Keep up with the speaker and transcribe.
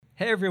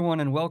Hey everyone,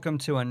 and welcome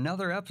to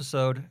another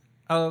episode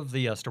of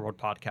the Yesterworld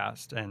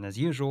podcast. And as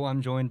usual,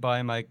 I'm joined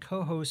by my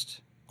co-host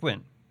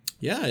Quinn.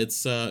 Yeah,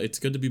 it's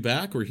good to be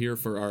back. We're here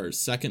for our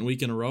second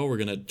week in a row. We're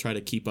gonna try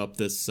to keep up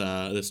this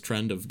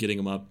trend of getting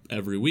them up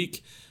every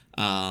week.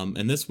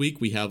 And this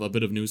week we have a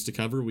bit of news to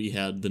cover. We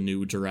had the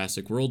new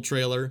Jurassic World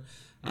trailer.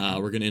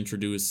 We're gonna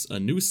introduce a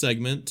new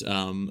segment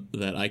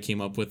that I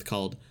came up with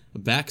called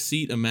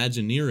Backseat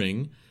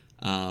Imagineering.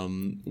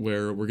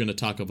 Where we're going to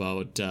talk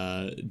about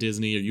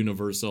Disney or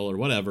Universal or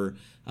whatever,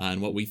 and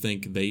what we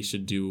think they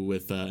should do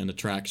with an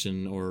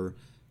attraction or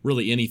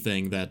really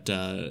anything that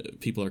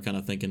people are kind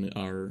of thinking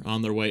are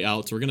on their way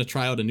out. So we're going to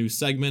try out a new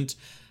segment,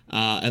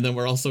 and then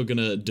we're also going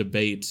to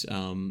debate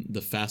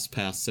the Fast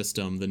Pass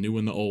system, the new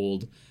and the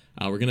old.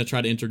 We're going to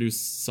try to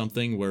introduce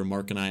something where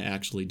Mark and I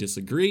actually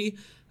disagree,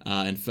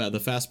 and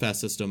the Fast Pass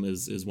system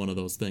is one of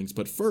those things.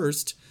 But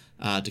first,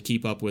 to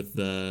keep up with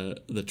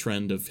the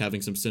trend of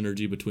having some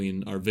synergy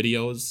between our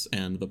videos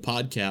and the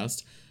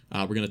podcast,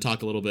 we're going to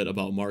talk a little bit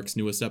about Mark's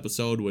newest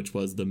episode, which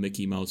was the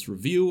Mickey Mouse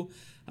Revue.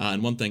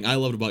 And one thing I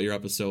loved about your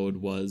episode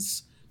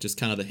was just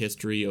kind of the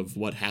history of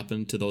what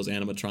happened to those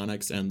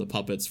animatronics and the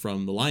puppets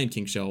from the Lion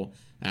King show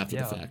after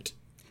the fact.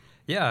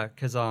 Yeah,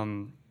 because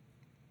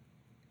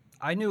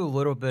I knew a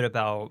little bit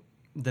about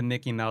the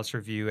Mickey Mouse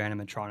Revue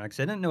animatronics.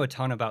 I didn't know a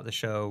ton about the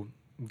show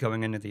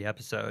going into the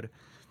episode.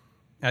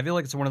 I feel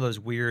like it's one of those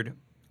weird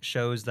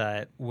shows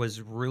that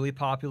was really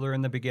popular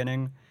in the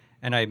beginning,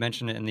 and I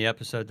mentioned it in the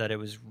episode that it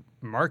was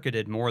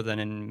marketed more than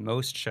in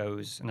most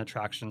shows and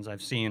attractions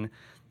I've seen,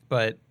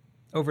 but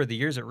over the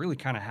years it really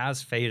kind of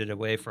has faded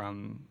away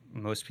from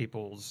most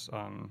people's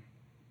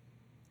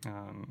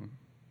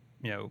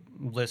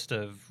list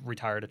of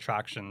retired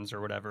attractions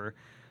or whatever.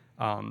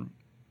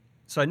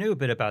 So I knew a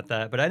bit about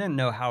that, but I didn't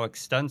know how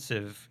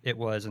extensive it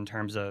was in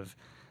terms of,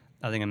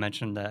 I think I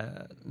mentioned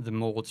the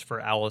molds for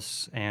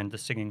Alice and the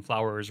Singing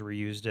Flowers were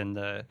used in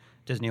the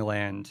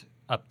Disneyland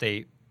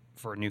update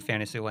for New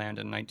Fantasyland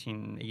in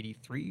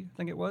 1983, I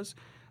think it was.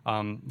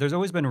 There's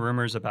always been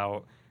rumors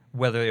about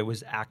whether it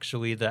was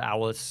actually the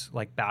Alice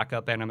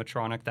backup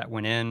animatronic that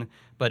went in,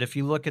 but if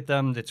you look at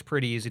them, it's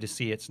pretty easy to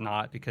see it's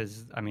not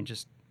because,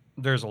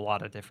 there's a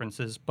lot of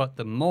differences. But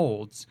the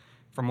molds,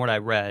 from what I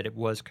read, it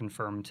was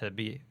confirmed to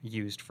be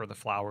used for the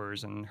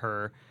flowers and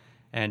her,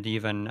 and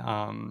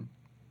even...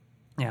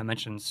 I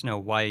mentioned Snow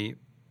White.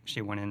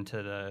 She went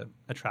into the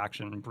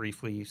attraction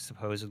briefly,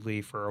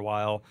 supposedly, for a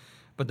while.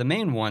 But the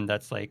main one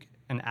that's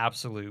an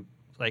absolute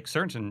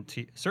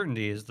certainty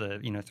is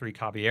the three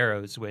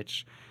caballeros,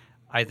 which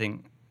I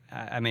think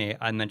I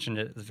mentioned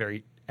it at the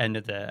very end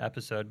of the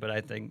episode, but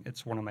I think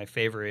it's one of my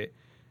favorite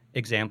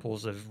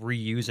examples of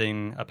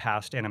reusing a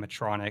past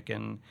animatronic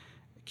and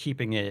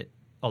keeping it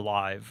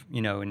alive.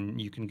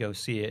 And you can go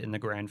see it in the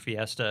Grand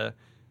Fiesta.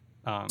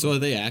 So are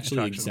they actually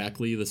attraction.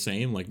 Exactly the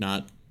same?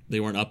 They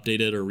weren't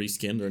updated or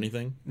reskinned or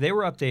anything? They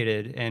were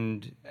updated,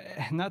 and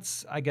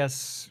that's, I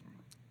guess,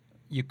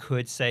 you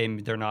could say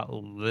they're not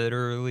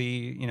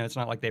literally, it's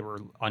not like they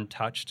were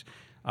untouched.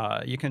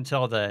 You can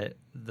tell that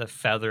the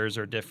feathers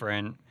are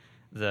different.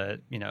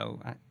 It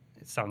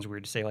sounds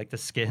weird to say the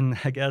skin,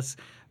 I guess.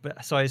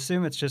 But so I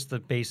assume it's just the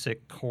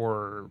basic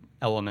core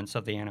elements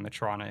of the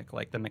animatronic,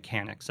 like the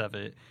mechanics of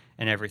it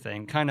and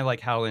everything. Kind of like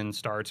how in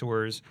Star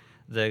Tours,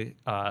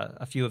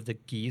 a few of the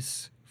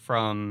geese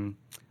from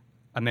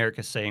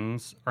America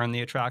Sings are in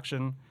the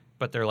attraction,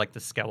 but they're the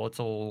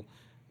skeletal,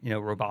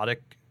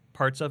 robotic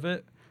parts of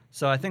it.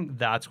 So I think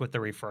that's what they're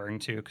referring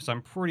to, because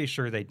I'm pretty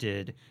sure they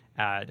did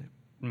add,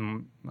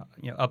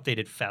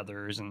 updated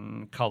feathers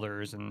and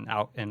colors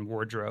and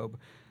wardrobe,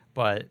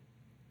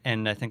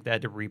 and I think they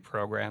had to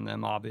reprogram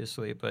them,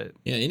 obviously. But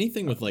yeah,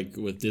 anything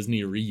with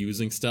Disney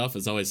reusing stuff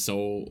is always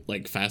so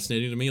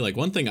fascinating to me.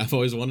 One thing I've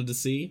always wanted to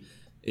see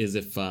is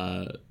if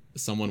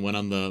someone went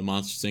on the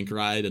Monsters Inc.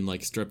 ride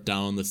and stripped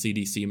down the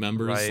CDC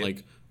members,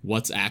 right.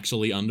 What's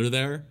actually under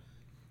there.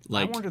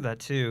 I wonder that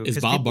too. Is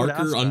Bob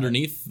Barker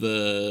underneath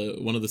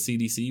one of the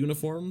CDC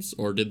uniforms,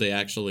 or did they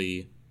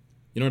actually,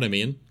 you know what I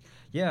mean?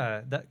 Yeah,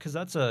 because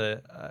that's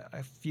a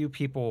few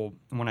people,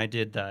 when I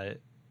did that,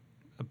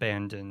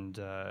 abandoned,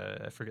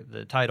 I forget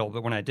the title,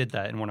 but when I did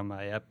that in one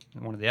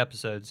of the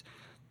episodes,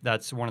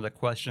 that's one of the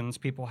questions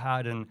people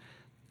had, and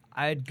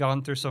I had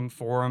gone through some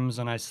forums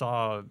and I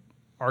saw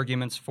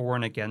arguments for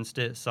and against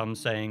it, some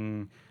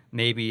saying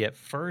maybe at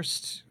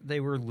first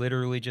they were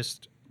literally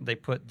they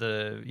put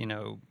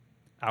the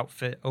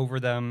outfit over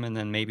them, and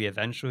then maybe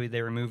eventually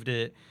they removed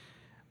it.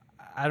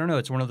 I don't know,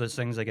 it's one of those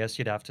things, I guess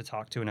you'd have to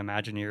talk to an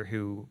Imagineer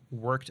who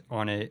worked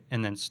on it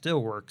and then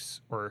still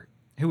works, or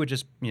who would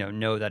just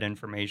know that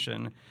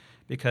information,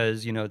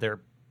 because their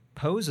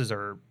poses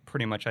are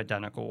pretty much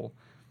identical,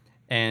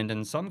 and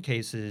in some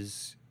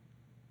cases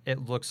it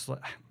looks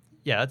like,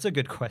 yeah, that's a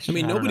good question.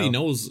 Nobody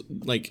knows,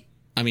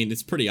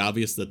 it's pretty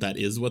obvious that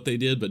is what they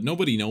did, but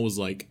nobody knows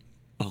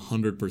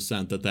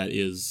 100% that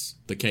is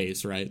the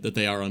case, right? That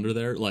they are under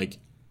there.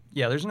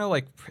 Yeah, there's no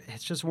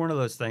it's just one of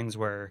those things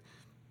where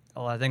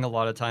I think a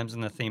lot of times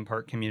in the theme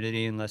park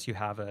community, unless you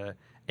have a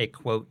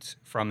quote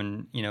from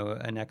an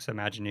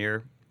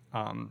ex-Imagineer,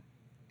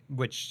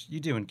 which you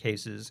do in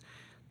cases.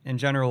 In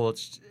general,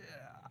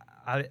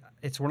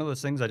 it's one of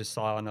those things I just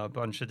saw in a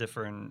bunch of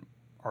different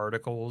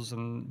articles,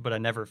 but I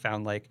never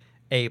found like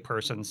a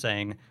person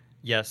saying,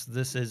 yes,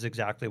 this is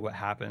exactly what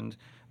happened.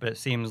 But it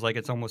seems like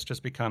it's almost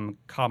just become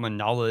common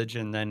knowledge.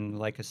 And then,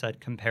 like I said,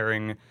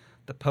 comparing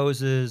the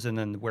poses and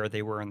then where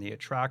they were in the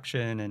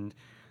attraction. And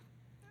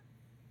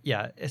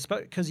yeah,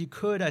 because you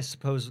could, I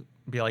suppose,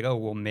 be like, oh,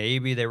 well,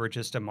 maybe they were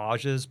just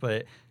homages.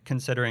 But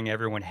considering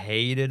everyone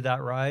hated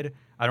that ride,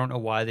 I don't know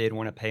why they'd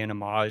want to pay an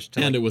homage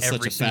to and like it was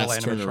every such a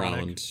fast animatronic.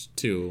 turnaround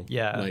too.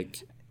 Yeah,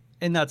 like,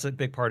 and that's a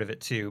big part of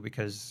it too,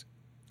 because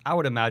I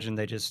would imagine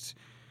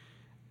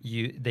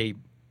they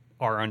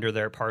are under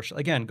there partial.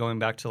 Again, going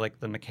back to like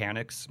the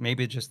mechanics,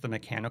 maybe just the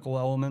mechanical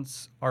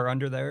elements are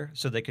under there,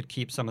 so they could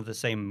keep some of the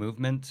same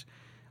movement.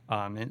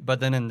 But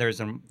then there's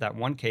that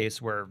one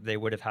case where they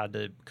would have had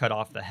to cut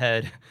off the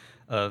head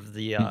of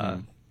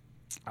the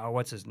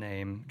what's his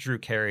name, Drew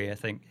Carey, I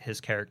think his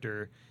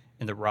character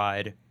in the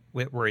ride,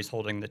 where he's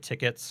holding the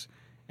tickets,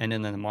 and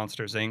then in the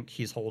Monsters Inc.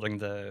 he's holding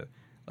the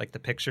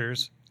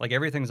pictures. Like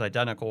everything's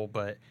identical,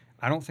 but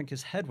I don't think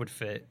his head would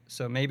fit.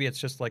 So maybe it's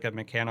just like a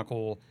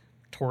mechanical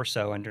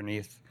torso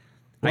underneath.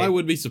 Well, I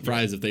would be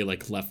surprised if they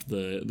like left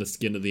the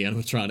skin of the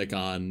animatronic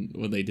on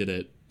when they did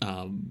it.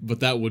 But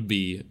that would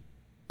be,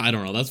 I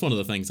don't know. That's one of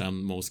the things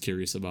I'm most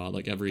curious about.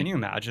 Like Can you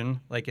imagine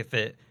like if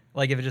it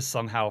just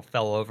somehow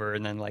fell over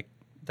and then like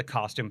the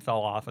costume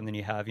fell off and then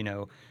you have,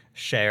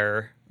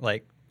 Cher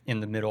like in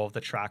the middle of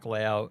the track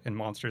layout in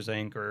Monsters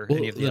Inc. or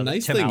any of the other.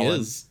 Nice Tim thing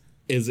Allen.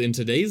 is in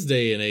today's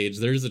day and age,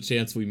 there's a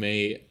chance we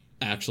may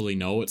actually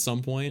know at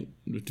some point,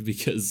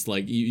 because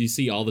like you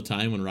see all the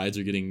time when rides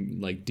are getting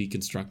like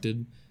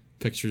deconstructed,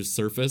 pictures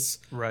surface,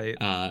 right?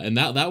 And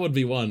that would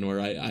be one where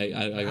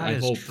I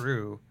hope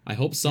true. I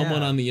hope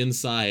someone on the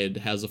inside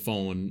has a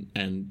phone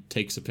and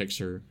takes a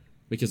picture,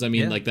 because I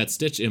mean like that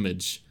Stitch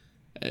image,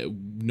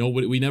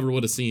 we never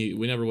would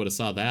have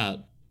saw that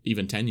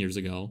even 10 years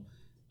ago,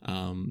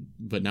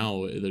 but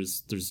now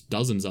there's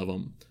dozens of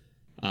them.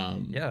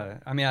 Yeah,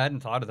 I mean I hadn't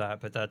thought of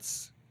that, but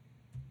that's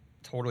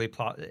totally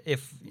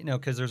if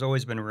because there's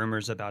always been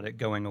rumors about it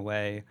going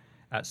away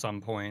at some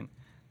point.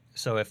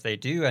 So if they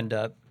do end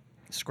up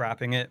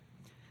scrapping it,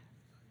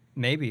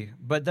 maybe.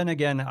 But then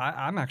again,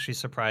 I'm actually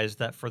surprised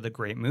that for the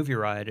Great Movie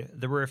Ride,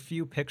 there were a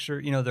few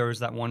pictures. There was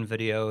that one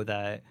video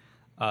that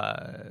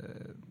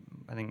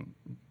I think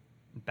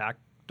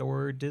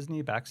Backstage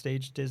Disney.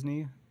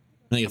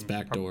 I think it's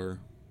Backdoor.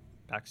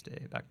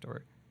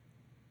 Backdoor.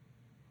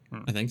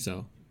 I think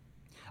so.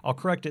 I'll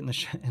correct it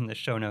in the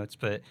show notes,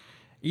 but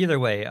either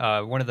way,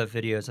 one of the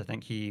videos I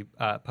think he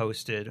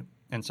posted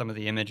and some of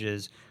the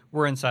images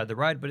were inside the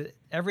ride, but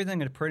everything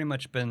had pretty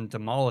much been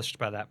demolished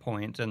by that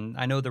point. And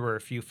I know there were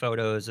a few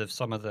photos of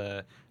some of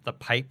the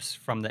pipes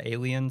from the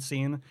alien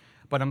scene,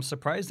 but I'm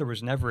surprised there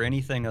was never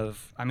anything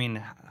of, I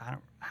mean,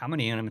 how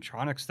many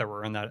animatronics there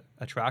were in that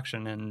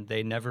attraction, and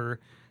they never,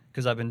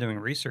 because I've been doing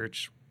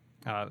research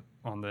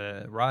on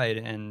the ride,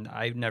 and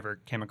I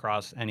never came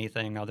across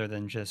anything other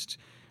than just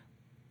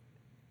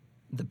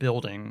the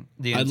building,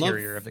 the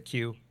interior of the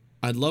queue.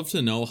 I'd love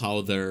to know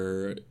how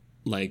their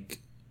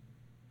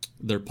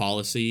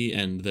policy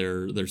and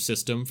their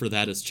system for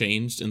that has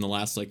changed in the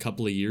last like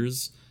couple of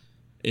years,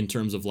 in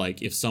terms of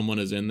like if someone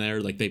is in there,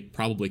 like they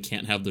probably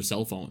can't have their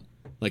cell phone.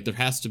 Like there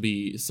has to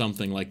be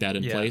something like that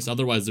in place.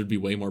 Otherwise there'd be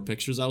way more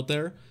pictures out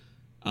there.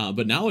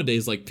 But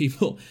nowadays, like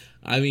people,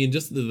 I mean,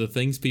 just the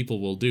things people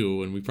will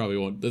do, and we probably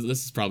won't, this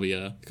is probably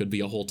could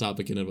be a whole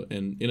topic in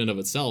and of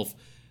itself.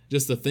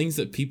 Just the things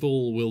that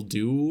people will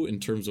do in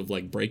terms of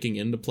like breaking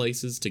into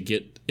places to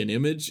get an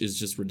image is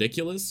just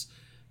ridiculous.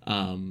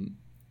 And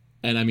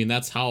I mean,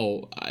 that's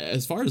how,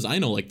 as far as I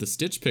know, like the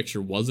Stitch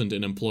picture wasn't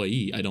an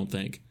employee, I don't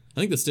think. I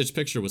think the Stitch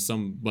picture was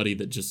somebody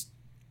that just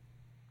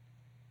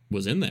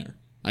was in there.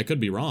 I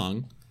could be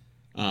wrong.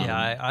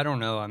 I don't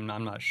know. I'm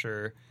not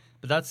sure.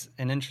 But that's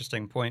an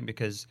interesting point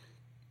because,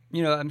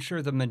 I'm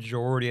sure the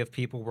majority of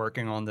people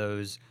working on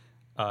those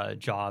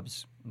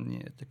jobs,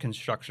 the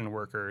construction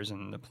workers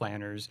and the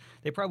planners,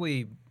 they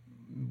probably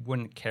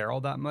wouldn't care all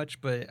that much.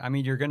 But I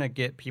mean, you're going to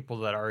get people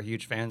that are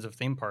huge fans of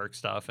theme park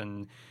stuff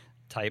and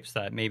types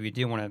that maybe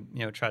do want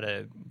to, try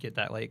to get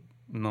that like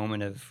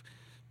moment of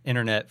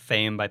internet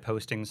fame by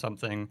posting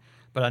something.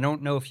 But I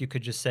don't know if you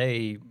could just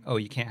say, oh,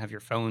 you can't have your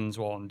phones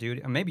while on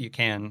duty. Or maybe you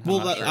can.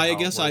 Well, I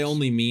guess I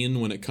only mean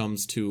when it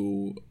comes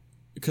to,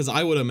 because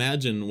I would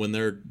imagine when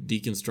they're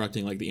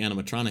deconstructing like the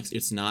animatronics,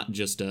 it's not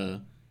just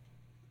a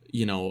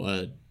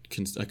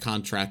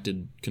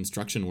contracted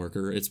construction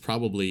worker. It's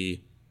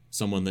probably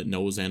someone that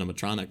knows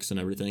animatronics and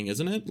everything,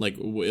 isn't it? Like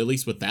at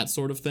least with that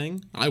sort of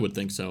thing, I would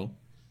think so.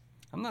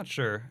 I'm not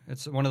sure.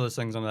 It's one of those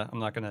things I'm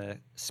not going to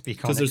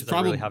speak on because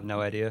I really have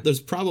no idea.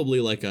 There's probably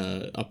like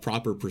a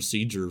proper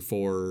procedure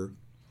for,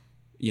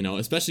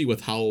 especially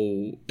with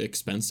how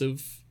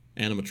expensive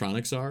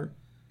animatronics are.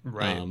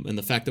 Right. And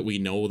the fact that we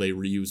know they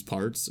reuse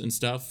parts and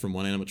stuff from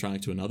one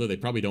animatronic to another, they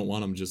probably don't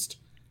want them just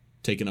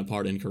taken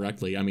apart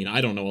incorrectly. I mean, I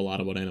don't know a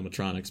lot about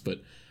animatronics,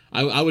 but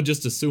I would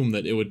just assume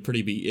that it would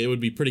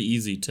be pretty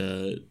easy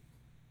to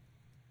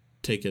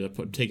take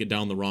it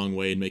down the wrong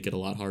way and make it a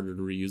lot harder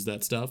to reuse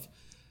that stuff.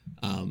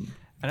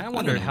 And I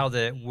wondered how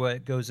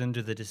what goes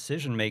into the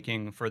decision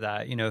making for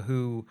that. You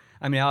know,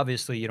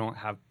 obviously you don't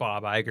have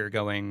Bob Iger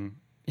going,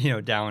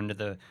 down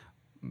to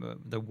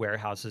the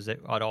warehouses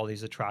at all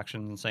these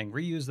attractions and saying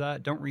reuse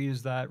that, don't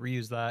reuse that,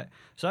 reuse that.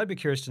 So I'd be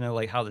curious to know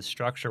like how the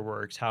structure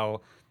works,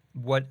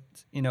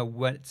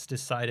 what's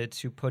decided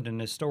to put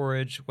into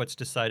storage, what's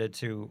decided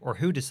to, or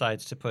who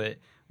decides to put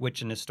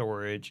which into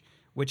storage,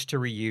 which to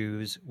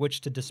reuse,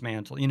 which to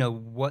dismantle.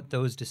 What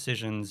those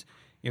decisions,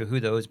 who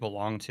those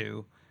belong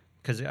to.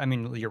 Because,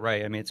 you're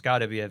right. It's got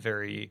to be a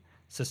very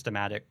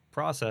systematic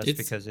process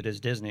because it is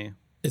Disney.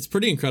 It's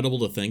pretty incredible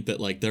to think that,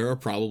 like, there are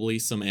probably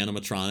some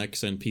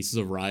animatronics and pieces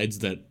of rides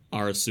that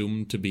are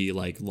assumed to be,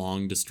 like,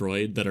 long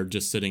destroyed that are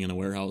just sitting in a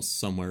warehouse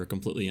somewhere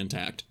completely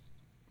intact.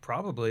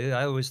 Probably.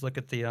 I always look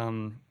at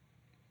the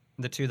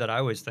two that I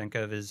always think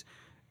of is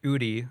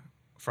Udi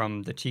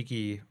from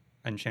the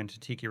Enchanted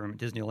Tiki Room at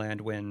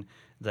Disneyland when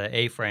the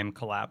A-frame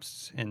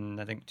collapsed in,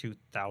 I think,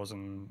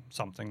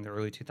 2000-something, the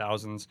early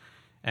 2000s.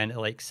 And it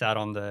like sat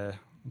on the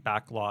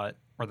back lot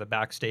or the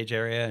backstage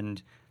area, and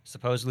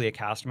supposedly a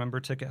cast member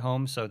took it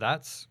home. So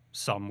that's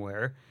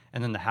somewhere.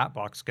 And then the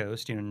Hatbox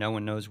Ghost, no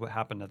one knows what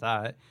happened to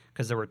that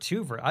because there were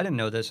two. I didn't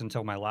know this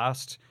until my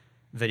last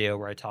video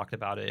where I talked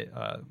about it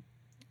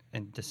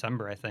in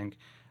December, I think.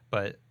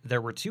 But there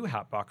were two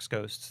Hatbox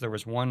Ghosts. There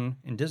was one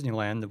in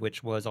Disneyland,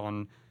 which was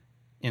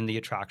in the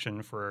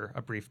attraction for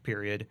a brief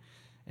period,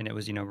 and it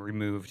was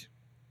removed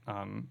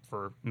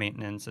for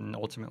maintenance, and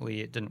ultimately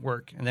it didn't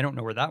work, and they don't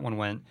know where that one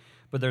went.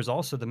 But there's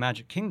also the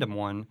Magic Kingdom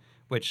one,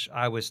 which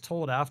I was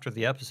told after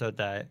the episode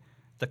that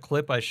the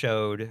clip I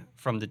showed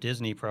from the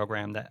Disney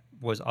program that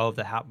was of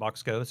the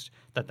Hatbox Ghost,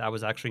 that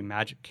was actually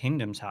Magic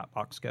Kingdom's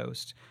Hatbox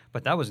Ghost,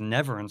 but that was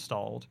never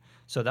installed.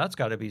 So that's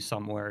got to be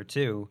somewhere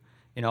too.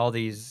 All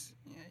these.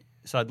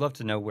 So I'd love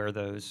to know where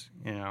those.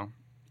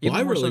 Even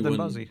I more really so than wouldn't.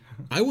 Buzzy.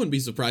 I wouldn't be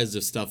surprised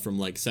if stuff from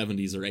like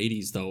 70s or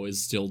 80s though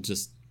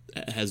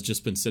has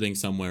just been sitting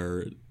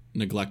somewhere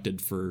neglected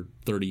for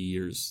 30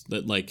 years.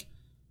 That like,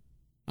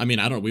 I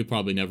don't know, we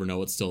probably never know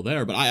what's still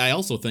there, but I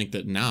also think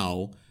that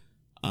now,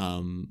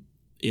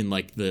 in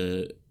like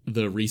the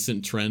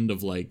recent trend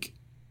of like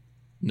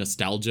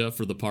nostalgia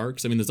for the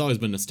parks, there's always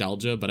been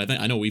nostalgia, but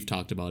I know we've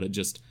talked about it,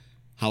 just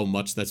how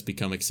much that's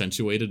become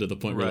accentuated to the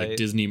point where like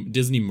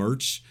Disney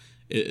merch,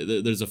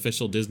 there's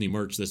official Disney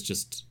merch that's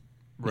just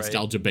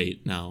nostalgia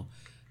bait now.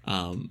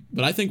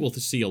 But I think we'll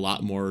see a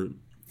lot more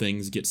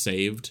things get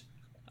saved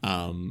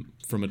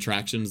from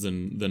attractions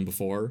than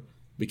before,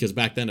 because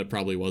back then it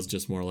probably was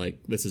just more like,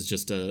 this is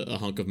just a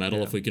hunk of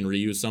metal. If we can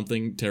reuse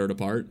something, tear it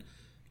apart.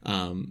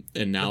 And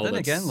now but then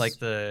again, like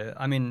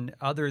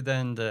other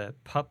than the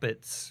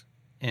puppets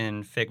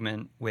in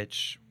Figment,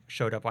 which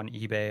showed up on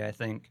eBay, I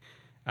think,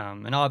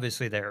 and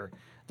obviously they're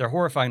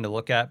horrifying to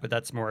look at, but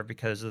that's more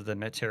because of the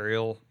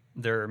material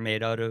they're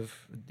made out of.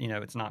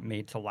 It's not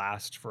made to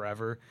last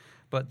forever.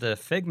 But the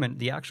Figment,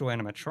 the actual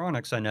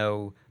animatronics, I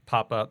know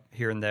pop up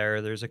here and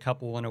there. There's a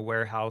couple in a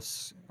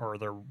warehouse, or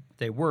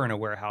they were in a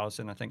warehouse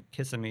in, I think,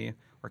 Kissimmee.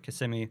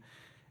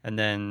 And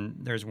then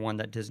there's one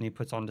that Disney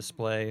puts on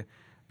display.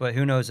 But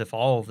who knows if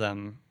all of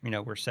them,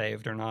 were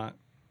saved or not.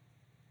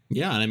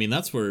 Yeah, and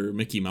that's where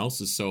Mickey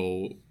Mouse is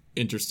so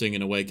interesting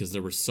in a way, because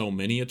there were so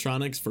many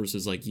Atronics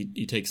versus like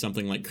you take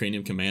something like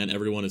Cranium Command,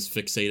 everyone is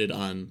fixated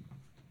on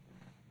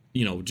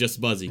just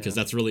Buzzy, because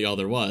that's really all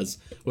there was.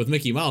 With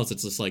Mickey Mouse,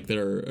 it's just like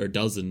there are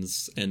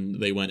dozens,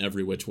 and they went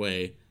every which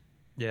way.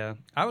 Yeah,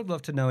 I would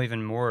love to know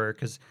even more,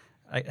 because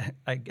I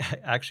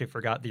actually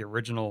forgot the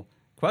original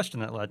question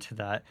that led to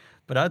that.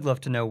 But I'd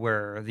love to know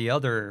where the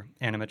other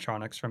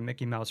animatronics from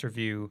Mickey Mouse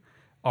Revue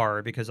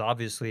are, because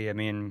obviously,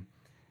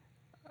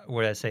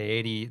 what did I say,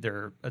 80? There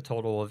are a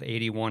total of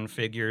 81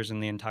 figures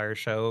in the entire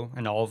show,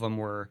 and all of them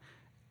were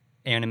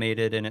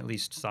animated in at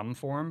least some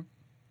form.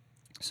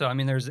 So,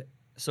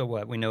 so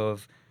what, we know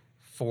of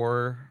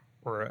 4,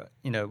 or,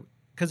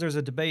 because there's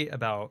a debate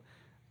about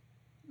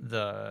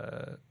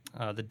the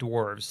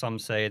dwarves. Some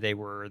say they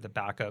were the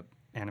backup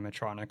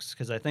animatronics,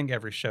 because I think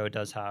every show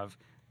does have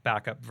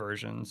backup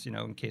versions,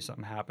 in case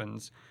something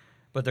happens.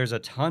 But there's a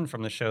ton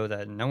from the show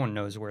that no one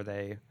knows where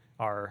they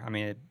are.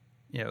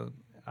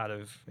 Out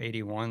of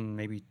 81,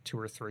 maybe 2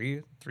 or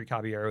 3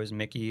 Caballeros,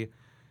 Mickey,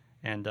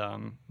 and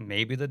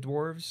maybe the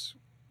dwarves,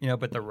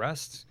 but the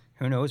rest,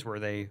 who knows where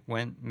they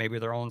went. Maybe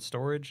they're all in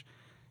storage.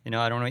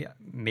 I don't know.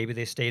 Maybe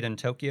they stayed in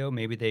Tokyo.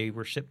 Maybe they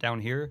were shipped down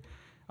here.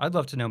 I'd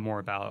love to know more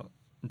about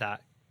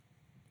that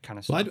kind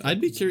of stuff. Well,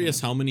 I'd be curious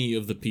how many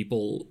of the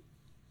people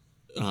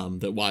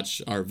that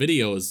watch our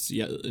videos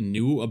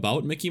knew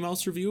about Mickey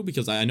Mouse Revue,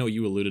 because I know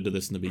you alluded to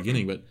this in the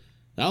beginning, but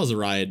that was a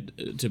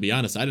ride, to be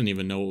honest, I didn't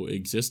even know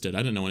existed. I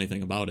didn't know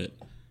anything about it.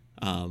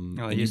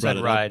 You said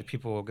ride,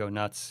 people will go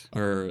nuts.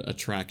 Or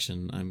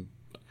attraction.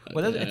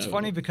 It's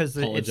funny because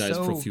apologize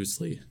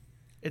profusely.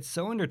 It's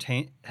so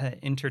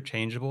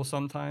interchangeable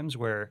sometimes,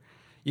 where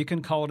you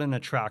can call it an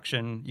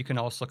attraction, you can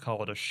also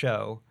call it a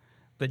show,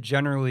 but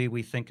generally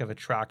we think of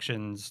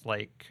attractions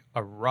like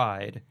a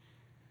ride,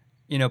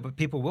 but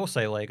people will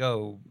say like,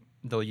 oh,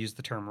 they'll use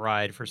the term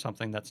ride for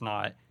something that's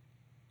not,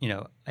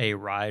 a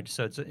ride.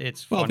 So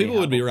it's Well, funny people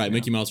would be right. you know,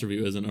 Mickey Mouse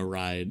Revue isn't a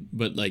ride,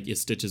 but like,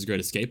 is Stitch's Great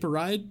Escape a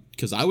ride?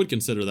 Because I would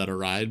consider that a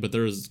ride, but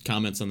there was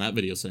comments on that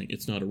video saying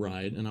it's not a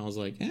ride, and I was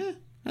like,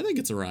 I think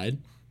it's a ride.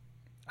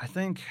 I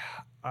think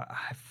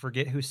I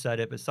forget who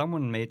said it, but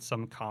someone made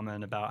some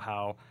comment about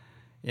how,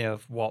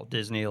 if Walt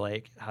Disney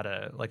like had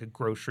a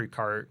grocery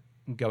cart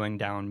going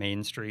down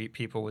Main Street,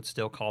 people would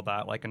still call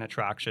that like an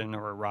attraction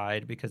or a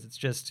ride, because it's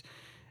just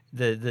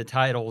the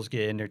titles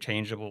get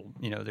interchangeable.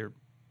 They're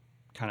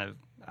kind of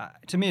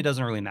to me, it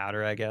doesn't really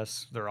matter. I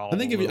guess they're all. I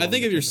think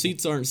if your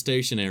seats aren't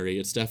stationary,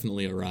 it's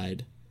definitely a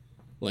ride.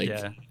 Like,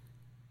 yeah.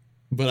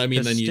 But I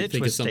mean, then you Stitch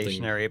think of was something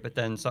stationary, but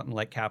then something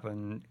like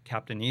Captain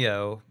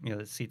EO,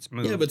 the seats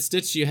moved. Yeah, but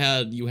Stitch, you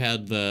had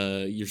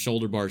your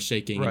shoulder bars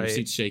shaking and your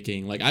seats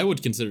shaking. Like, I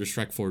would consider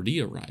Shrek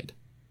 4D a ride.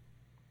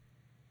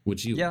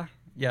 Would you?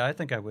 Yeah, I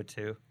think I would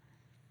too.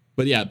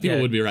 But yeah,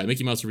 people would be right.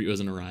 Mickey Mouse Revue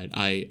isn't a ride.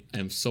 I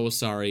am so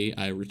sorry.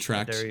 I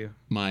retract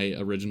my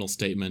original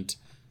statement.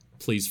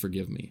 Please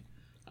forgive me.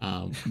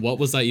 What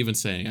was I even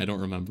saying? I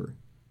don't remember.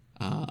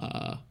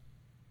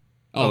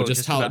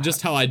 Just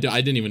how I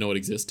didn't even know it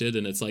existed,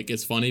 and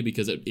it's funny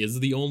because it is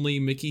the only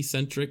Mickey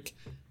centric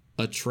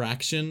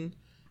attraction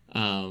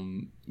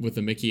with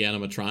a Mickey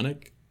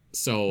animatronic.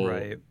 So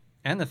right,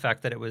 and the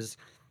fact that it was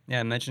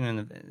I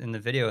mentioned in the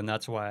video, and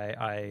that's why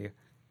I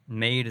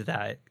made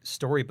that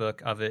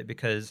storybook of it,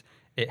 because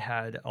it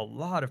had a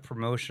lot of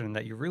promotion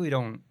that you really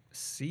don't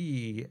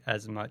see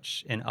as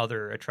much in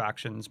other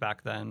attractions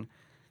back then.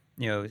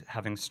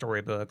 Having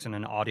storybooks and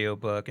an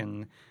audiobook,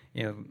 and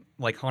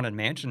like Haunted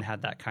Mansion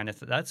had that kind of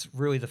that's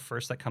really the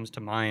first that comes to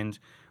mind,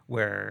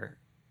 where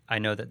I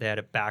know that they had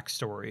a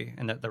backstory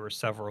and that there were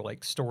several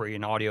like story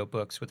and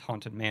audiobooks with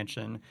Haunted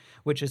Mansion,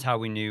 which is how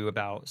we knew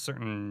about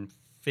certain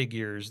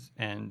figures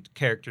and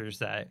characters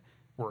that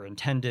were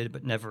intended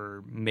but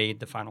never made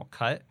the final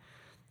cut.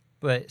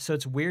 But so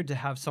it's weird to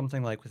have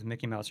something like with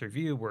Mickey Mouse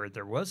Revue where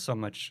there was so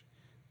much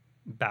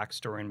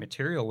backstory and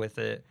material with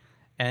it,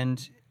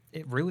 and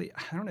it really,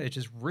 I don't know, it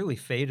just really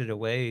faded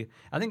away.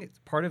 I think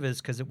part of it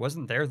is because it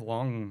wasn't there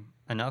long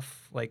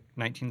enough, like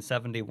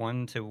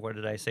 1971 to, what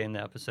did I say in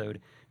the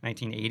episode,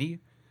 1980?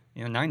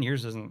 9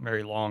 years isn't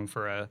very long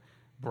for a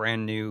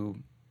brand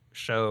new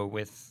show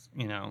with,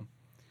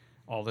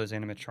 all those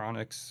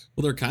animatronics.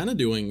 Well, they're kind of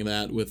doing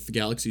that with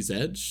Galaxy's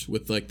Edge,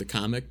 with like the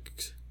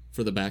comic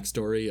for the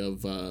backstory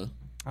of oh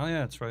yeah,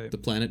 that's right, the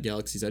planet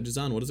Galaxy's Edge is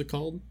on. What is it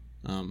called?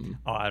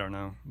 I don't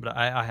know, but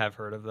I have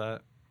heard of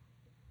that.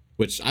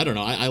 Which, I don't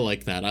know, I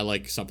like that. I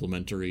like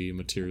supplementary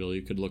material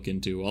you could look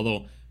into,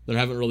 although there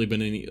haven't really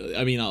been any.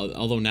 I mean,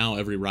 although now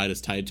every ride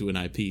is tied to an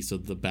IP, so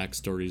the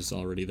backstory is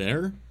already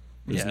there.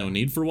 There's no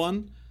need for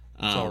one.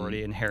 It's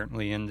already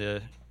inherently in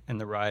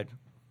the ride,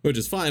 which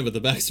is fine. But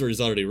the backstory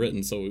is already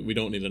written, so we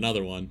don't need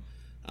another one.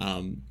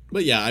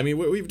 But yeah, I mean,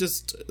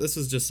 this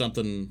is just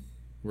something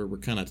we're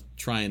kind of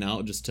trying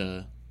out, just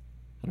to,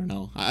 I don't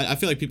know. I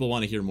feel like people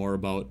want to hear more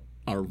about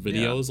our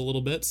videos a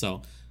little bit,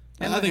 so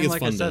I think it's like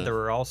fun. I said, there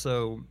were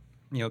also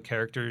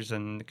characters,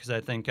 and because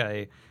I think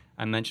I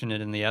mentioned it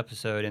in the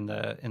episode, in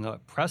the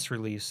press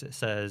release it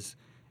says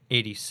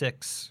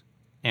 86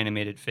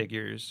 animated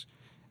figures,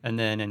 and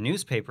then in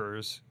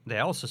newspapers they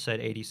also said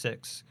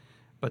 86,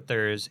 but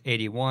there's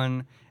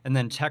 81, and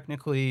then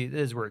technically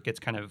this is where it gets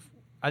kind of,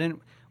 I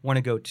didn't want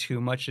to go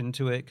too much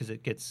into it because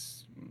it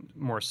gets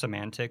more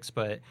semantics,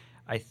 but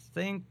I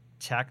think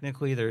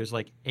technically there's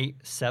like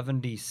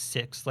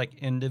 876 like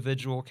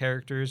individual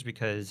characters,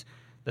 because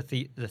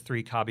the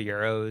three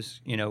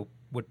caballeros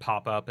would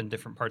pop up in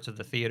different parts of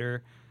the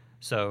theater,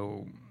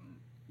 so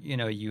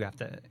you have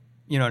to,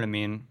 what I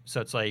mean.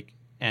 So it's like,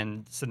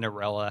 and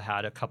Cinderella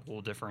had a couple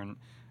of different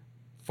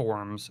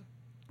forms.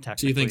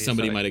 So you think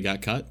somebody might have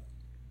got cut?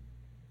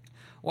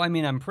 Well, I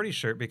mean, I'm pretty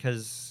sure,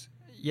 because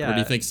or do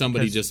you think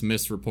somebody just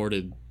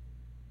misreported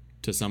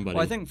to somebody?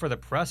 Well, I think for the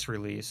press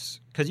release,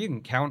 because you can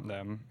count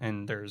them,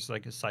 and there's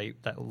like a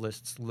site that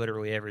lists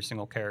literally every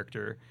single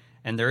character,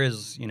 and there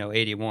is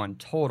 81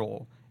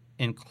 total,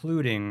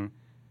 including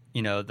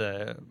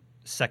the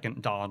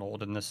second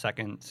Donald and the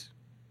second,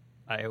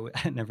 I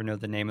never know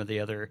the name of the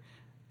other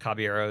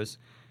caballeros,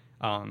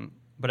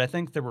 but I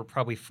think there were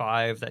probably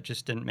 5 that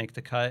just didn't make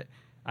the cut.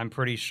 I'm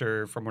pretty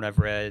sure from what I've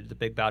read, the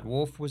Big Bad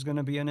Wolf was going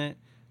to be in it,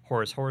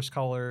 Horace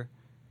Horsecollar.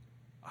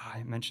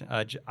 I mentioned,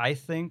 I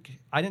think,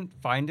 I didn't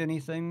find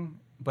anything,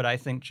 but I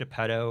think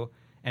Geppetto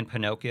and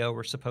Pinocchio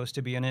were supposed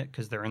to be in it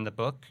because they're in the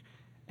book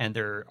and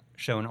they're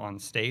shown on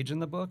stage in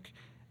the book,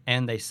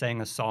 and they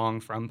sang a song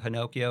from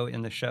Pinocchio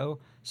in the show,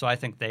 so I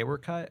think they were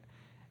cut.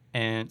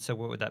 And so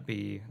what would that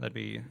be? That'd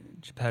be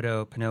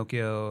Geppetto,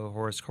 Pinocchio,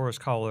 Horace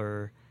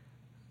Horsecollar,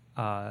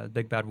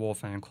 Big Bad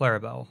Wolf, and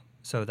Clarabelle.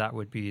 So that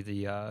would be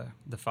the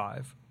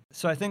 5.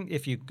 So I think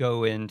if you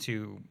go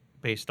into,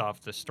 based off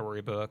the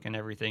storybook and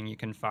everything, you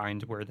can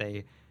find where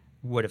they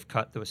would have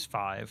cut those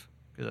 5,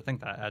 because I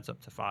think that adds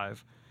up to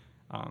 5.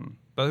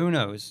 But who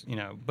knows,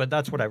 but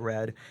that's what I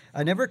read.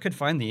 I never could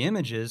find the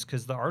images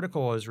because the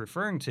article I was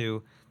referring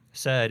to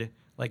said,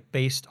 like,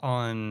 based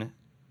on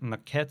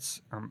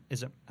maquettes, or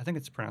is it? I think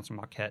it's pronounced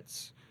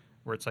maquettes,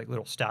 where it's like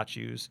little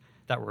statues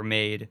that were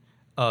made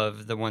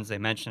of the ones they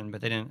mentioned,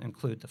 but they didn't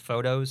include the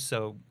photos,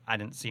 so I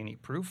didn't see any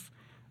proof.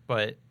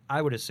 But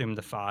I would assume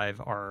the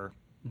 5 are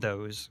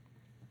those.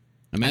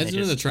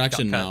 Imagine an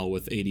attraction now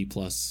with 80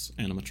 plus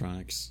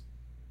animatronics,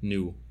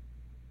 new.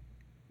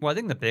 Well, I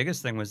think the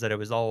biggest thing was that it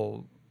was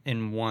all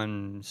in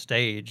one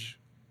stage,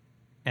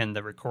 and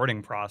the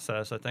recording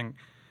process. I think,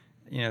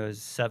 it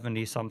was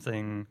 70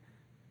 something,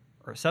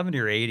 or 70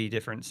 or 80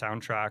 different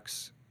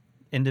soundtracks,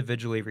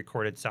 individually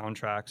recorded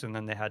soundtracks, and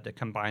then they had to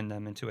combine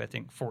them into, I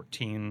think,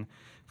 14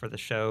 for the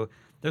show.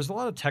 There's a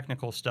lot of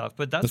technical stuff,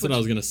 but that's what I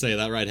was going to say.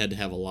 That ride had to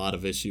have a lot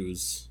of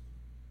issues.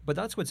 But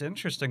that's what's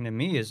interesting to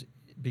me, is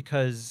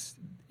because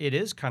it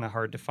is kind of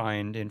hard to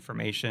find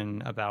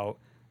information about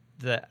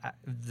the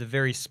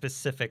very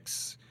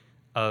specifics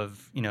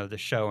of the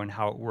show and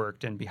how it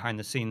worked, and behind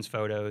the scenes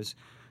photos.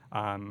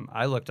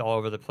 I looked all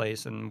over the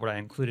place, and what I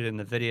included in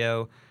the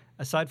video,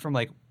 aside from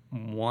like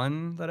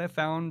one that I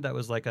found that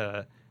was like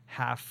a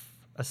half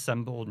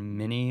assembled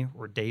Minnie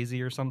or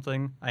Daisy or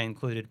something, I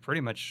included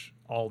pretty much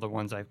all the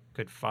ones I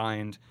could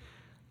find.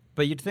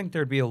 But you'd think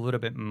there'd be a little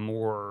bit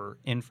more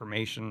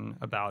information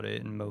about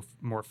it and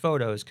more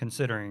photos,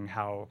 considering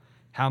how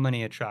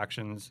many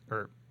attractions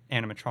or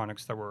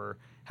animatronics there were,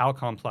 how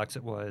complex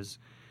it was,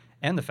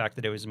 and the fact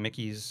that it was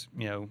Mickey's,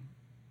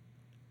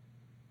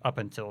 up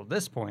until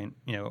this point,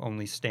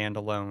 only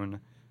standalone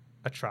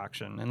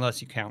attraction,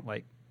 unless you count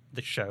like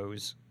the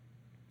shows.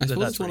 I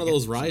suppose it's one of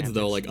those rides,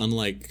 though, like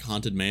unlike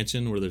Haunted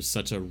Mansion, where there's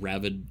such a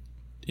rabid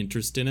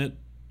interest in it,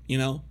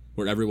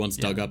 where everyone's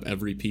dug up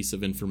every piece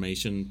of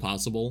information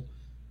possible.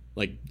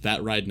 Like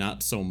that ride,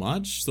 not so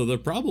much. So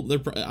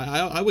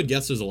I would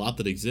guess there's a lot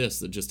that exists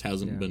that just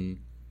hasn't been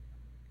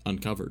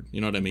uncovered.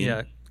 You know what I mean?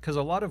 Yeah, because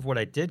a lot of what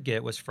I did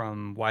get was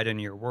from Widen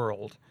Your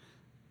World,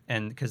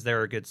 and because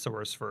they're a good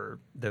source for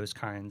those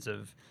kinds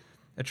of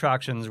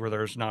attractions where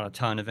there's not a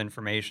ton of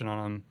information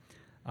on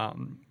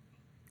them.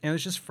 And it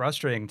was just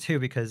frustrating too,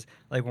 because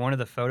like one of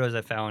the photos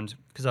I found,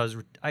 because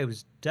I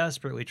was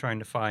desperately trying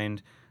to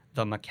find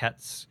the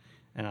maquettes,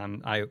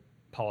 and I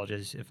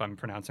apologize if I'm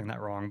pronouncing that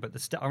wrong, but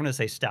I'm going to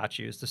say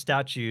statues. The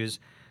statues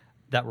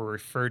that were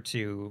referred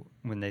to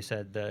when they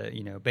said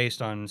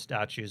based on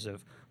statues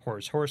of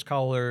Horace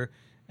Horsecollar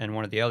and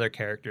one of the other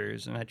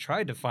characters, and I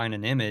tried to find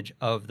an image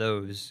of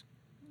those,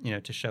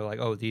 to show like,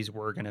 oh, these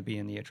were going to be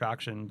in the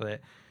attraction,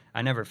 but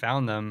I never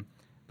found them.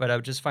 But I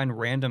would just find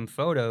random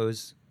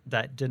photos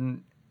that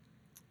didn't.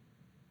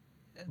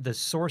 The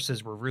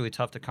sources were really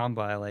tough to come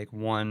by. Like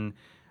one,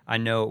 I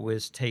know it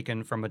was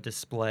taken from a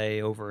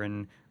display over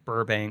in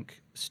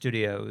Burbank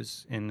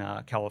Studios in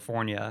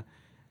California,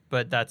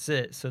 but that's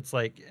it. So it's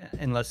like,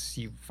 unless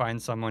you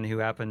find someone who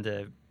happened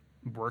to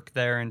work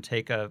there and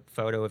take a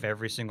photo of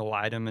every single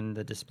item in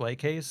the display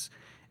case,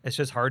 it's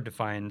just hard to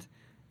find,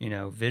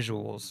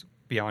 visuals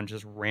beyond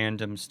just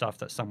random stuff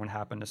that someone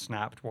happened to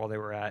snap while they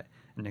were at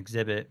an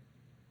exhibit.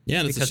 Yeah,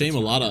 and it's a shame.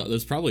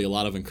 There's probably a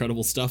lot of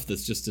incredible stuff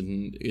that's just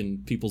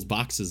in people's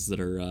boxes that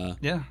are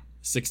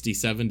 60,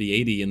 70,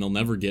 80, and they'll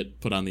never get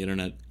put on the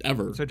internet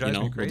ever. So it drives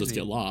me crazy. They'll just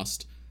get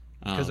lost.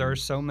 Because there are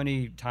so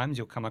many times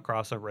you'll come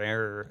across a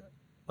rare,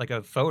 like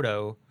a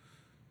photo,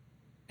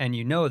 and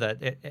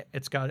that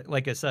it's got,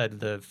 like I said,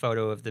 the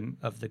photo of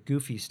the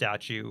Goofy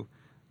statue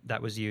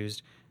that was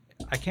used.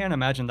 I can't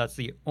imagine that's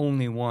the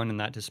only one in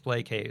that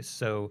display case.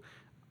 So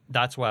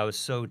that's why I was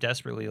so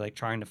desperately like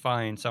trying to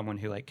find someone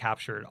who like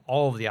captured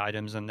all of the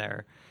items in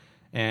there,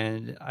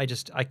 and I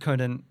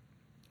couldn't.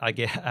 I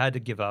had to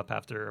give up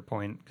after a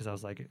point, because I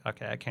was like,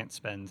 okay, I can't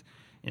spend,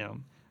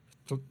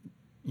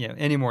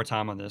 any more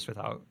time on this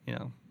without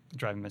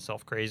driving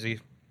myself crazy.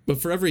 But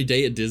for every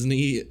day at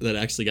Disney that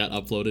actually got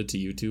uploaded to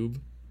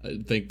YouTube,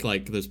 I think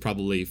like there's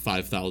probably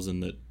 5,000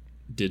 that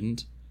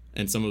didn't,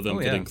 and some of them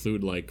could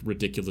include like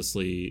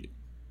ridiculously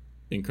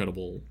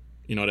incredible.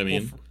 You know what I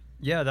mean? Well,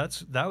 yeah,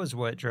 that was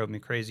what drove me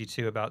crazy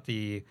too about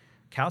the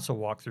castle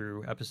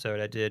walkthrough episode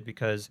I did,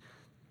 because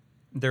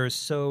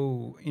there's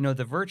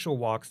the virtual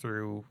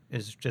walkthrough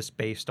is just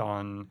based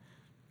on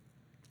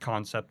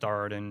concept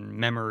art and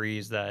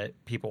memories that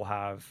people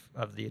have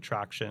of the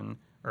attraction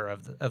or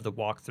of the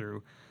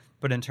walkthrough.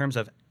 But in terms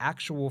of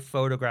actual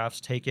photographs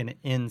taken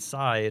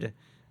inside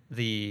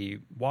the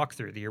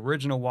walkthrough, the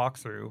original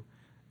walkthrough,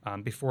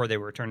 before they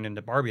were turned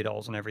into Barbie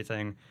dolls and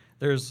everything,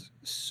 there's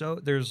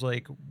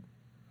like,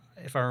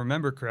 if I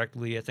remember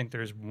correctly, I think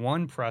there's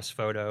one press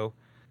photo,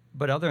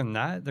 but other than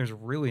that, there's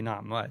really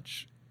not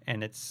much.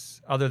 And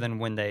it's other than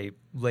when they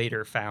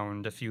later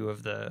found a few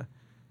of the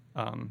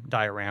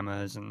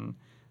dioramas and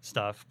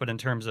stuff. But in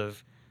terms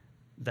of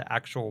the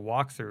actual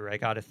walkthrough, I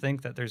got to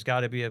think that there's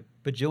got to be a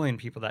bajillion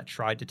people that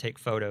tried to take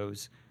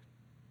photos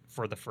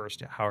for the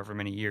first however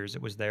many years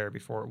it was there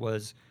before it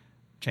was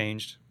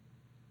changed.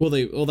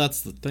 Well,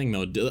 that's the thing,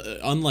 though.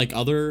 Unlike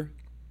other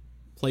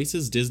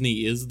places,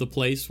 Disney is the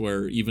place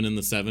where even in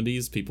the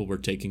 70s people were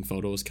taking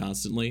photos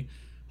constantly,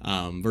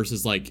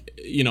 versus like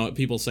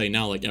people say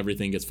now like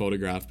everything gets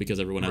photographed because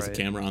everyone has a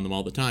camera on them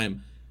all the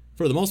time.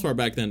 For the most part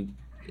back then,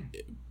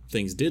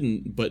 things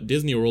didn't. But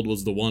Disney World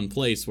was the one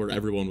place where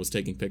everyone was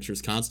taking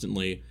pictures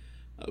constantly.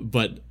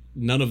 But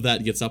none of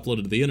that gets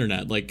uploaded to the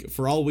internet. Like,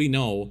 for all we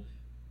know,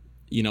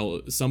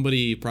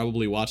 somebody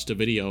probably watched a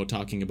video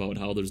talking about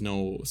how there's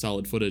no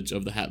solid footage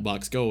of the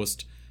Hatbox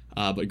Ghost,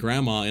 but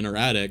Grandma in her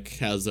attic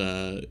has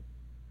a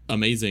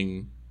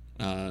amazing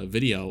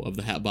video of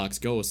the Hatbox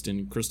Ghost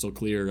in crystal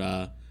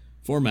clear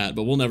format,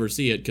 but we'll never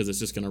see it because it's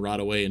just going to rot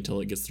away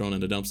until it gets thrown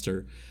in a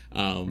dumpster.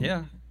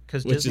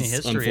 Because which Disney is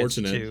History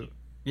unfortunate. Institute.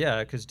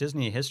 Yeah, because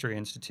Disney History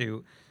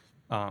Institute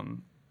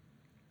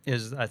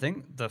is, I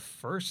think, the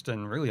first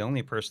and really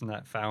only person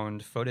that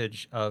found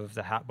footage of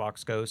the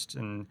Hatbox Ghost,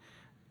 and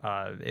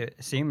it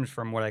seemed,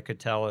 from what I could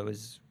tell, it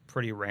was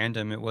pretty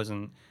random. It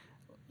wasn't,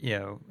 he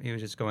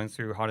was just going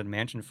through Haunted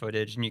Mansion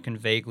footage, and you can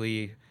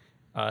vaguely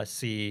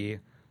see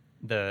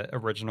the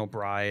original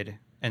bride,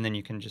 and then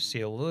you can just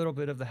see a little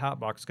bit of the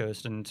Hatbox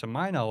Ghost, and to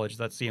my knowledge,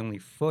 that's the only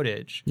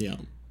footage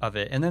of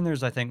it. And then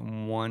there's, I think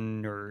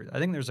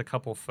there's a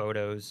couple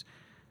photos.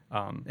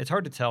 It's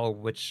hard to tell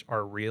which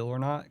are real or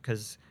not,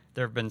 because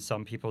there have been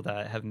some people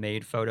that have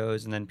made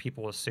photos and then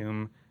people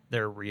assume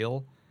they're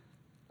real.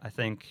 I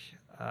think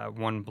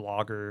one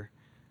blogger,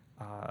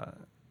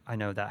 I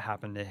know that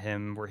happened to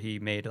him, where he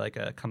made like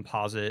a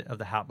composite of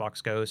the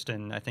Hatbox Ghost,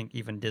 and I think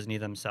even Disney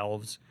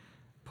themselves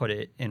put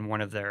it in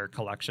one of their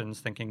collections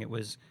thinking it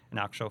was an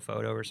actual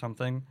photo or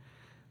something.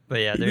 But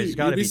yeah, there's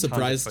got to be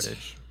tons of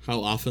footage.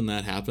 How often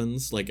that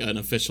happens? Like an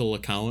official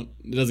account,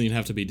 it doesn't even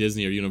have to be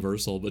Disney or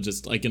Universal, but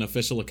just like an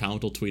official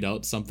account will tweet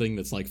out something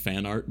that's like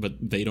fan art, but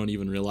they don't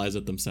even realize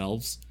it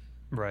themselves.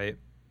 Right.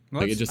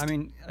 Well, like I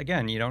mean,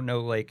 again, you don't know,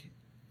 like,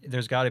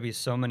 there's got to be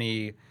so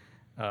many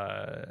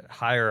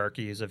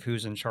hierarchies of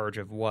who's in charge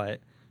of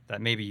what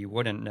that maybe you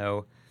wouldn't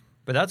know.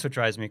 But that's what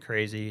drives me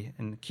crazy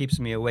and keeps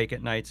me awake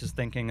at nights, is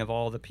thinking of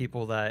all the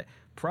people that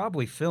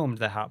probably filmed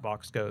the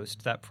Hatbox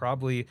Ghost, that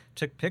probably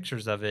took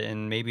pictures of it,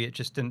 and maybe it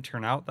just didn't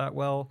turn out that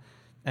well,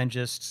 and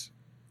it's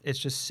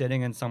just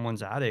sitting in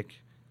someone's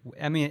attic.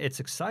 I mean, it's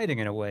exciting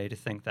in a way to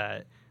think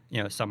that,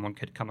 someone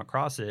could come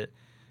across it,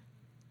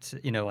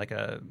 like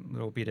a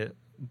little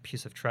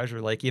piece of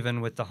treasure. Like,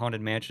 even with the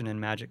Haunted Mansion in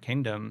Magic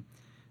Kingdom,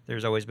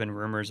 there's always been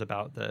rumors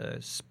about the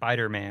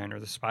Spider-Man or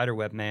the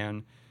Spiderweb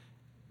Man,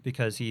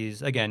 because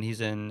he's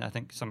in, I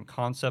think, some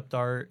concept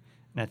art,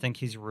 and I think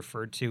he's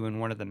referred to in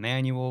one of the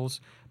manuals,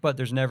 but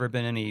there's never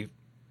been any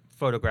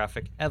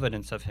photographic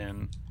evidence of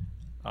him,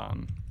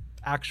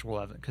 actual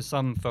evidence, because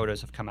some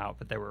photos have come out,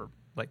 but they were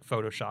like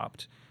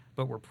photoshopped.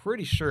 But we're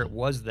pretty sure it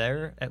was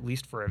there, at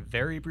least for a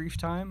very brief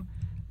time.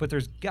 But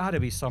there's got to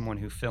be someone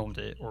who filmed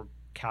it or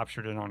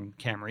captured it on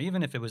camera,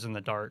 even if it was in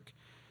the dark.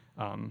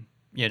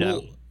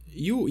 Well,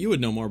 you would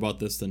know more about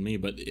this than me,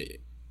 but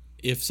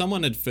if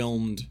someone had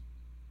filmed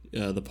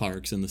the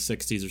parks in the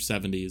 60s or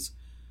 70s,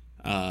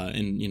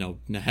 and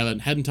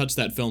hadn't touched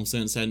that film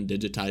since, hadn't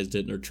digitized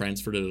it or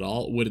transferred it at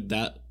all,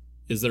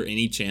 is there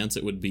any chance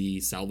it would be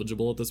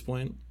salvageable at this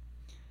point?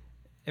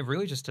 It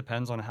really just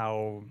depends on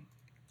how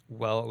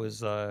well it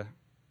was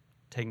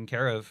taken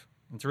care of.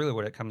 It's really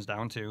what it comes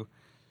down to.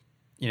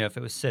 If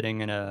it was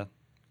sitting in an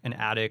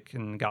attic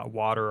and got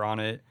water on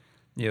it,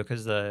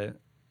 because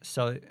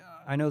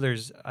I know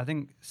I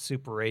think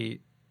Super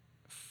 8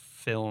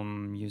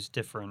 film used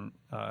different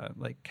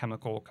like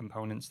chemical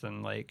components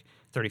than like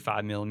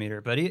 35 millimeter,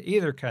 but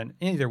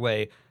either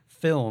way,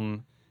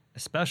 film,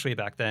 especially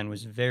back then,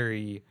 was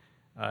very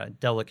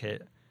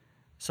delicate.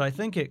 So I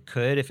think it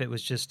could, if it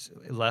was just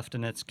left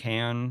in its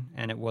can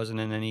and it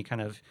wasn't in any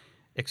kind of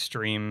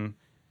extreme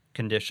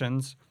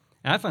conditions.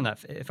 And I find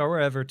that if I were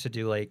ever to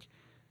do like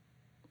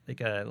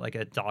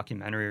a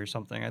documentary or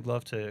something, I'd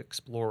love to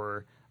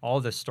explore all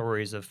the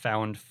stories of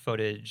found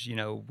footage,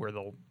 where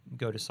they'll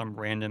go to some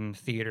random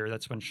theater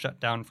that's been shut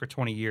down for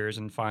 20 years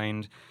and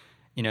find,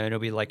 it'll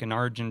be like in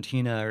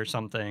Argentina or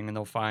something, and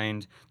they'll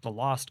find the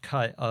lost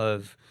cut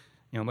of,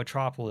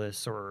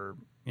 Metropolis or,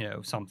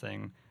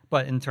 something.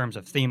 But in terms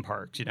of theme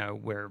parks,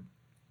 where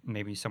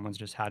maybe someone's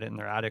just had it in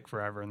their attic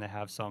forever and they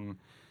have some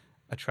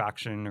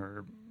attraction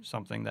or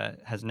something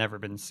that has never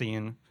been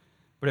seen.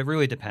 But it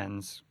really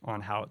depends on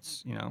how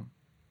it's,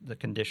 the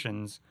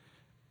conditions.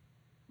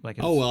 Like,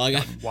 I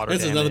guess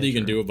there's nothing you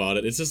can do about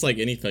it. It's just like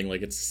anything.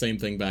 Like, it's the same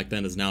thing back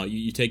then as now.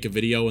 You take a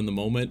video in the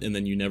moment and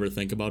then you never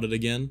think about it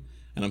again.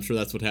 And I'm sure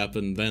that's what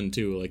happened then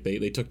too. Like,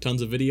 they took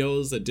tons of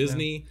videos at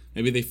Disney. Yeah.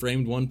 Maybe they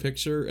framed one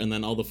picture, and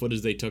then all the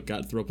footage they took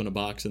got thrown up in a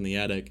box in the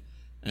attic,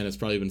 and it's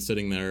probably been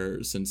sitting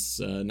there since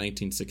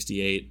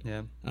 1968.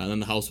 Yeah. And then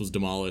the house was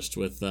demolished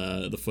with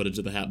the footage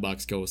of the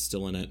Hatbox Ghost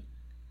still in it.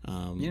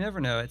 You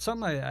never know. It's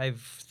something I've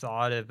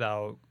thought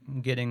about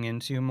getting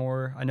into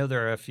more. I know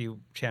there are a few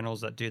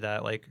channels that do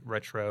that, like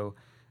Retro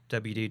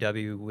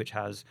WDW, which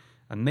has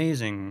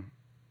amazing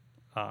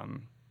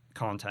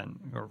content,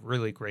 or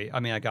really great. I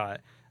mean, I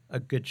got a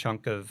good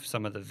chunk of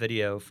some of the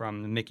video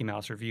from the Mickey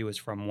Mouse Revue is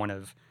from one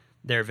of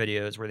their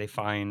videos where they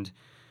find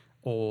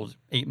old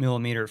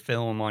 8mm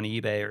film on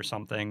eBay or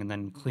something and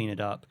then clean it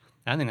up.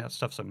 I think that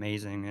stuff's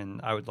amazing,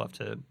 and I would love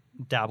to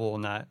dabble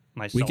in that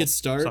myself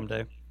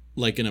someday.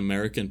 like an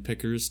American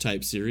Pickers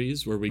type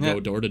series where we go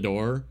door to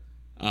door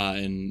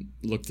and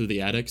look through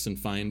the attics and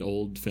find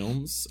old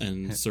films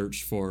and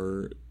search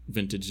for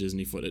vintage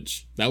Disney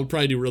footage. That would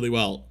probably do really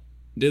well.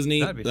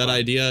 Disney, that fun.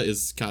 idea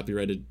is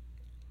copyrighted.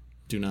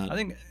 Do not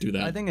do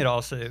that. I think it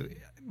also,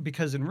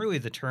 because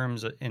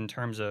in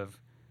terms of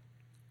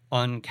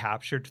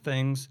uncaptured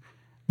things,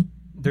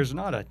 there's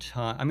not a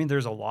ton. I mean,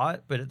 there's a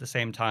lot, but at the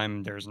same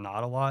time, there's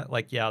not a lot.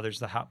 Like, yeah, there's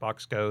the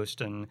Hatbox Ghost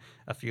and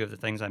a few of the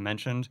things I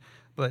mentioned.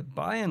 But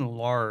by and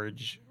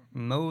large,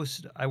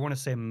 I want to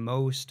say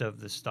most of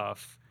the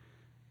stuff,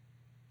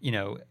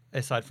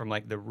 aside from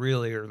like the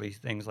really early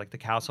things like the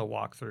castle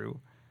walkthrough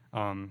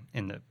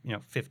in the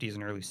 50s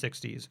and early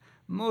 60s,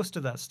 most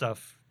of that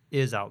stuff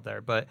is out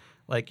there. But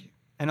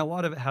and a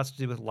lot of it has to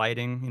do with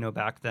lighting.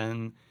 Back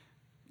then,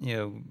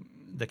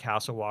 the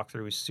castle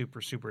walkthrough was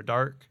super, super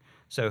dark.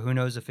 So who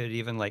knows if it'd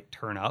even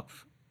turn up.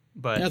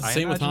 But yeah, it's the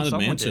same with Haunted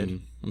Mansion.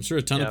 Did. I'm sure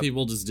a ton of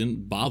people just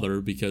didn't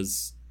bother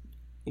because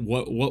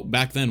what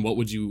back then, what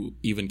would you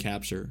even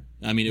capture?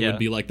 I mean, it would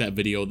be like that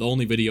video, the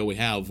only video we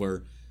have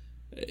where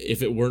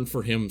if it weren't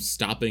for him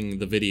stopping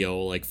the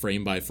video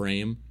frame by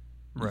frame,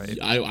 right?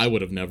 I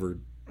would have never.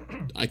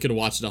 I could have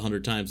watched it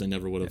 100 times. I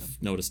never would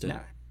have noticed it.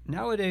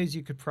 Nowadays,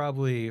 you could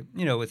probably,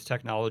 with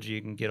technology,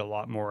 you can get a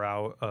lot more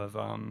out of,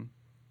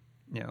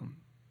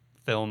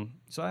 film.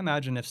 So I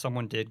imagine if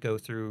someone did go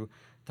through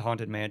the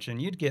Haunted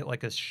Mansion, you'd get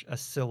a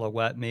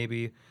silhouette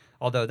maybe,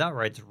 although that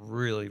ride's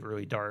really,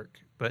 really dark.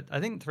 But I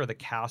think for the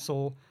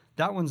castle,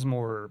 that one's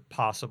more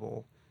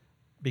possible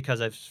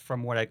because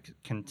from what I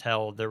can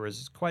tell, there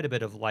was quite a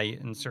bit of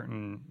light in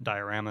certain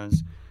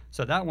dioramas.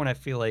 So that one I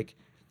feel like,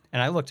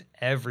 and I looked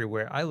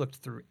everywhere. I looked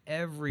through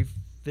every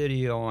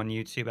video on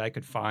YouTube I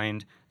could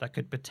find that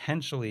could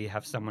potentially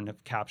have someone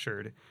have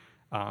captured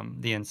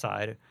the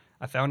inside.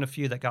 I found a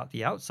few that got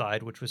the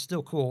outside, which was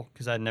still cool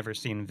because I'd never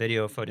seen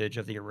video footage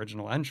of the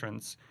original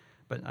entrance,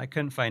 but I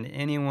couldn't find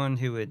anyone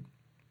who had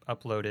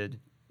uploaded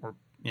or,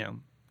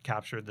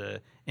 captured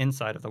the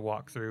inside of the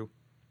walkthrough.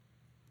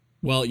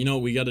 Well, you know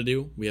what we got to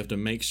do? We have to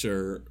make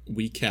sure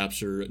we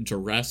capture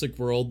Jurassic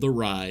World, the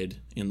ride,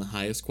 in the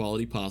highest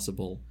quality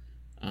possible.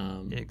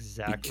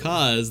 Exactly.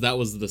 Because that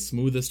was the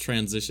smoothest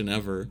transition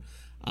ever.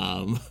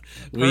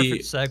 Perfect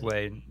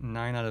segue.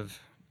 9 out of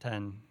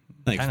 10.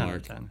 Thanks, 10 Mark. Out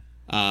of 10.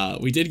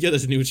 We did get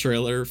a new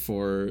trailer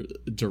for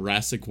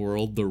Jurassic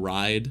World, the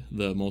ride,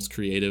 the most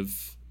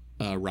creative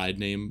ride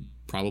name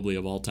probably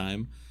of all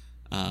time.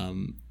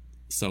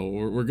 So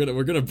we're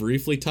gonna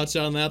briefly touch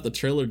on that. The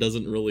trailer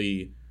doesn't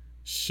really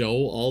show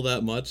all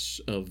that much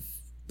of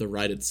the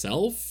ride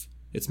itself.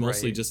 It's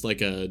mostly just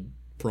like a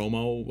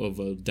promo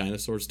of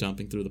dinosaurs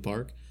stomping through the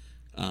park.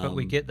 But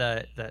we get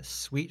that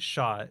sweet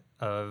shot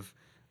of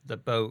the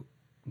boat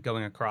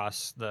going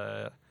across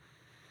the...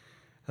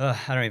 I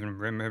don't even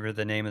remember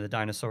the name of the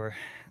dinosaur.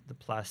 The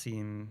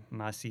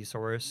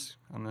Platymasaurus.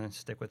 I'm going to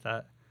stick with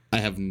that. I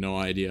have no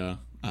idea.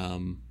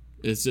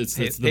 It's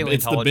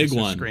the big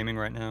one. Screaming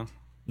right now.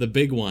 The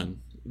big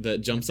one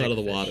that jumps out of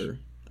the water.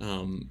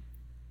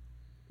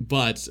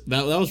 But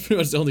that was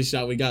pretty much the only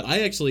shot we got.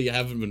 I actually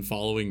haven't been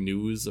following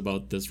news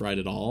about this ride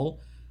at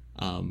all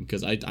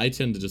because I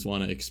tend to just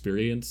want to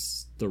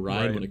experience the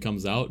ride when it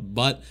comes out.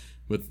 But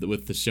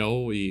with the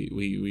show,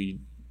 we're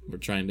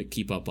trying to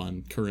keep up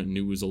on current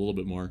news a little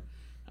bit more.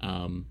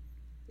 I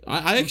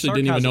actually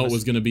didn't even know it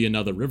was going to be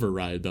another river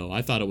ride, though.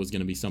 I thought it was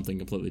going to be something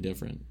completely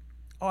different.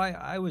 Oh,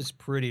 I was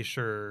pretty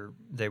sure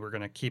they were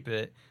going to keep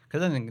it,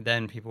 because I think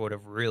then people would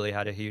have really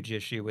had a huge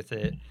issue with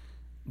it.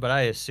 But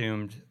I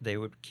assumed they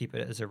would keep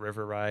it as a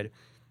river ride.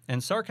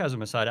 And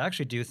sarcasm aside, I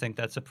actually do think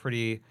that's a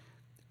pretty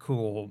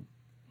cool...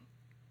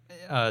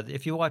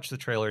 if you watch the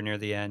trailer near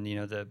the end,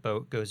 the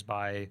boat goes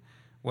by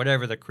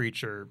whatever the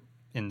creature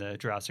in the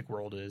Jurassic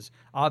World is.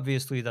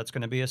 Obviously, that's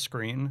going to be a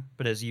screen.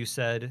 But as you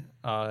said,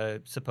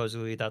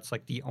 supposedly that's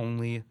the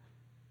only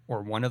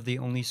or one of the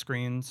only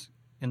screens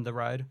in the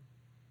ride.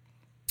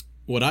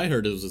 What I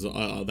heard is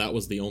that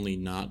was the only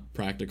not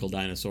practical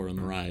dinosaur in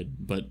the ride,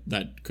 but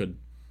that could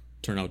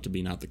turn out to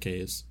be not the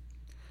case.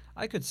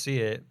 I could see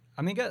it.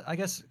 I mean, I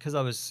guess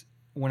because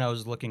when I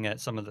was looking at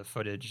some of the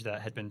footage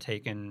that had been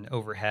taken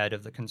overhead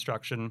of the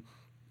construction,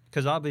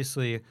 because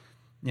obviously,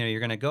 you're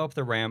going to go up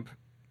the ramp,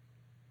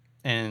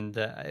 and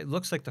it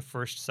looks like the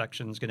first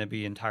section is going to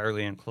be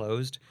entirely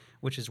enclosed,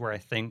 which is where I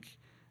think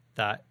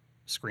that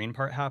screen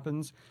part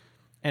happens.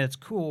 And it's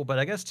cool, but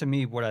I guess to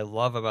me, what I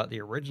love about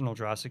the original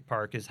Jurassic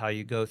Park is how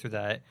you go through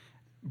that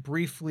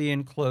briefly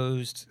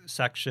enclosed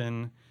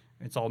section.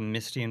 It's all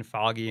misty and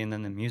foggy, and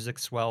then the music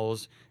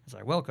swells. It's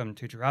like, welcome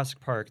to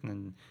Jurassic Park.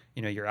 And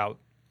then, you're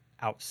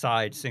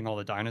outside seeing all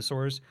the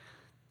dinosaurs.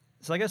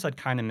 So I guess I'd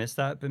kind of miss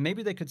that, but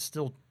maybe they could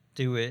still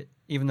do it,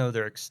 even though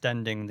they're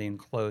extending the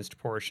enclosed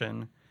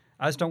portion.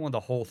 I just don't want the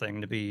whole thing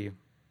to be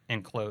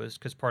enclosed,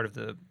 because part of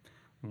the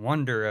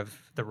wonder of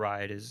the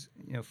ride is,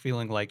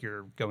 feeling like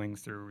you're going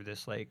through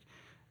this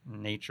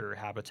nature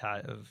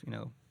habitat of,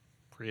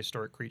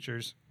 prehistoric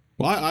creatures.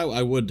 Well,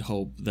 I would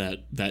hope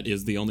that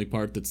is the only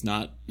part that's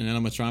not an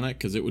animatronic,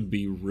 because it would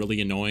be really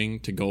annoying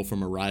to go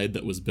from a ride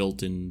that was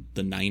built in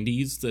the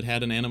 90s that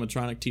had an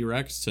animatronic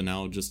T-Rex to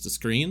now just a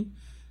screen.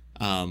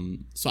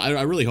 So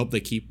I really hope they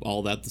keep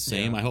all that the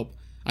same. Yeah.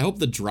 I hope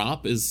the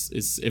drop is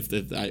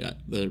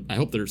I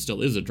hope there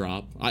still is a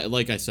drop.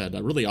 Like I said,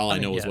 really all I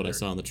know is what I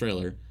saw in the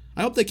trailer.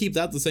 I hope they keep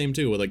that the same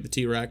too, with like the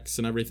T-Rex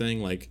and everything.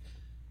 Like,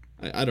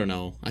 I don't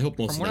know. I hope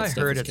most of that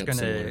stuff is kept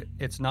similar.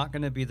 It's not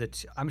gonna be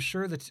I'm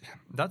sure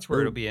that's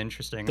where it'll be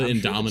interesting. The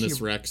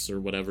Indominus Rex or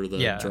whatever the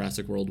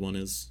Jurassic World one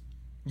is.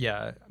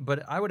 Yeah,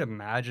 but I would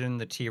imagine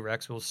the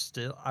T-Rex will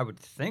I would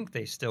think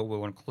they still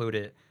will include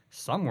it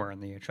somewhere in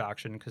the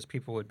attraction, because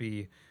people would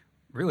be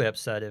really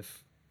upset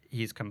if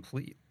he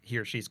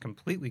or she's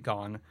completely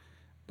gone.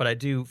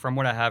 But from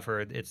what I have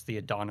heard, it's the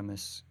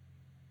Indominus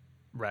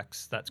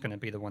Rex that's going to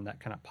be the one that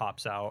kind of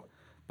pops out.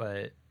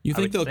 But you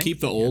think they'll keep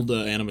the old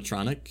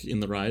animatronic in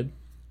the ride?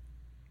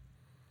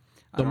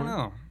 I don't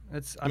know.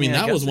 I mean,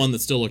 that was one that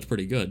still looked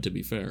pretty good, to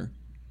be fair.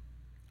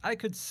 I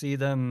could see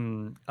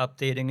them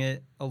updating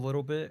it a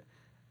little bit.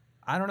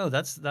 I don't know.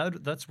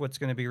 That's what's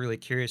going to be really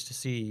curious to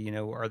see. You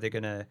know, are they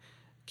going to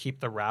keep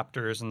the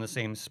Raptors in the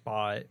same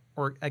spot?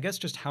 Or I guess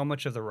just how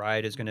much of the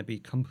ride is going to be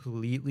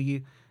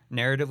completely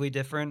narratively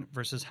different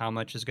versus how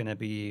much is going to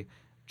be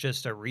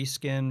just a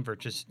reskin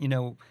versus, you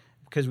know,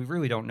 because we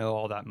really don't know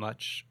all that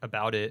much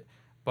about it.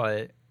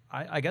 But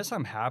I guess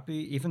I'm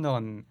happy, even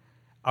though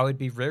I would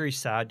be very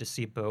sad to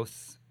see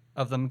both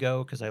of them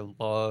go, because I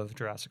love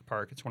Jurassic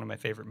Park. It's one of my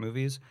favorite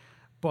movies.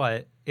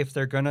 But if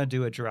they're going to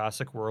do a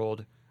Jurassic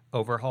World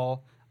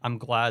overhaul, I'm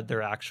glad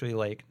they're actually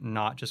like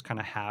not just kind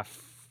of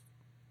half.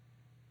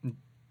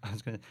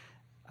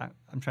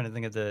 I'm trying to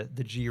think of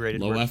the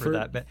G-rated word for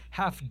that, but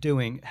half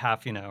doing,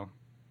 half, you know.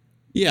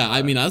 Yeah,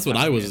 I mean, that's what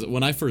I was,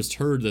 when I first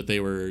heard that they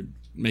were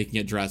making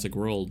it Jurassic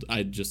World,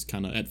 I just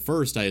kind of, at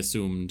first I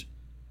assumed,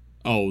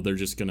 oh, they're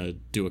just going to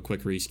do a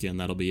quick reskin,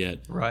 that'll be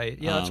it. Right,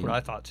 yeah, that's what I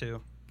thought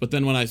too. But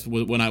then when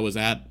I was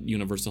at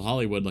Universal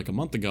Hollywood like a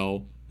month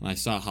ago, and I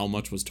saw how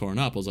much was torn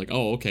up, I was like,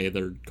 oh, okay,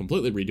 they're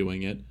completely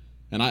redoing it.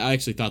 And I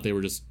actually thought they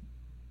were just,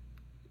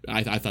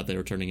 I thought they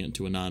were turning it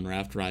into a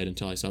non-raft ride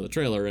until I saw the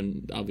trailer,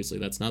 and obviously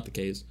that's not the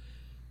case.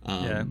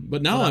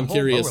 But now I'm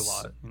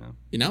curious.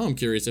 Now I'm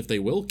curious if they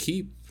will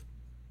keep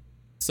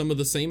some of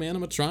the same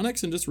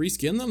animatronics and just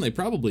reskin them. They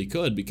probably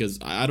could, because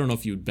I don't know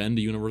if you've been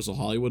to Universal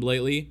Hollywood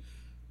lately,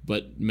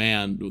 but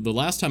man, the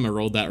last time I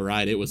rode that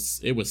ride, it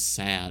was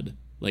sad.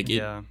 Like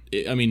the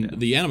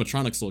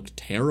animatronics looked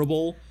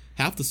terrible.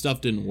 Half the stuff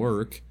didn't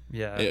work.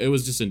 Yeah, it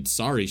was just in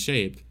sorry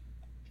shape.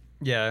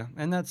 Yeah,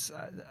 and that's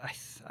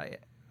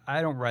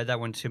I don't ride that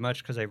one too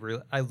much, because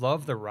I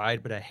love the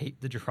ride, but I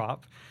hate the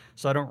drop,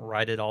 so I don't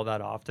ride it all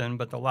that often.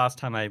 But the last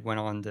time I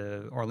went on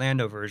the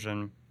Orlando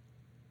version,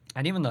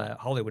 and even the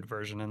Hollywood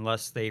version,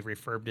 unless they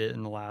refurbed it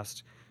in the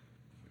last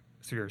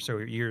 3 or so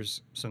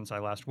years since I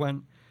last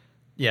went,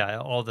 yeah,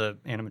 all the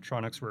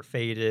animatronics were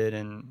faded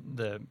and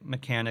the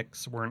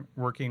mechanics weren't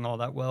working all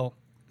that well.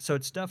 So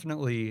it's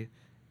definitely,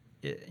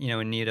 you know,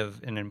 in need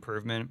of an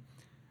improvement.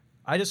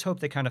 I just hope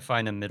they kind of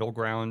find a middle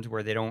ground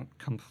where they don't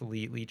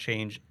completely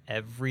change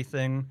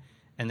everything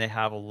and they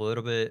have a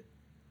little bit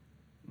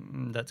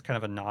that's kind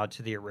of a nod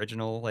to the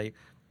original. Like,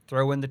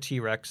 throw in the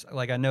T-Rex.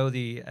 Like, I know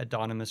the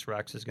Indominus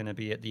Rex is going to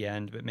be at the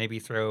end, but maybe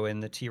throw in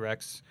the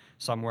T-Rex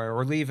somewhere,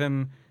 or leave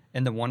him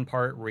in the one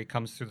part where he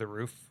comes through the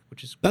roof,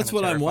 which is that's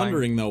what terrifying. I'm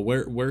wondering, though.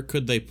 Where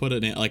could they put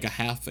it, like a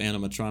half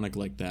animatronic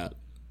like that?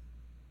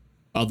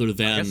 Other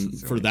than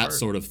for that part.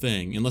 Sort of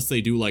thing, unless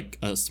they do like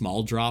a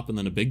small drop and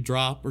then a big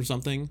drop or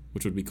something,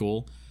 which would be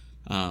cool.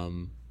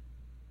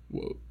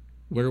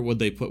 Where would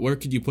they put? Where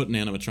could you put an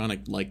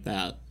animatronic like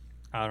that?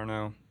 I don't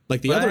know.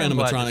 Like the other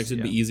animatronics,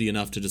 it'd be easy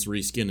enough to just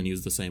reskin and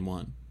use the same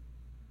one.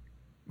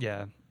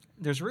 Yeah,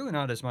 there's really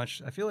not as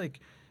much. I feel like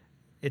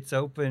it's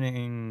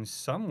opening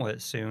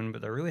somewhat soon,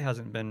 but there really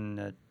hasn't been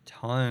a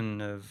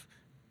ton of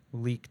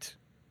leaked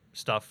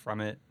stuff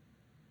from it.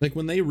 Like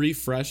when they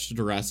refreshed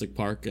Jurassic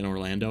Park in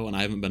Orlando, and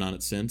I haven't been on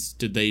it since,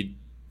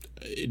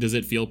 does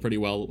it feel pretty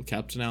well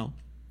kept now?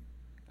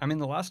 I mean,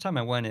 the last time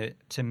I went,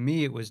 to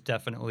me, it was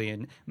definitely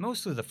in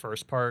mostly the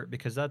first part,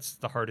 because that's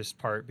the hardest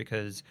part,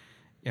 because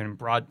in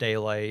broad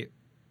daylight,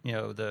 you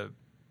know, the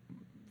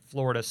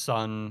Florida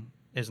sun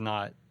is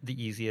not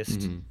the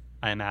easiest,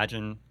 I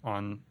imagine,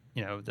 on,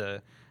 you know,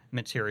 the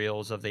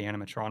materials of the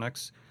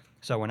animatronics.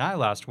 So when I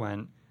last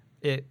went,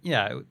 it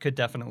could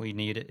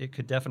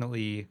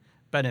definitely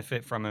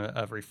benefit from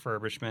a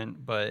refurbishment,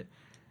 but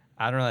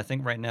I don't know. I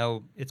think right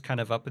now it's kind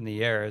of up in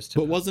the air as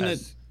to when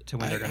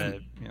they're gonna,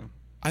 you know.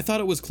 I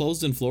thought it was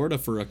closed in Florida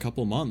for a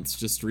couple months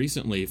just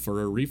recently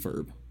for a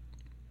refurb.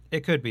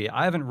 It could be.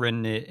 I haven't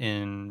ridden it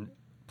in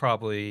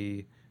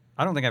probably.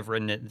 I don't think I've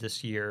ridden it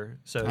this year,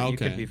 so you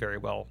could be very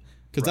well.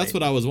 Because that's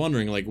what I was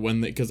wondering. Like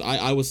because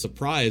I was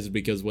surprised,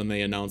 because when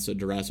they announced that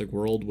Jurassic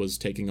World was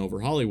taking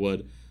over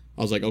Hollywood,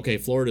 I was like, okay,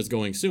 Florida's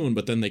going soon,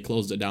 but then they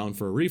closed it down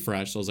for a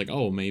refresh. So I was like,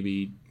 oh,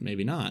 maybe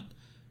not.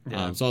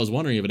 Yeah. So I was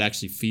wondering if it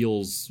actually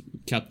feels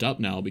kept up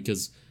now,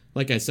 because,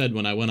 like I said,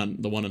 when I went on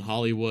the one in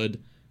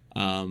Hollywood,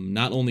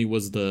 Not only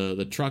was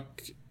the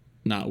truck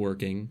not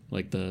working,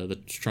 like the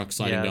truck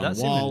sliding down that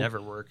the wall, seemed to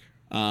never work.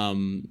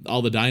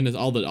 all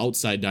the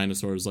outside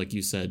dinosaurs, like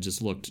you said,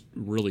 just looked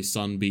really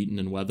sun-beaten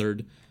and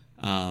weathered.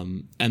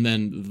 And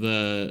then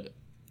the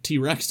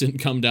T-Rex didn't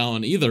come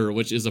down either,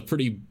 which is a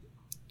pretty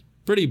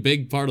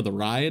big part of the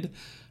ride.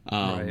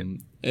 Right.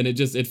 And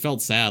it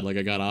felt sad. Like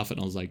I got off it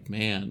and I was like,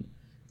 man,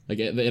 like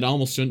it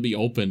almost shouldn't be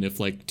open if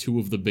like two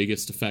of the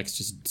biggest effects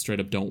just straight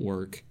up don't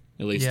work,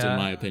 at least in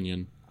my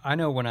opinion. I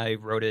know when I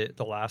wrote it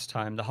the last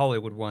time, the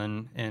Hollywood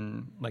one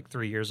in like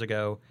 3 years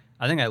ago,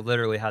 I think I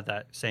literally had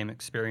that same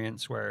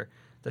experience where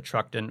the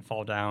truck didn't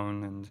fall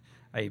down, and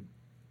I'm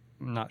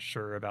not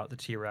sure about the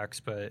T-Rex,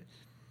 but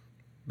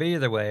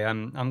either way,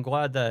 I'm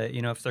glad that,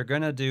 if they're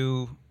gonna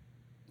do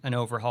an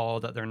overhaul,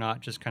 that they're not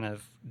just kind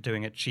of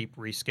doing a cheap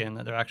reskin,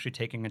 that they're actually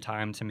taking the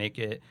time to make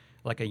it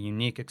like a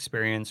unique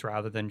experience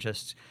rather than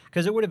just,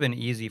 because it would have been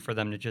easy for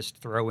them to just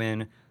throw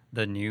in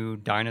the new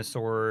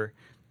dinosaur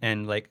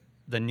and like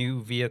the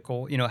new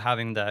vehicle,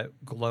 having the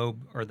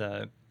globe or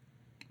the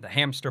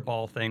hamster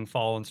ball thing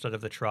fall instead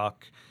of the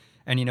truck,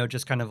 and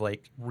just kind of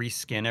like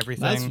reskin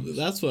everything.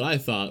 That's what I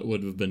thought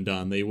would have been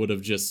done. They would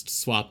have just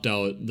swapped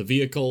out the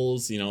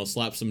vehicles,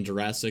 slapped some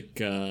Jurassic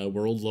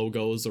World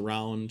logos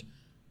around,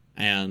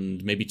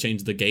 and maybe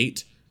change the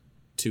gate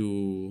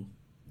to,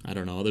 I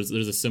don't know. There's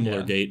a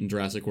similar gate in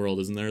Jurassic World,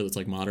 isn't there? That's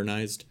like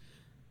modernized.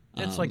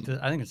 It's like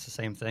I think it's the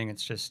same thing.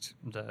 It's just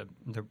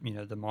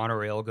the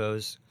monorail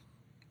goes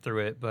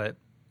through it. But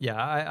yeah,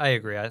 I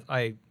agree.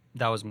 I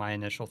that was my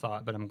initial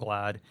thought, but I'm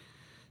glad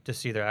to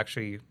see they're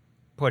actually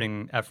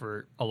putting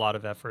a lot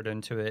of effort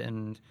into it.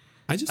 And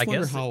I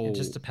wonder guess how it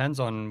just depends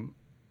on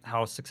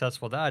how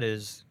successful that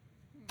is.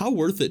 How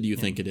worth it do you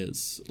think it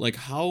is? Like,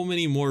 how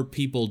many more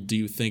people do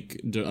you think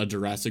a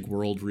Jurassic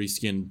World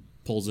reskin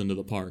pulls into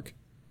the park?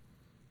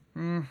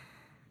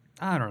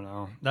 I don't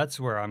know. That's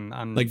where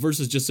I'm like,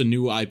 versus just a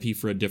new IP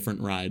for a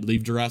different ride.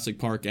 Leave Jurassic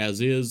Park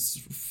as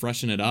is,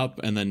 freshen it up,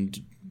 and then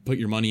put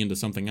your money into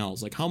something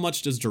else. Like, how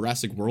much does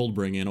Jurassic World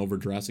bring in over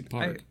Jurassic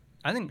Park?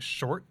 I think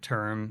short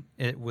term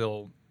it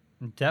will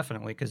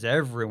definitely, because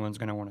everyone's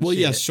going to want to see it.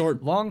 Well, yeah,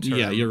 short. Long term.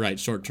 Yeah, you're right,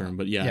 short term.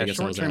 But I guess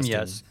I was asking.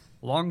 Yes.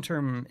 Long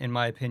term, in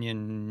my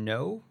opinion,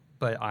 no.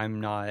 But I'm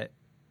not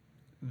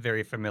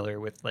very familiar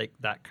with like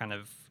that kind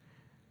of.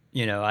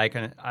 I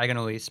can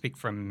only speak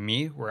from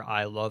me, where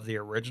I love the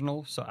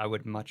original, so I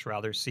would much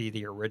rather see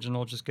the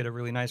original just get a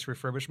really nice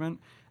refurbishment.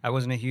 I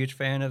wasn't a huge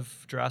fan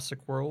of Jurassic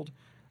World,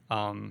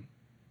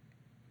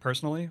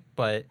 personally,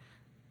 but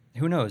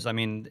who knows? I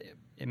mean,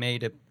 it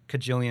made a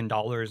cajillion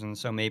dollars, and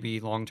so maybe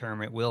long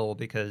term it will,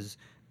 because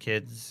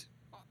kids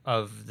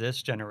of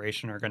this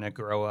generation are going to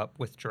grow up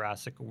with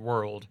Jurassic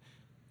World.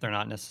 They're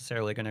not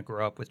necessarily going to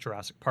grow up with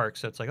Jurassic Park,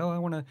 so it's like, oh, I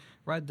want to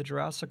ride the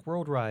Jurassic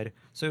World ride.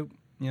 So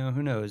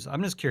who knows?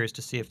 I'm just curious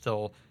to see if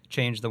they'll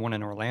change the one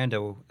in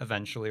Orlando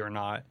eventually or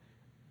not,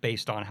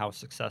 based on how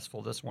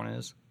successful this one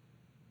is.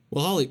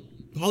 Well,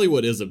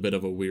 Hollywood is a bit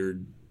of a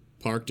weird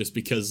park, just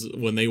because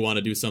when they want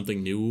to do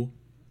something new,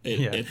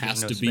 it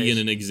has to be in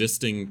an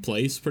existing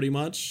place, pretty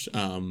much.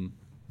 So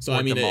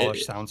I mean,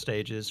 demolished sound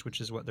stages,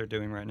 which is what they're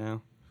doing right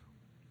now.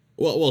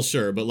 Well,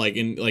 sure, but like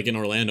in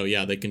Orlando,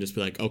 yeah, they can just be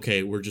like,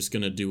 okay, we're just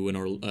gonna do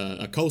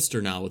a coaster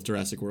now with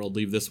Jurassic World.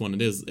 Leave this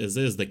one as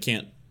is. They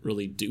can't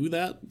really do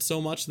that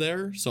so much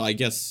there. So I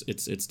guess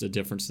it's a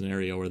different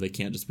scenario where they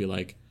can't just be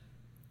like,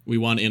 we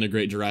want to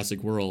integrate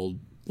Jurassic World,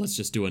 let's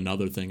just do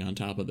another thing on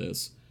top of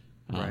this.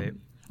 Right.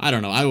 I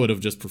don't know. I would have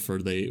just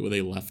preferred they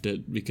left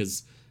it,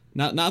 because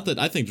not that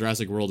I think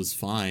Jurassic World is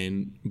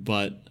fine,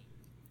 but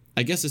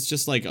I guess it's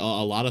just like a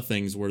lot of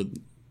things where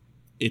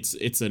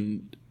it's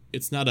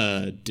not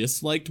a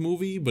disliked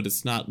movie, but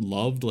it's not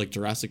loved like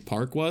Jurassic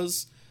Park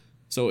was.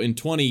 So in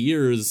 20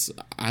 years,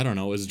 I don't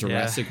know, is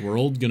Jurassic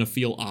World going to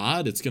feel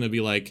odd? It's going to be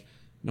like,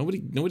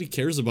 nobody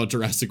cares about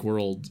Jurassic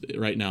World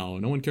right now.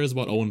 No one cares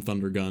about Owen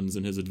Thunderguns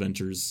and his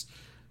adventures.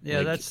 Yeah,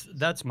 like,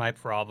 that's my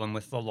problem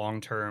with the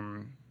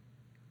long-term,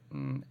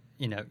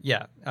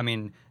 yeah. I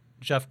mean,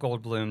 Jeff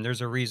Goldblum,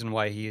 there's a reason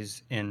why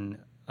he's in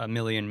a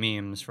million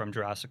memes from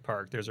Jurassic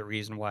Park. There's a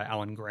reason why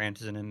Alan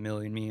Grant is in a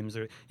million memes.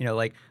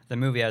 Like, the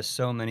movie has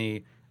so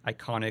many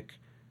iconic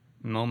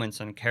moments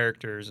and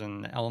characters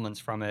and elements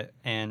from it,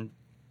 and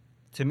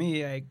to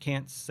me, I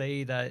can't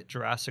say that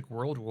Jurassic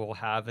World will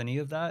have any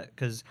of that,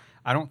 because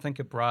I don't think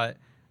it brought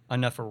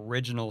enough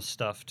original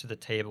stuff to the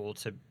table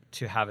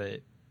to have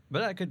it.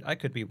 But I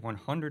could be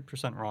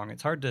 100% wrong.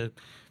 It's hard to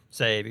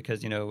say,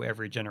 because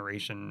every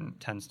generation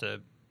tends to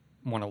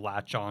want to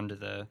latch on to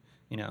the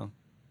Well,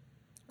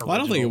 I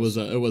don't think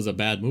it was a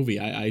bad movie.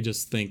 I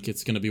just think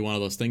it's going to be one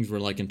of those things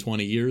where, like, in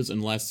 20 years,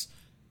 unless,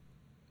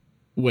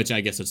 which I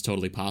guess it's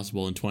totally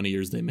possible, in 20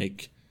 years they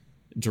make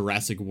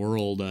Jurassic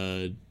World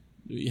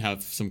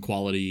have some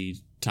quality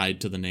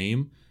tied to the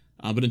name.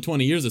 But in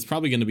 20 years, it's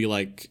probably going to be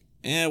like,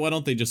 why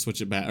don't they just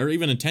switch it back? Or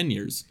even in 10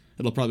 years,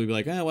 it'll probably be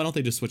like, why don't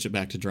they just switch it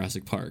back to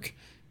Jurassic Park?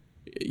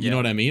 You know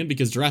what I mean?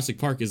 Because Jurassic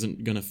Park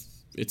isn't going to,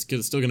 it's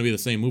still going to be the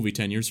same movie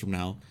 10 years from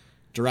now.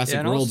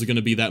 Jurassic World's going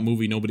to be that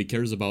movie nobody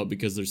cares about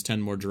because there's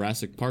 10 more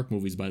Jurassic Park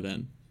movies by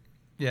then.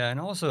 Yeah,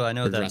 and also I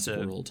know for that Jurassic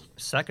the World.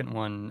 second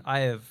one, I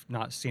have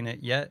not seen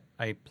it yet.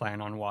 I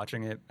plan on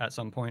watching it at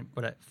some point,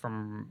 but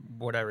from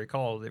what I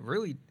recall, it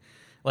really,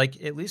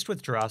 like, at least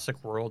with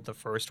Jurassic World, the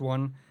first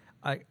one,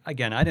 I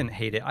didn't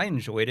hate it. I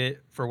enjoyed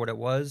it for what it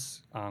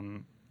was.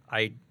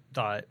 I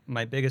thought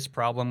my biggest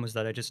problem was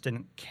that I just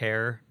didn't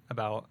care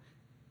about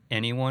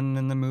anyone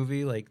in the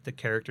movie. Like, the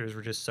characters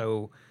were just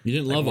so, You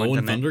didn't like, love Owen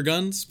one-dimensional.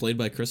 Thunderguns, played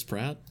by Chris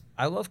Pratt?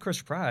 I love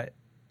Chris Pratt.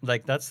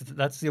 Like, that's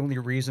the only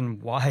reason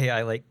why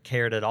I like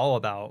cared at all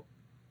about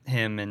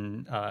him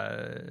and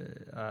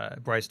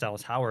Bryce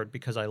Dallas Howard,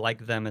 because I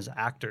like them as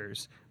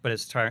actors. But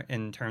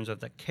in terms of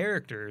the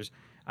characters,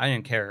 I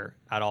didn't care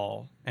at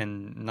all,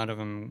 and none of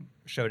them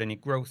showed any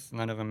growth.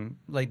 None of them,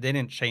 like, they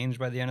didn't change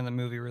by the end of the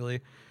movie really.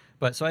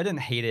 But so I didn't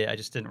hate it. I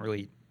just didn't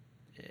really,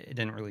 it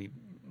didn't really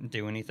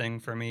do anything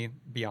for me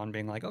beyond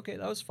being like, okay,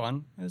 that was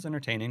fun. It was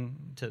entertaining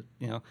to,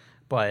 you know.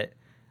 But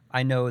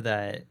I know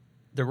that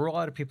there were a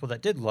lot of people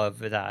that did love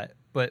that,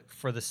 but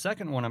for the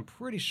second one, I'm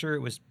pretty sure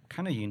it was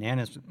kind of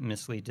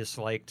unanimously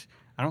disliked.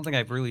 I don't think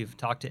I've really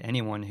talked to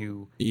anyone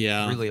who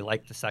really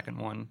liked the second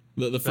one.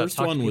 The first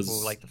one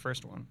was like the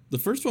first one. The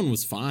first one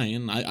was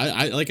fine.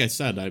 I like I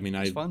said, I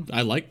mean, fun.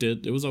 I liked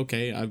it. It was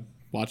okay. I've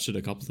watched it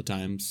a couple of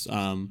times.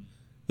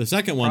 The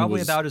second one probably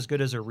was about as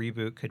good as a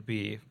reboot could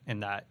be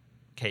in that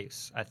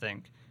case, I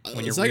think.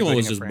 When the second one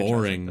was just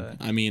boring. Like,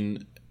 I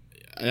mean,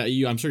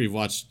 I'm sure you've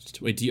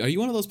watched. Wait, are you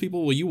one of those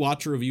people? Will you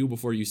watch a review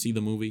before you see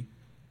the movie?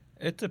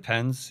 It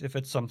depends. If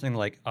it's something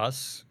like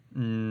Us,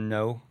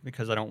 no,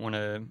 because I don't want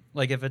to.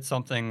 Like, if it's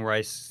something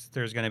where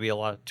there's going to be a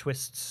lot of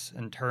twists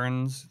and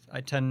turns,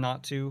 I tend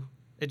not to.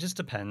 It just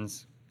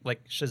depends.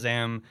 Like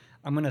Shazam,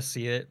 I'm going to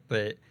see it,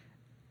 but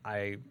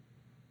I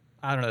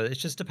don't know. It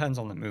just depends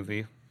on the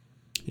movie.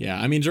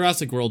 Yeah, I mean,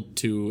 Jurassic World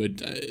 2,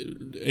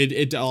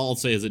 it all I'll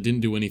say is it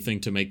didn't do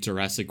anything to make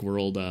Jurassic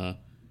World a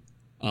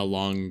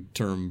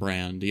long-term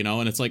brand, you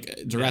know? And it's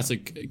like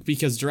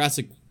because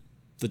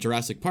the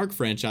Jurassic Park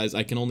franchise,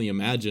 I can only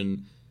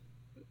imagine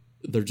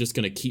they're just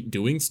going to keep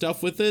doing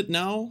stuff with it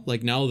now.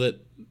 Like, now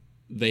that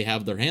they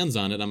have their hands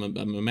on it, I'm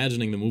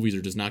imagining the movies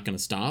are just not going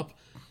to stop.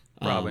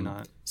 Probably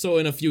not. So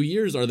in a few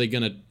years, are they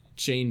going to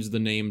change the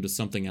name to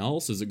something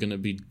else? Is it going to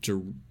be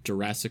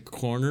Jurassic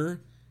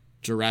Corner?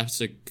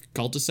 Jurassic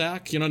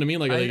Cul-de-sac? You know what I mean?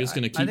 Like, are they just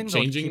going to keep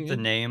changing? Keep the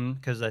name,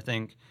 because I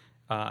think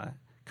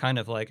kind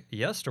of like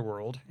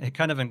Yesterworld, it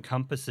kind of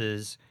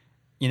encompasses,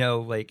 you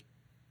know, like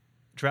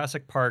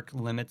Jurassic Park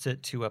limits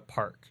it to a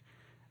park.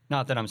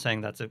 Not that I'm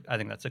saying I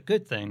think that's a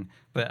good thing,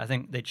 but I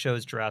think they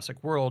chose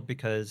Jurassic World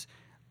because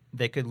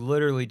they could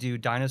literally do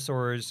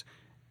dinosaurs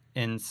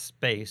in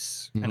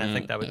space, and I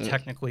think that would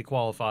technically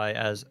qualify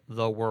as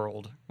the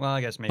world. Well,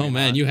 I guess maybe. Oh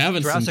man, not. you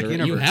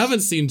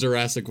haven't seen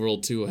Jurassic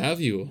World 2, have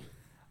you?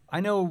 I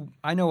know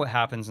what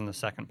happens in the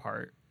second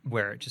part,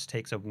 where it just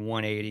takes a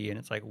 180 and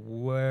it's like,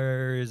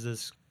 where is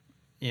this?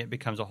 It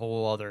becomes a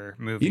whole other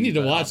movie. You need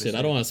to watch it.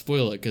 I don't want to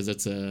spoil it because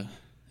it's an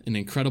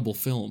incredible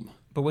film.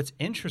 But what's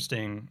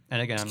interesting,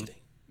 and again,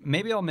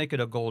 maybe I'll make it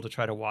a goal to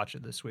try to watch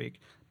it this week,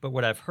 but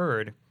what I've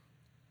heard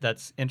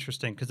that's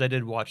interesting, because I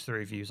did watch the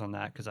reviews on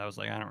that because I was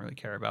like, I don't really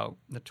care about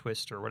the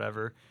twist or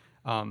whatever,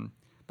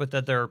 but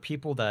that there are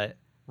people that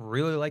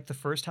really liked the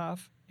first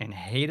half and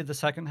hated the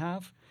second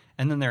half.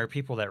 And then there are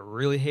people that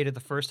really hated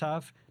the first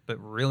half, but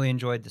really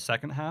enjoyed the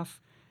second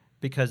half,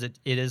 because it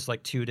is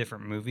like two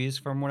different movies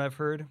from what I've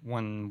heard,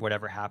 when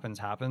whatever happens,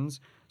 happens.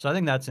 So I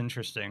think that's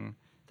interesting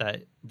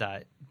that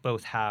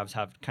both halves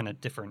have kind of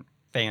different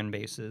fan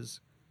bases.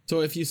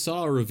 So if you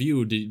saw a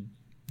review, do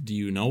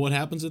you know what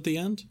happens at the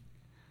end?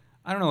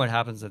 I don't know what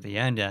happens at the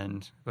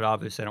end, but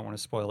obviously I don't want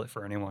to spoil it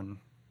for anyone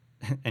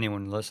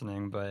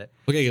listening, but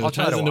okay, because it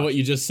ties into what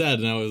you just said,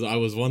 and I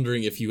was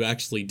wondering if you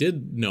actually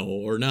did know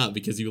or not,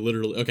 because you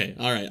literally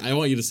all right, I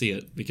want you to see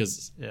it,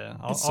 because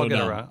I'll get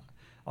around.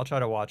 I'll try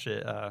to watch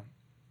it.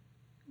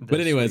 But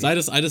anyways,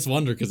 week. I just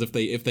wonder, because if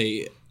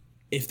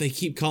they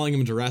keep calling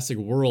him Jurassic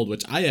World,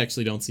 which I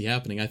actually don't see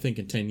happening, I think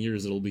in 10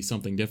 years it'll be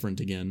something different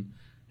again.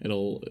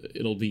 It'll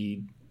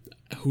be,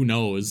 who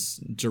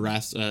knows,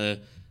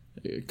 Jurassic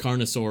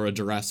Carnosaur, a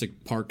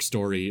Jurassic Park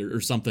story or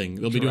something.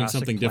 They'll be doing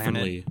something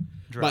differently.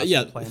 But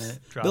yeah, Planet,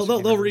 they'll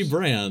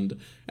rebrand,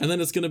 and then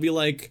it's going to be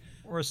like,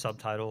 or a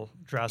subtitle,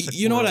 Jurassic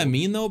You know World. what I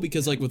mean, though?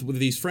 Because like with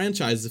these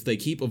franchises, if they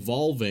keep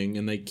evolving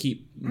and they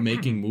keep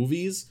making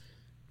movies,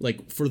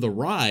 like for the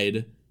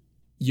ride,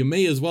 you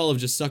may as well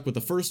have just stuck with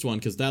the first one,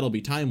 because that'll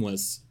be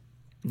timeless.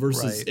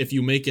 Versus if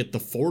you make it the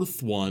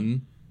fourth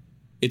one,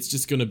 it's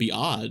just going to be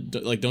odd.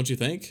 Like, don't you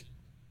think?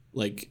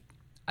 Like,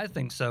 I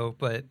think so,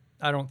 but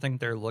I don't think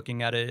they're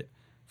looking at it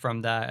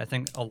from that. I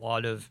think a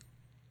lot of,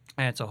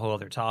 and it's a whole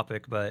other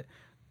topic, but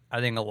I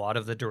think a lot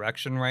of the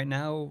direction right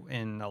now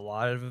and a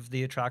lot of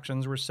the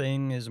attractions we're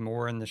seeing is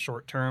more in the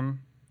short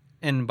term.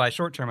 And by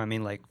short term, I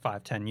mean like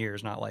 5-10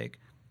 years, not like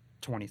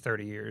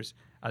 20-30 years.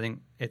 I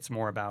think it's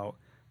more about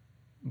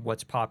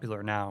what's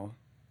popular now,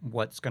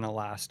 what's going to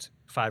last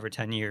 5 or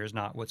 10 years,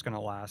 not what's going to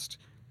last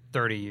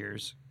 30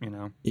 years, you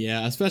know?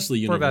 Yeah, especially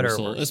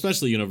Universal.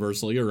 Especially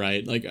Universal, you're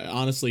right. Like,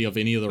 honestly, of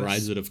any of the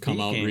rides that have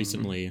come out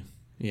recently,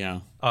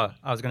 Yeah. I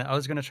was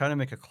gonna try to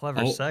make a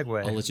clever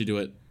segue. I'll let you do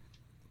it.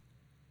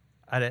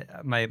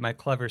 My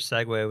clever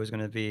segue was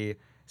gonna be,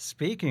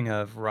 speaking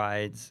of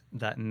rides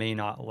that may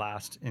not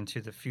last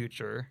into the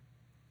future.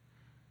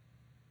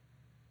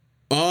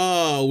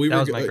 Oh, that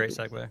was my great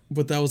segue.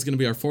 But that was going to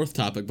be our fourth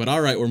topic. But all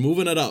right, we're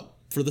moving it up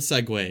for the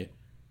segue.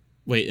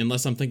 Wait,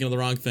 unless I'm thinking of the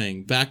wrong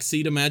thing.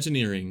 Backseat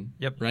Imagineering.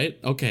 Yep. Right?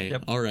 Okay.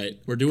 Yep. All right.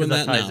 We're doing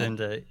that now. That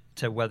ties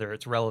into whether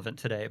it's relevant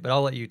today. But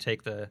I'll let you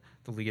take the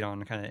lead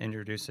on kind of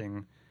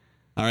introducing.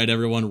 All right,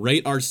 everyone.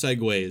 Rate our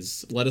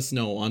segues. Let us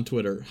know on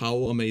Twitter how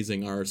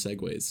amazing are our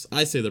segues.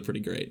 I say they're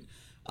pretty great.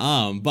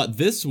 But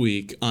this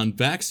week on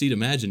Backseat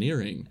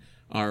Imagineering,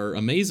 our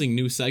amazing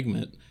new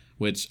segment,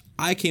 which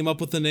I came up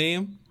with the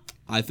name.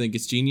 I think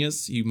it's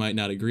genius. You might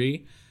not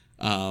agree.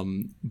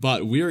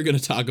 But we are going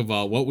to talk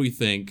about what we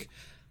think.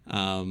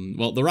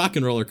 The Rock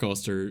and Roller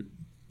Coaster,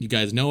 you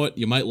guys know it.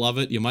 You might love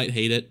it. You might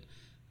hate it.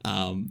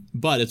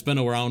 But it's been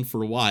around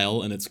for a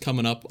while, and it's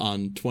coming up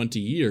on 20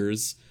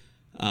 years.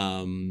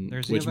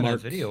 There's even a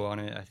video on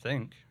it, I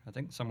think. I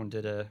think someone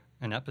did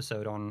an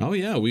episode on... Oh,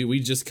 yeah. We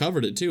just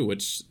covered it, too,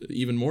 which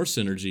even more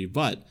synergy.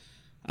 But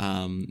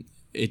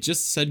it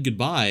just said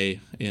goodbye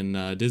in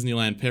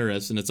Disneyland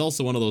Paris, and it's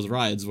also one of those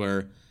rides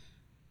where...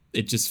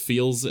 It just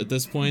feels at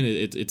this point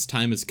its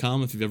time has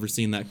come. If you've ever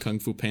seen that Kung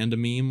Fu Panda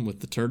meme with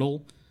the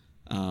turtle,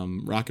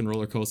 Rock and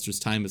Roller Coaster's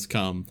time has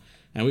come.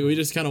 And we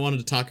just kind of wanted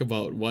to talk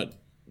about what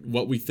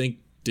we think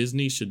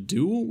Disney should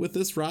do with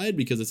this ride,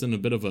 because it's in a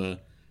bit of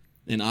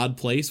an odd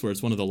place where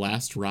it's one of the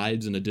last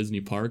rides in a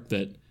Disney park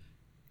that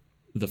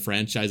the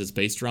franchise it's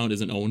based around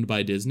isn't owned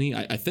by Disney.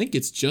 I think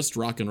it's just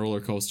Rock and Roller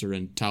Coaster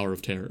and Tower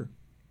of Terror.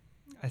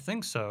 I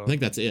think so. I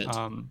think that's it.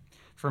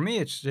 For me,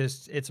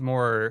 it's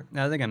more...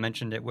 I think I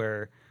mentioned it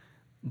where...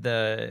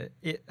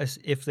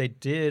 if they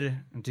did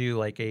do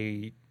like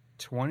a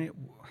 20,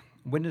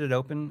 when did it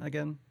open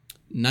again?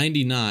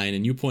 99,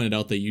 and you pointed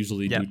out they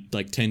usually do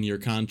like 10-year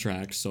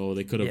contracts, so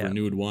they could have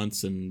renewed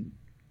once. And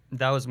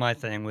that was my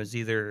thing, was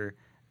either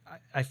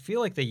I feel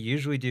like they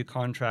usually do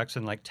contracts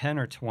in like 10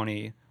 or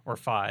 20 or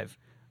 5,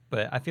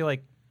 but I feel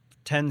like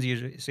 10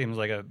 usually seems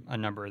like a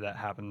number that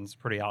happens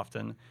pretty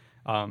often.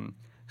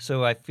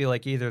 So I feel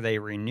like either they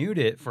renewed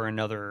it for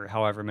another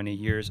however many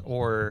years,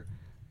 or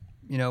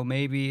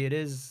maybe it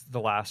is the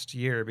last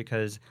year,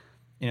 because,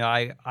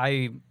 I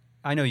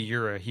know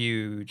you're a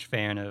huge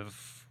fan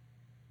of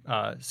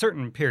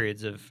certain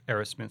periods of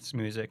Aerosmith's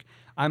music.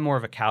 I'm more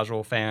of a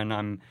casual fan.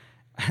 I'm,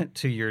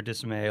 to your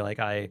dismay, like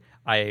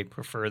I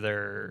prefer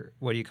their,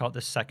 what do you call it,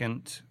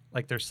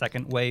 their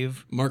second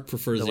wave. Mark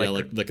prefers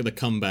the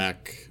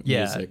comeback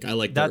music. I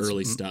like the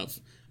early stuff.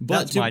 But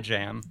that's my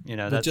jam.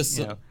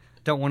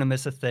 Don't want to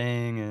miss a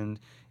thing, and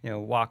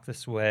walk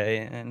this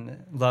way,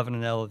 and love in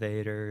an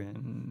elevator,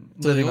 and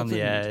living on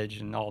the edge,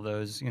 and all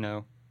those,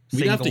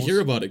 We'd have to hear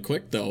about it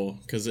quick, though,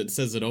 because it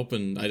says it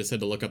opened, I just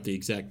had to look up the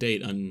exact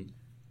date, on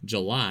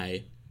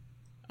July.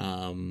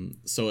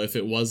 So if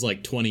it was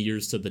like 20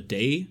 years to the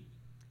day...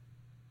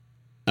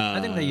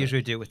 I think they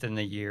usually do it within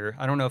the year.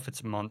 I don't know if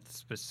it's month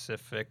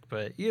specific,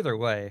 but either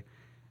way,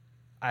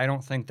 I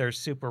don't think they're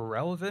super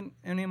relevant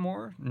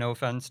anymore. No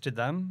offense to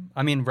them.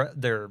 I mean,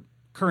 their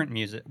current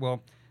music...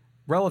 Well...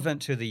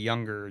 relevant to the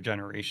younger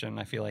generation,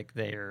 I feel like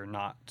they are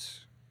not.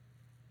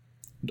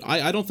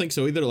 I don't think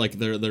so either. Like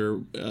they're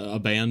a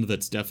band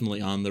that's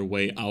definitely on their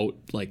way out.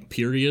 Like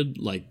period.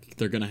 Like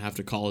they're gonna have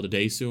to call it a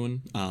day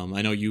soon.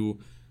 I know you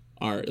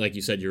are, like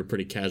you said, you're a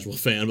pretty casual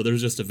fan, but there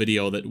was just a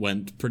video that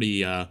went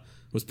pretty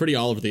was pretty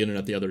all over the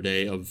internet the other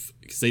day of,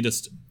 because they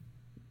just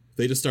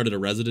started a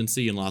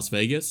residency in Las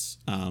Vegas,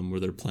 where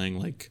they're playing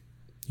like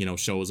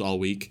shows all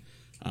week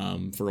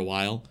for a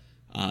while.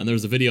 And there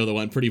was a video that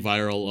went pretty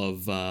viral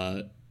of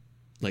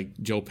like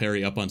Joe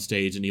Perry up on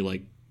stage, and he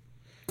like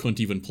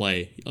couldn't even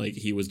play. Like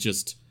he was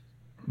just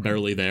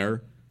barely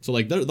there. So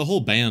like the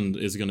whole band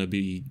is gonna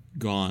be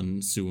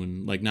gone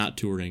soon, like not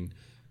touring.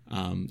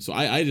 So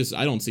I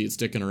don't see it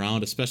sticking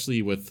around,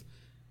 especially with.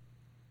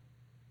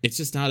 It's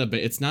just not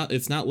it's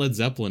not Led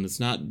Zeppelin. It's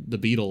not the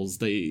Beatles.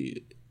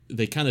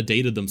 They kind of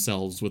dated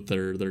themselves with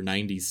their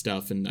 90s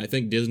stuff, and I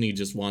think Disney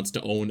just wants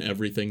to own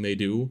everything they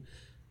do.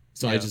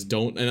 So I just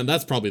don't, and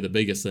that's probably the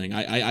biggest thing.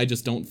 I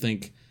just don't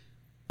think,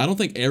 I don't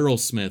think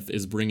Aerosmith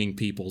is bringing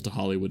people to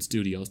Hollywood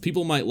Studios.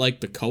 People might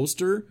like the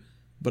coaster,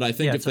 but I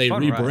think if they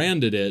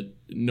rebranded it,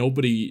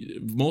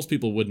 most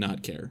people would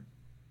not care.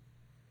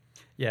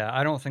 Yeah,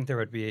 I don't think there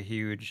would be a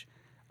huge,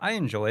 I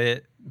enjoy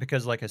it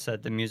because, like I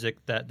said, the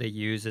music that they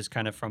use is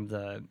kind of from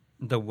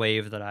the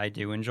wave that I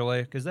do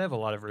enjoy, because they have a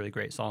lot of really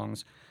great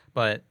songs,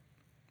 but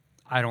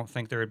I don't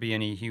think there would be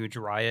any huge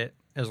riot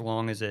as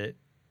long as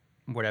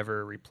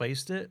whatever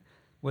replaced it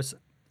was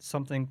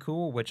something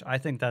cool, which I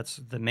think that's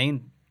the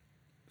main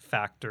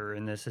factor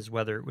in this, is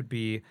whether it would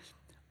be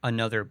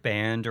another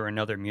band or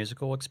another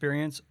musical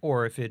experience,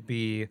 or if it'd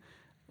be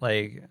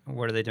like,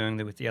 what are they doing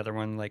with the other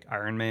one, like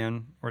Iron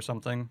Man or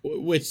something?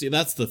 Which,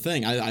 that's the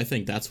thing. I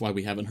think that's why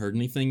we haven't heard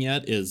anything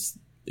yet, is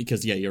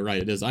because, yeah, you're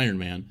right, it is Iron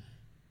Man.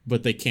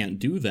 but they can't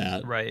do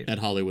that Right. at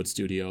Hollywood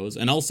Studios.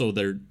 And also,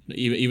 they're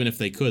even if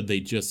they could,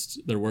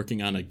 they're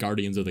working on a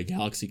Guardians of the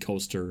Galaxy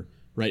coaster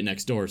right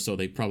next door, so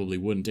they probably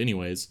wouldn't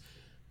anyways.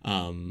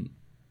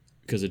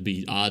 Because it'd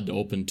be odd to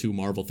open 2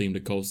 Marvel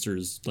themed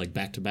coasters like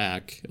back to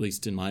back, at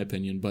least in my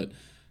opinion. But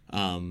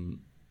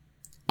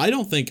I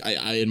don't think,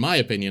 in my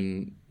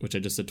opinion, which I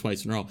just said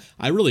twice in a row,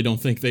 I really don't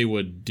think they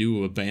would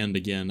do a band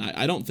again.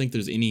 I don't think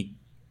there's any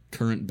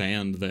current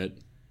band that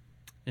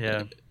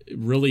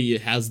really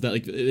has that.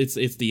 Like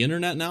it's the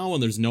internet now,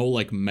 and there's no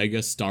like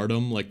mega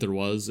stardom like there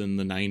was in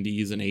the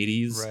 90s and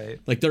 80s. Right.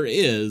 Like there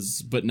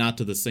is, but not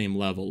to the same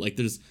level. Like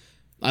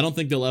I don't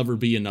think there'll ever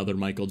be another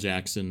Michael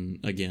Jackson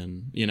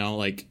again. You know,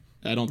 like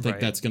I don't think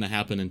that's going to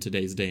happen in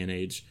today's day and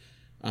age.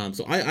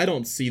 So I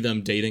don't see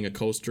them dating a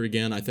coaster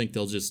again. I think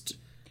they'll just.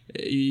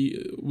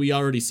 We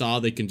already saw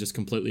they can just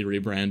completely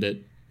rebrand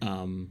it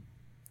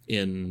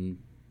in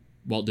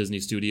Walt Disney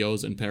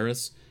Studios in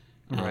Paris.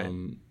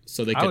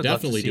 So they could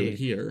definitely do it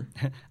here.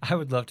 I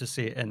would love to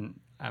see it, and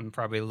I'm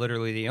probably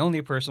literally the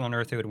only person on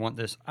earth who would want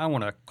this. I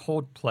want a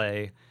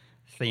Coldplay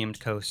themed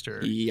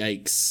coaster.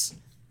 Yikes.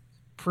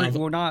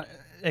 Well, not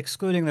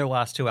excluding their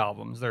last 2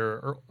 albums,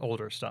 their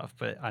older stuff,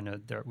 but I know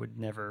there would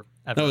never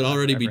ever. That would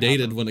already be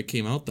dated happen. when it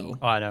came out, though.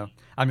 Oh, I know.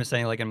 I'm just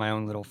saying, like in my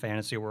own little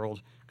fantasy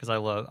world, because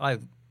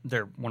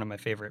they're one of my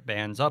favorite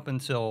bands up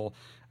until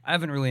I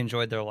haven't really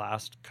enjoyed their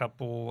last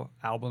couple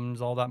albums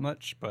all that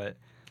much, but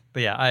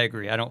yeah, I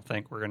agree. I don't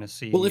think we're going to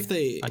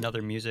see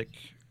another music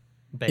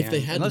band. If they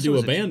had to do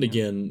a band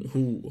again,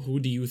 who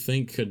do you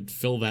think could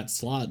fill that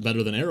slot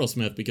better than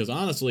Aerosmith? Because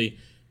honestly,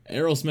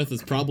 Aerosmith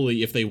is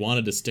probably, if they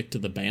wanted to stick to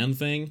the band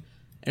thing,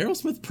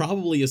 Aerosmith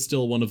probably is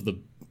still one of the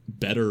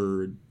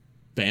better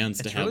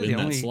bands to have in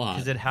that slot.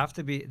 Because it'd have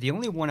to be the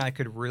only one I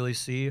could really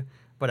see,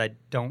 but I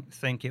don't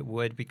think it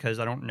would, because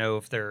I don't know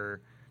if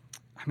they're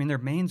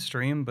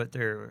mainstream, but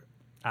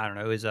I don't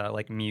know, is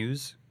like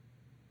Muse.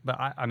 But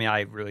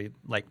I really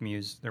like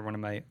Muse. They're one of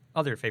my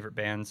other favorite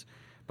bands,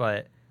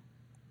 but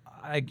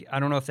I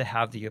don't know if they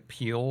have the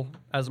appeal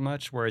as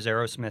much, whereas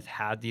Aerosmith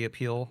had the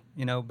appeal,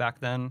 back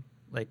then,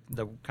 like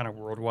the kind of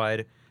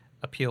worldwide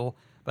appeal.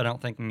 But I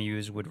don't think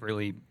Muse would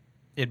really,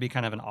 it'd be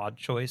kind of an odd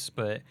choice.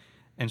 But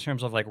in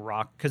terms of like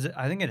rock, because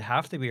I think it'd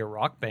have to be a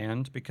rock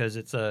band, because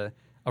it's a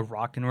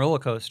rock and roller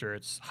coaster.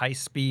 It's high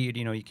speed,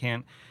 you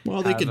can't.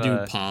 Well, they could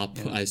do pop,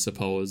 I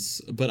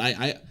suppose. But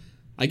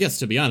I guess,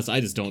 to be honest, I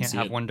just don't see it.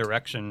 Can't have One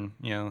Direction,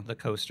 the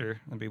coaster.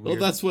 That'd be weird.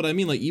 Well, that's what I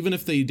mean. Like, even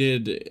if they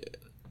did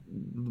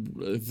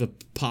the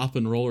pop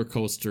and roller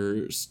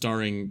coaster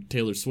starring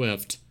Taylor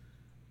Swift,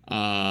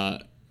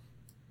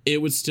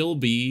 it would still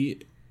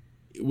be,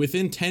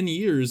 within 10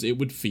 years, it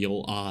would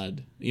feel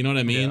odd. You know what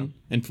I mean?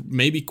 Yeah. And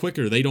maybe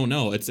quicker. They don't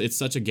know. It's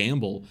such a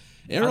gamble.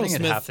 Aerosmith, I think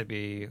it'd have to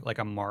be like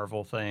a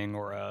Marvel thing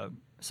or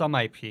some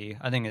IP.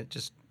 I think it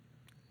just...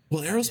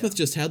 Well, Aerosmith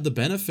just had the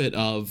benefit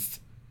of...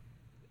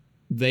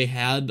 They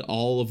had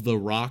all of the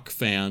rock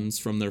fans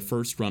from their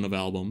first run of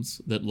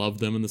albums that loved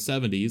them in the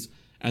 70s,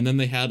 and then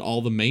they had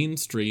all the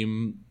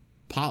mainstream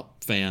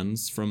pop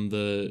fans from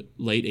the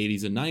late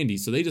 80s and 90s.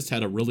 So they just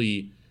had a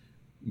really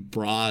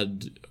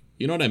broad,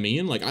 you know what I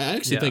mean? Like, I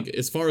actually think,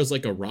 as far as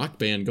like a rock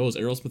band goes,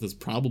 Aerosmith is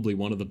probably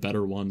one of the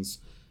better ones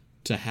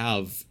to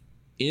have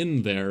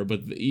in there,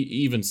 but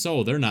even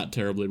so, they're not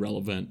terribly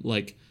relevant.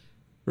 Like,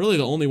 really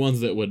the only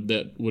ones that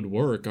would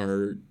work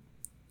are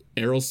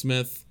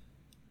Aerosmith,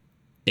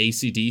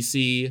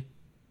 AC/DC,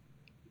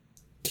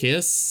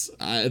 Kiss.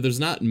 There's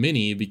not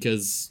many,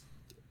 because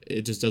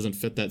it just doesn't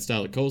fit that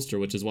style of coaster,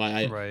 which is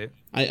why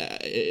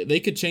they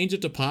could change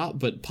it to pop,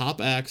 but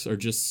pop acts are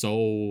just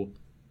so,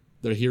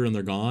 they're here and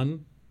they're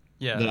gone.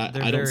 Yeah,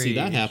 that I don't see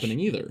that happening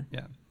either.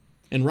 Yeah,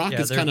 and rock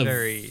is kind of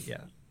very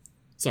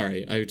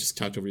Sorry, I just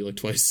talked over you like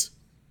twice.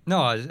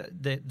 No,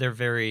 they're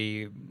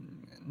very,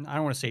 I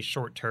don't want to say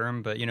short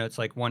term, but it's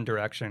like One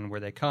Direction,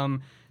 where they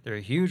come, they're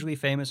hugely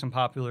famous and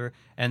popular,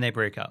 and they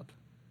break up.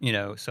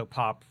 So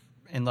pop,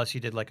 unless you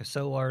did like a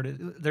solo artist,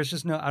 there's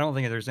just I don't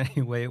think there's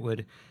any way it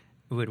would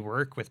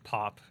work with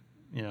pop.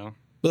 But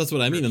that's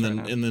what I mean.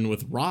 And then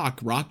with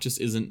rock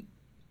just isn't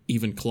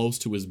even close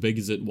to as big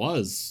as it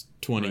was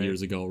 20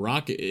 years ago.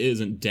 Rock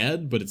isn't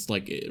dead, but it's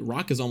like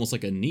rock is almost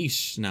like a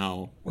niche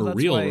now, or that's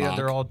real why, rock.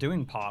 They're all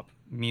doing pop.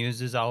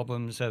 Muse's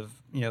albums have,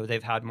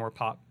 they've had more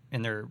pop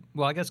in their.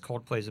 Well, I guess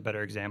Coldplay is a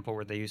better example,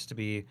 where they used to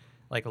be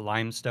like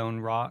limestone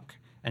rock,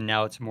 and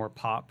now it's more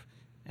pop.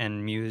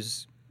 And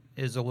Muse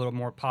is a little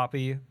more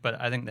poppy, but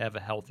I think they have a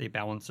healthy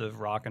balance of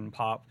rock and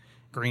pop.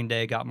 Green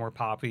Day got more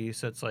poppy,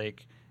 so it's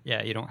like,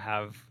 you don't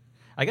have...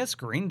 I guess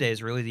Green Day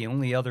is really the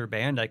only other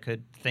band I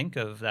could think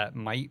of that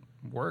might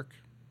work.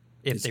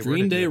 Is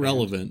Green Day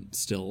relevant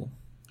still?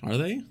 Are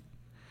they?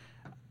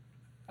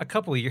 A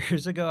couple of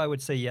years ago, I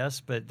would say yes,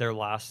 but their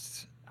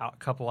last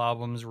couple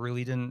albums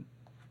really didn't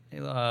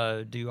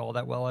do all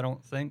that well, I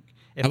don't think.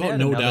 If How about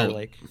No Doubt?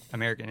 Like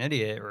American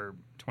Idiot or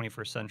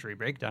 21st Century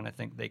Breakdown, I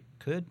think they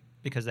could,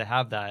 because they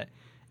have that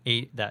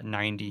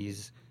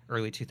 90s,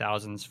 early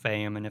 2000s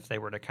fame, and if they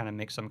were to kind of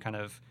make some kind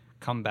of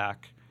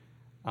comeback,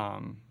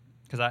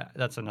 because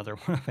that's another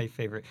one of my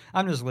favorite.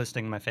 I'm just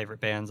listing my favorite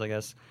bands, I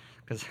guess,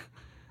 because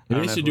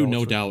Maybe they should do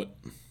No Doubt.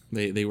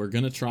 They were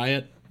gonna try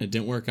it. It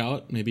didn't work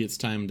out. Maybe it's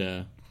time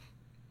to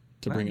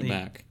bring it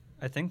back.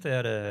 I think they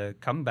had a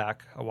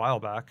comeback a while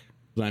back.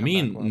 But I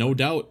mean, No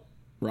Doubt,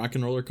 Rock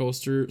and Roller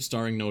Coaster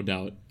starring No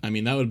Doubt. I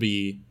mean, that would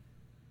be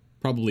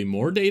probably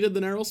more dated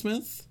than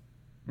Aerosmith,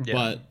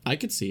 but I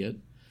could see it.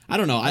 I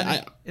don't know.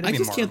 I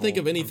just can't think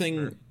of anything.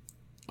 Sure.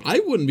 I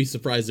wouldn't be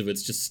surprised if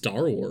it's just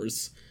Star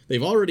Wars.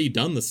 They've already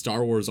done the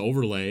Star Wars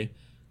overlay.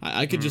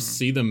 I could just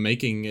see them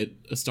making it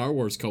a Star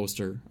Wars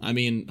coaster. I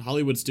mean,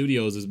 Hollywood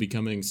Studios is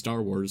becoming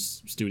Star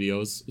Wars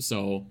Studios,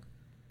 so...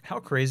 How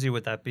crazy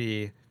would that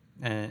be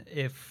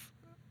if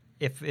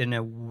in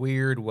a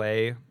weird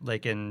way,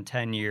 like in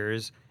 10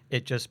 years,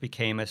 it just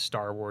became a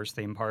Star Wars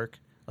theme park?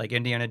 Like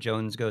Indiana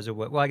Jones goes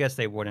away. Well, I guess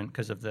they wouldn't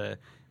because of the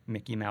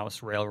Mickey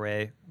Mouse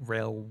Railway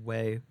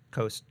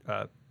Coast,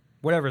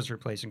 whatever's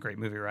replacing Great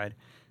Movie Ride.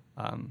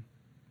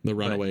 The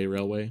Runaway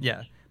Railway?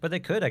 Yeah. But they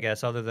could, I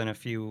guess, other than a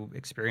few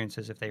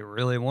experiences if they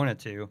really wanted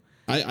to.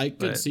 I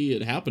could see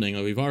it happening.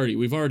 Like,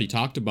 we've already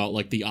talked about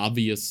like the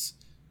obvious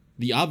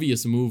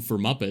move for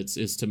Muppets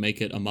is to make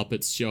it a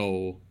Muppets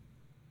show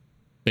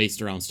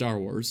based around Star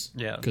Wars.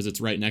 Yeah. Because it's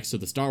right next to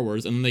the Star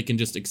Wars, and then they can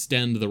just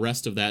extend the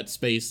rest of that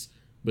space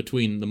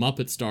between the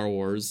Muppet Star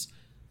Wars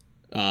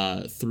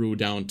through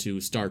down to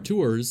Star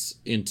Tours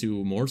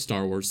into more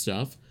Star Wars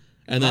stuff.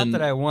 And Not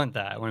that I want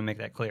that. I want to make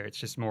that clear. It's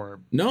just more.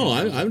 No,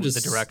 I'm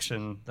just the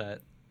direction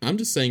that. I'm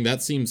just saying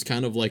that seems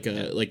kind of like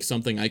like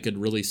something I could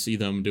really see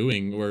them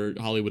doing, where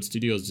Hollywood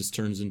Studios just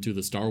turns into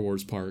the Star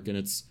Wars park and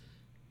it's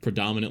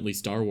predominantly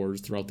Star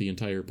Wars throughout the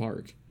entire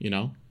park, you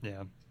know?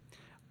 Yeah.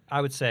 I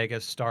would say, I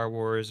guess, Star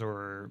Wars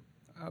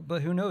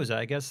but who knows?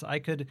 I guess I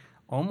could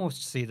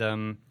almost see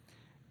them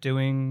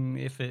doing,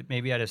 if it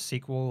maybe had a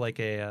sequel, like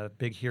a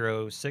Big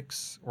Hero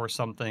 6 or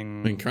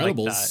something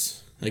Incredibles. Like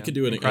that. They could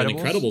do an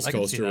Incredibles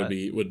coaster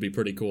would be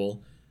pretty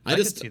cool. I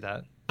could see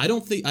that. I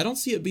don't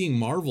see it being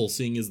Marvel,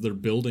 seeing as they're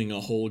building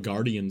a whole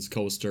Guardians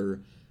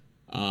coaster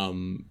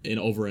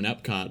over in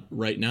Epcot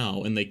right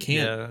now, and they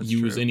can't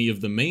use any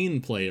of the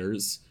main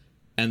players,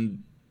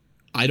 and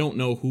I don't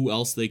know who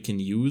else they can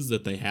use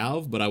that they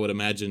have, but I would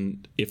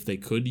imagine if they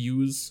could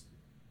use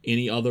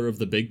any other of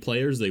the big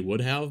players, they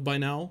would have by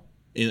now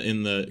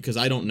because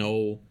I don't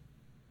know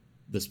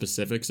the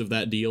specifics of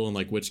that deal and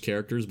like which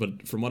characters,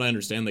 but from what I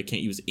understand, they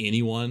can't use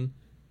anyone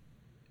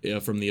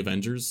from the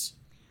Avengers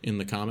in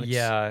the comics.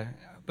 Yeah.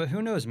 But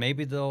who knows?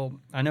 Maybe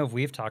I know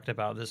we've talked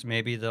about this.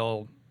 Maybe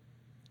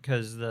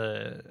because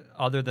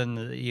other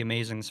than the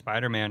Amazing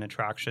Spider-Man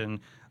attraction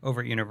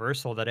over at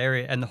Universal, that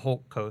area, and the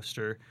Hulk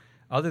coaster,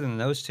 other than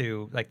those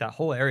two, like that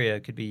whole area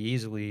could be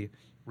easily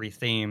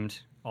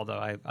rethemed.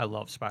 Although I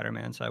love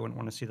Spider-Man, so I wouldn't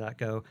want to see that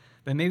go.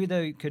 But maybe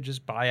they could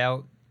just buy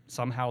out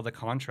somehow the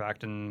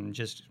contract and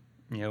just,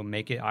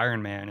 make it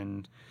Iron Man,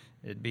 and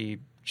it'd be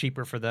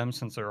cheaper for them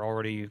since they're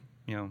already,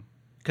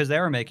 because they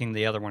are making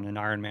the other one an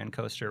Iron Man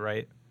coaster,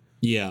 right?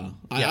 Yeah,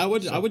 I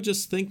would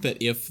just think that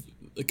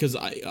because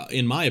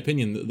in my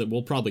opinion, that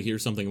we'll probably hear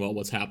something about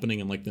what's happening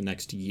in like the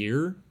next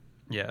year.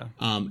 Yeah.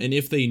 And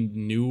if they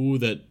knew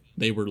that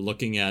they were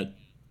looking at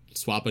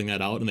swapping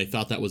that out and they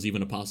thought that was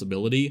even a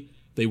possibility,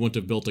 they wouldn't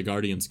have built a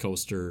Guardians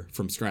coaster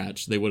from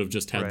scratch. They would have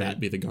just had that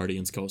be the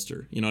Guardians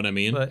coaster. You know what I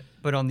mean?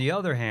 But on the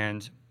other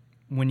hand,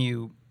 when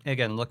you,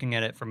 again, looking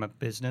at it from a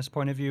business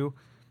point of view,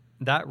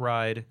 that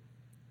ride,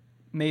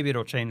 maybe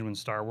it'll change when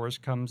Star Wars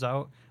comes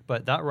out,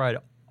 but that ride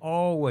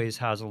always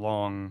has a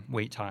long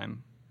wait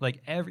time.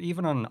 Like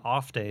even on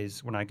off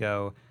days when I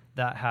go,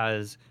 that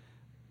has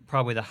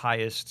probably the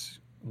highest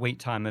wait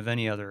time of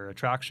any other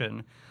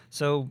attraction.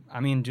 So,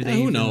 I mean,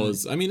 who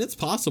knows? I mean, it's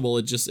possible.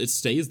 It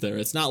stays there.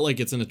 It's not like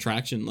it's an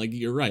attraction. Like,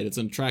 you're right. It's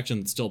an attraction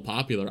that's still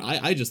popular.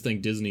 I just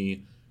think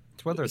Disney...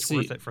 It's whether it's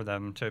worth it for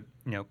them to,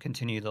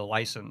 continue the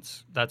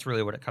license. That's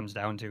really what it comes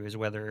down to, is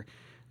whether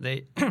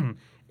they...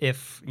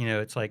 if,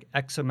 it's like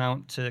X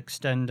amount to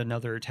extend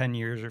another 10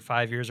 years or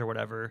 5 years or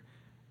whatever,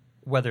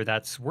 whether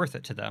that's worth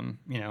it to them,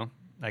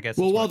 I guess.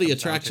 Well, while the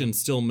attraction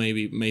still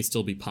may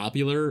still be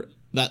popular,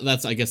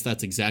 that's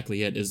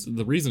exactly it. Is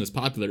the reason it's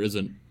popular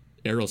isn't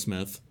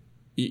Aerosmith.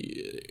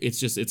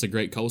 It's a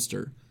great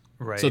coaster.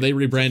 Right. So they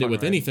rebrand it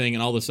with anything,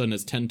 and all of a sudden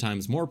it's 10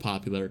 times more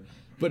popular.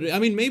 But I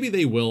mean, maybe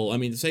they will. I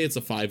mean, say it's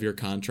a 5-year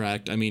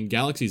contract. I mean,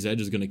 Galaxy's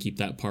Edge is going to keep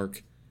that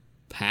park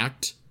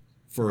packed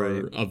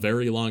for a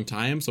very long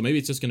time. So maybe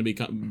it's just going to be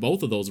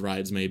both of those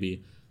rides.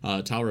 Maybe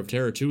Tower of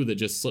Terror too. That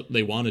just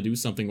they want to do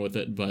something with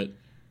it, but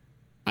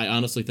I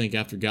honestly think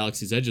after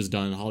Galaxy's Edge is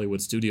done,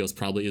 Hollywood Studios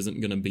probably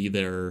isn't going to be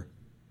their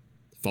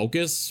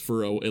focus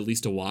for at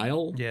least a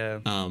while. Yeah,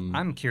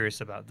 I'm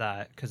curious about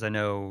that because I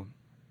know,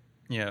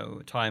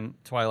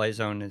 Twilight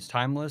Zone is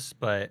timeless,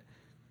 but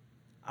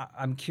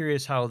I'm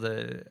curious how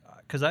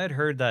because I had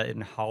heard that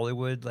in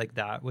Hollywood, like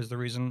that was the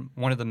reason,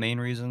 one of the main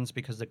reasons,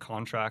 because the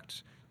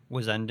contract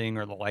was ending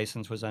or the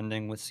license was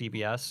ending with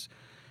CBS.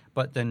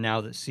 But then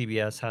now that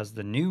CBS has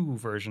the new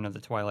version of the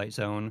Twilight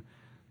Zone,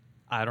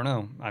 I don't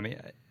know. I mean,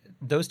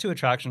 those two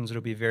attractions,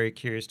 it'll be very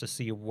curious to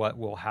see what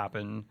will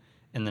happen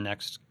in the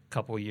next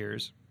couple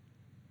years.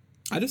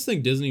 I just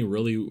think Disney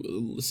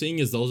really,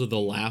 seeing as those are the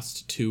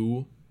last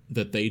two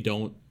that they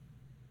don't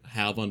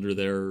have under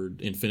their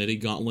Infinity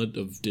Gauntlet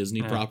of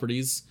Disney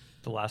properties.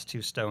 The last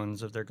two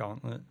stones of their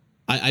gauntlet.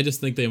 I just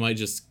think they might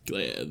just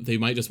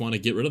want to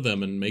get rid of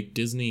them and make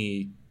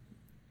Disney.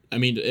 I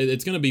mean,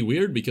 it's going to be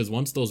weird because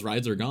once those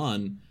rides are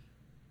gone,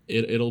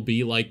 it'll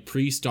be like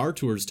pre-Star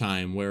Tours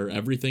time where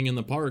everything in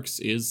the parks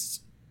is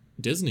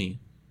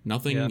Disney.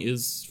 Nothing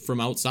is from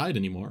outside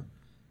anymore.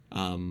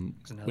 Nothing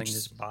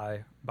just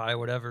buy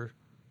whatever.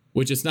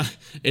 Which is not.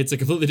 It's a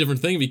completely different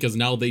thing because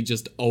now they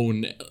just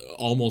own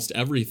almost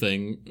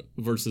everything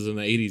versus in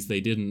the 80s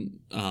they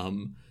didn't.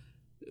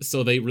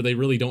 So they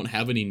really don't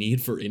have any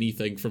need for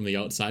anything from the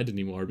outside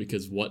anymore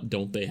because what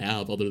don't they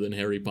have other than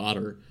Harry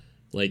Potter?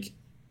 Like,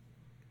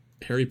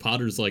 Harry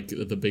Potter's like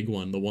the big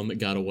one, the one that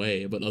got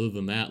away. But other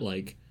than that,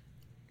 like,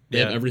 they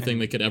have everything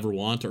they could ever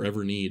want or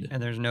ever need.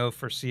 And there's no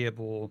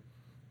foreseeable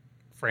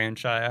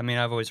franchise. I mean,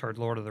 I've always heard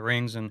Lord of the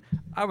Rings, and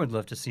I would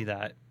love to see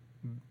that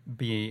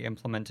be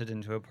implemented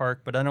into a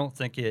park. But I don't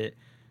think it,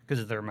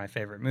 because they're my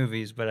favorite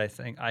movies, but I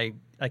think I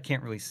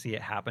can't really see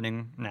it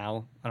happening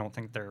now. I don't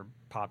think they're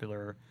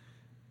popular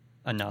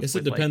enough. I guess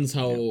it depends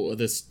how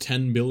this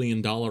 $10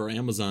 billion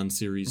Amazon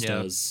series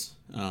does.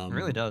 It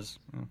really does.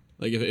 Yeah.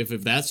 Like if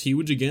that's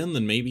huge again,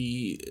 then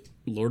maybe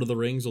Lord of the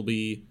Rings will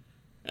be.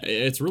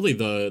 It's really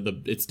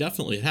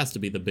it has to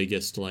be the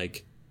biggest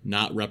like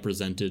not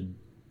represented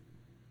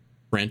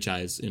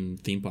franchise in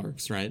theme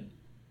parks, right?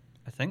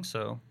 I think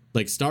so.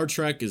 Like Star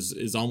Trek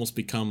is almost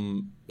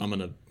become. I'm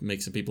gonna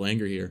make some people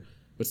angry here,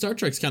 but Star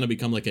Trek's kind of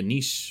become like a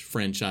niche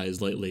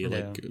franchise lately.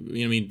 Like I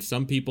mean,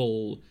 some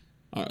people.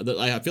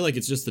 I feel like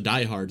it's just the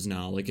diehards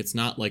now. Like it's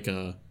not like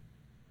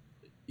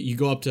you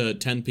go up to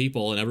 10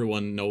 people and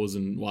everyone knows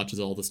and watches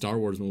all the Star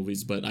Wars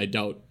movies, but I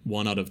doubt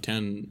 1 out of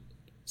 10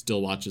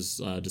 still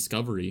watches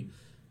Discovery.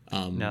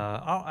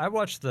 No, I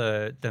watched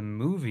the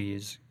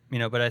movies,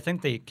 but I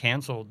think they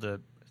canceled the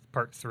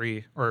part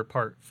 3 or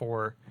part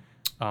 4.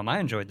 I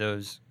enjoyed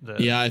those.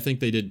 Yeah, I think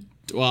they did.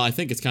 Well, I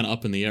think it's kind of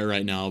up in the air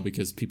right now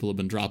because people have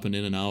been dropping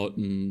in and out,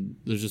 and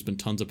there's just been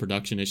tons of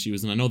production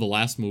issues. And I know the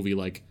last movie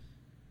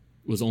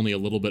was only a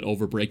little bit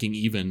over breaking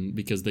even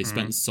because they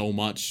spent so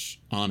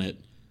much on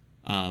it.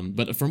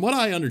 But from what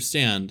I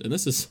understand, and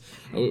this is,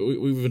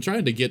 we've been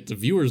trying to get the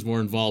viewers more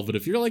involved, but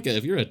if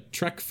you're a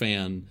Trek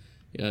fan,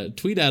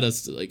 tweet at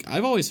us. Like,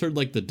 I've always heard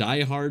like the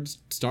diehard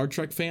Star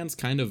Trek fans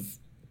kind of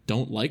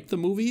don't like the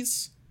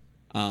movies.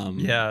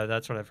 Yeah,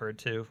 that's what I've heard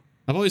too.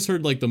 I've always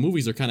heard like the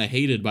movies are kind of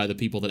hated by the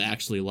people that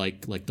actually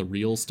like the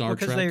real Star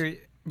Trek.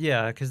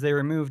 Because they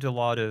removed a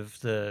lot of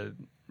the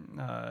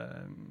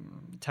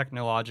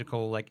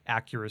technological like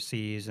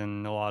accuracies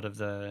and a lot of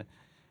the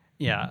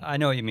I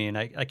know what you mean.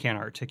 I can't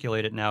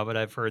articulate it now, but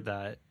I've heard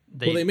that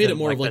they made it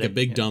more of like a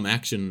big dumb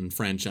action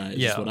franchise.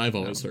 Is what I've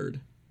always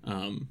heard.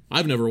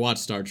 I've never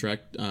watched Star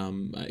Trek,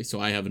 so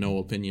I have no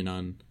opinion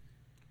on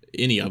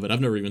any of it. I've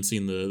never even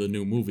seen the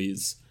new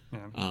movies.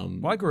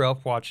 Well, I grew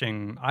up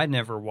watching. I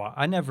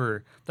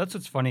never. That's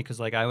what's funny because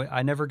like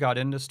I never got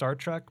into Star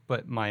Trek,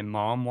 but my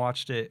mom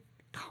watched it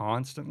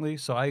constantly,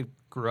 so I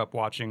grew up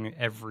watching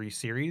every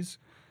series,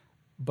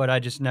 but I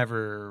just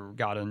never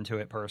got into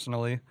it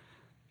personally.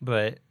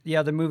 But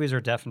yeah, the movies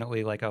are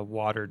definitely like a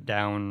watered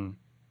down,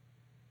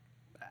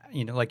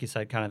 like you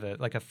said, kind of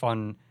like a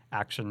fun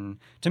action.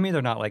 To me,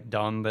 they're not like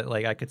dumb, but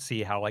like I could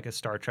see how like a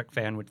Star Trek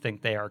fan would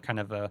think they are kind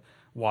of a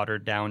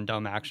watered down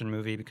dumb action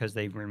movie because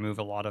they remove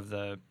a lot of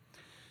the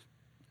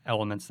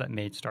elements that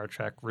made Star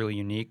Trek really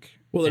unique.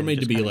 Well, they're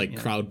made to be like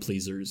crowd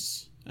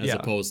pleasers as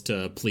opposed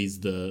to please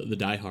the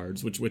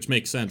diehards, which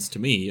makes sense to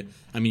me.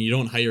 I mean, you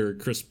don't hire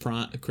Chris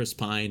Pine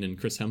and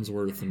Chris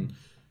Hemsworth and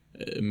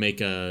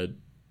make a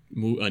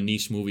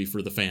niche movie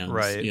for the fans,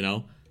 right?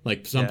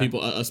 Like some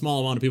people, a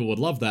small amount of people would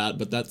love that,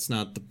 but that's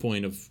not the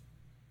point of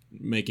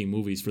making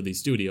movies for these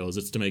studios.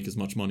 It's to make as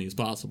much money as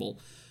possible,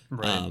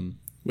 right?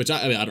 Which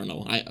I don't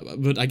know.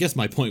 But I guess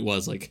my point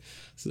was like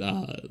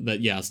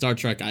that. Star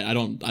Trek. I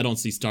don't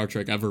see Star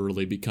Trek ever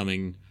really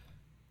becoming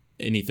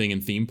anything in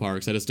theme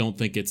parks. I just don't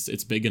think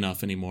it's big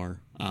enough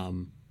anymore,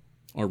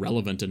 or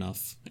relevant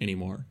enough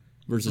anymore.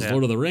 Versus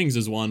Lord of the Rings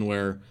is one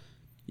where,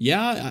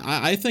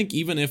 I think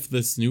even if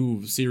this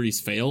new series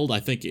failed, I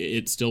think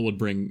it still would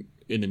bring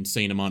an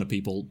insane amount of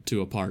people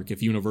to a park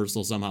if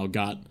Universal somehow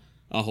got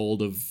a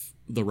hold of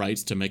the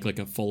rights to make like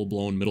a full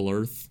blown Middle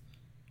Earth.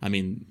 I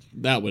mean,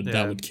 that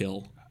would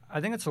kill. I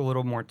think it's a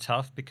little more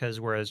tough because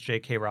whereas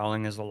J.K.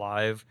 Rowling is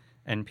alive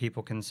and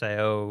people can say,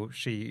 oh,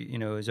 she,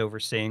 is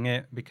overseeing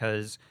it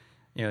because,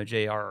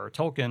 J.R.R.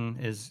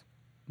 Tolkien is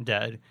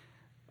dead.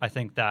 I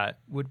think that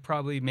would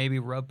probably maybe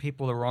rub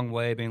people the wrong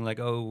way, being like,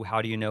 oh,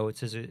 how do you know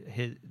it's his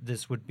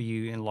this would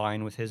be in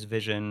line with his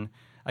vision?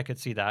 I could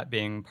see that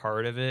being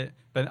part of it.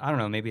 But I don't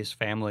know, maybe his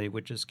family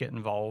would just get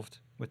involved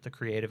with the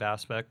creative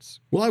aspects.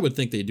 Well, I would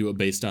think they do it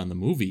based on the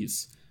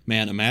movies.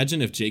 Man,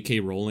 imagine if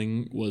J.K.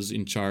 Rowling was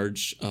in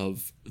charge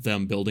of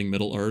them building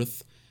Middle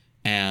Earth,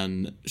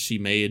 and she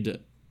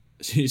made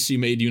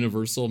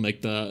Universal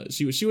make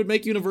she would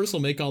make Universal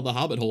make all the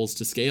Hobbit holes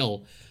to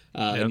scale,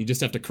 and you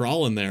just have to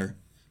crawl in there.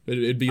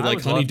 It'd be like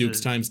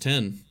Honeydukes times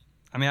 10.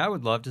 I mean, I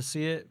would love to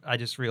see it. I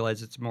just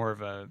realize it's more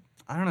of a,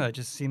 I don't know, it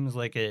just seems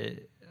like I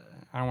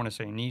don't want to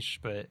say niche,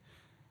 but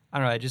I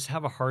don't know, I just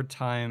have a hard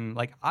time,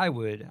 like I've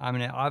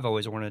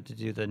always wanted to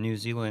do the New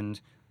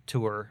Zealand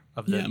tour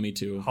of the me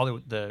too.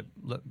 Hollywood,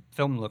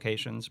 film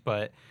locations,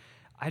 but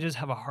I just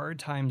have a hard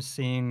time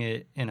seeing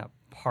it in a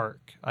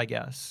park, I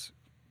guess,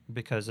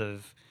 because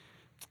of,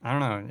 I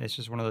don't know, it's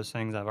just one of those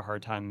things I have a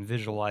hard time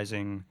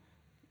visualizing,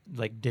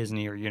 like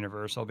Disney or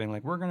Universal being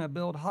like, we're going to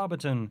build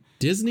Hobbiton.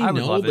 Disney,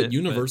 no, but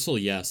Universal,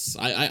 yes.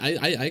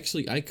 I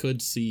actually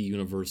could see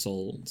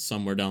Universal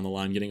somewhere down the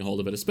line getting a hold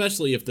of it,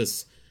 especially if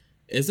this,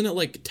 isn't it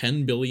like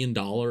 $10 billion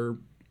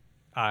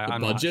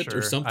budget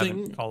or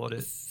something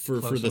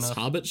for this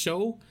Hobbit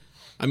show?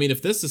 I mean,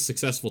 if this is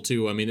successful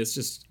too, I mean, it's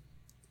just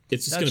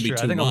going to be too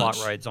much. I think a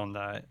lot rides on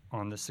that,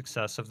 on the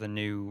success of the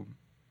new.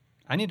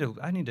 I need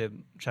to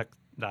check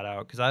that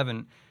out because I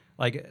haven't,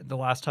 like, the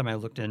last time I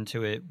looked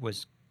into it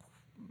was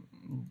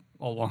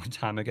a long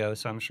time ago,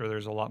 so I'm sure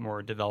there's a lot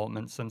more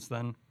development since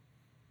then.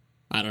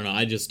 I don't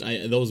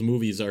know. Those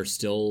movies are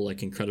still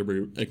like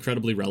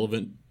incredibly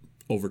relevant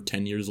over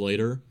 10 years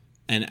later.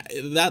 And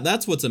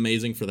that's what's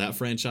amazing for that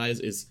franchise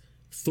is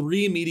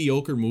 3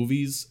 mediocre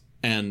movies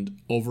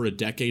and over a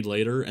decade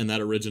later, and that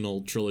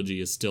original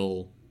trilogy is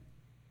still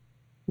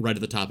right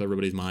at the top of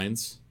everybody's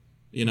minds,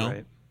 you know?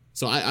 Right.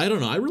 So I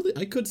don't know.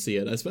 I could see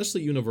it,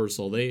 especially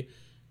Universal.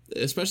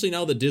 Especially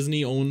now that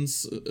Disney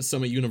owns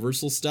some of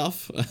Universal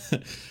stuff.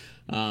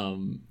 I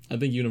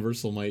think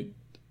Universal might,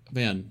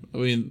 man. I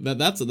mean,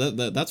 that's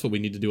what we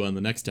need to do on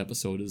the next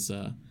episode is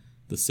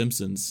The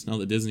Simpsons. Now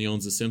that Disney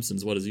owns The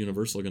Simpsons, what is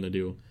Universal going to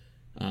do?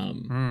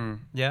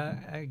 Yeah,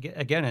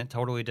 again, it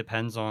totally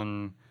depends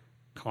on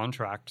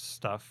contract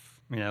stuff,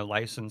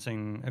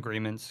 licensing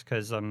agreements,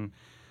 because I'm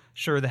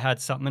sure they had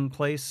something in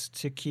place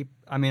to keep.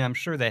 I mean, I'm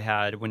sure they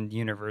had when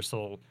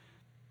Universal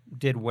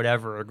did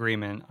whatever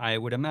agreement. I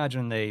would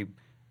imagine they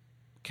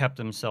kept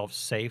themselves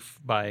safe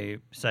by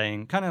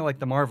saying, kind of like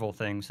the Marvel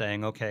thing,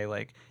 saying, okay,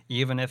 like,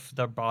 even if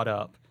they're bought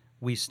up,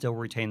 we still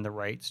retain the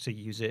rights to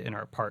use it in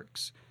our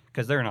parks.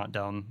 Because they're not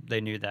dumb.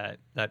 They knew that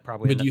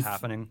probably ended up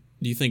happening.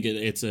 Do you think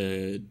it's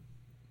a,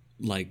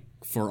 like,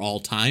 for all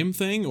time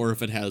thing, or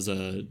if it has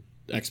a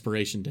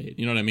expiration date?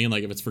 You know what I mean?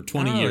 Like, if it's for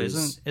 20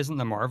 years. Isn't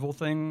the Marvel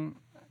thing?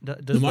 Does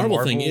the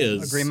Marvel thing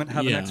agreement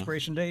have an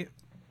expiration date?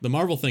 The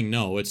Marvel thing,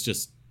 no. It's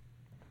just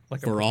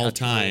like for all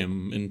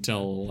time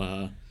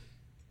until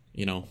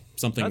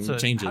something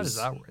changes. How does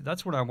that work?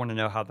 That's what I want to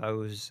know.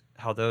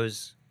 How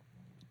those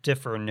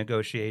differ in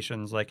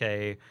negotiations, like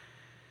the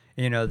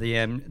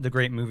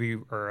great movie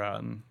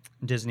or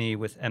Disney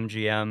with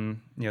MGM,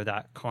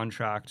 that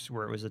contract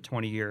where it was a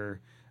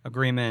 20-year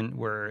agreement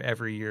where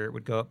every year it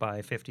would go up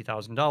by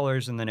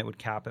 $50,000 and then it would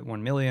cap at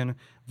 $1 million,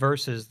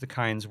 versus the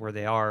kinds where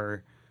they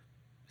are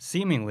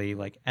seemingly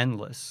like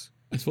endless.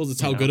 I suppose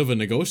it's how good of a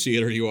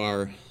negotiator you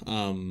are.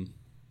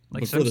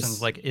 Like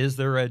Simpsons, like, is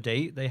there a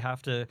date they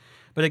have to?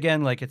 But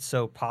again, like, it's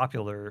so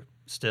popular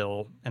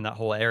still in that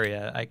whole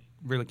area, I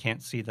really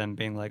can't see them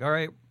being like, all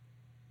right.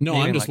 No,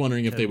 I'm just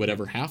wondering if they would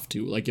ever have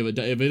to. Like, if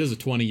it is a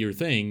 20-year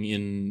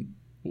thing,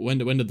 when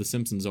did The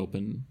Simpsons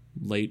open?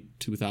 Late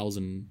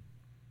 2000s?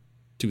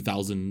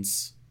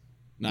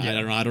 Yeah.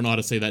 I don't know how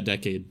to say that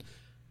decade.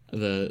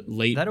 The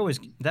late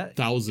that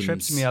thousands.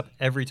 Trips me up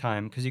every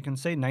time, because you can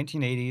say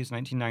 1980s,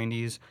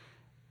 1990s,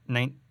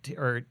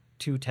 or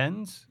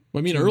 2010s.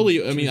 Well,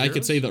 I mean, I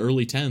could say the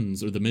early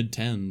 10s or the mid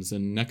 10s,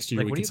 and next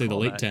year we could say the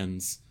late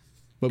 10s.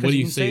 But what do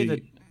you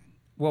say?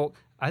 Well,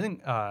 I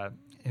think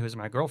it was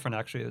my girlfriend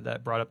actually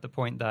that brought up the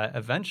point that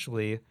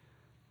eventually,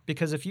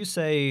 because if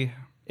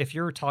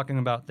you're talking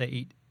about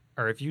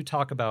if you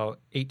talk about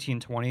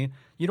 1820,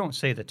 you don't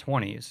say the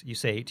 20s, you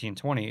say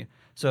 1820.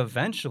 So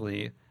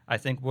eventually, I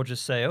think we'll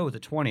just say, the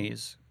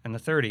 20s and the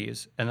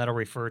 30s, and that'll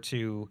refer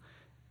to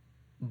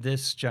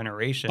this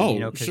generation.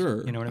 Oh,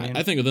 sure. You know what I mean?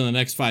 I think within the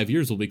next 5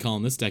 years, we'll be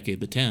calling this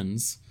decade the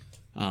 10s,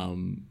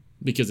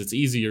 because it's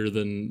easier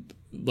than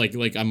like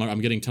I'm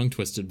getting tongue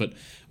twisted. But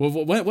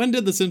when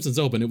did The Simpsons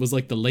open? It was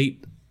like the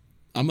late,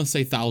 I'm gonna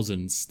say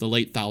thousands, the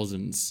late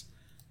thousands.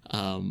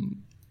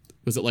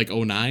 Was it like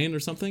 2009 or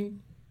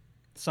something?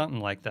 Something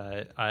like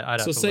that.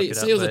 I'd have to say look it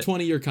up, it was a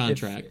 20-year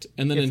contract,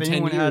 and then in 10 years. If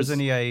anyone has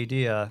any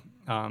idea,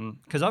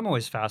 because I'm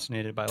always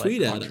fascinated by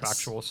like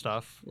contractual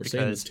stuff. We're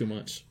saying this too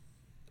much.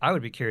 I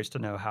would be curious to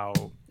know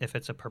if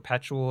it's a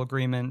perpetual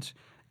agreement,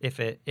 if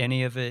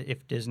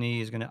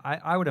Disney is going to,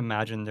 I would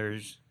imagine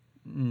there's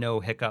no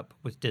hiccup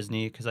with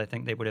Disney, because I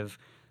think they would have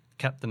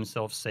kept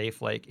themselves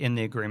safe, like in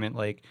the agreement,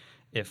 like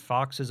if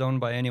Fox is owned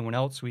by anyone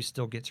else, we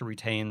still get to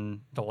retain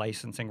the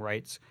licensing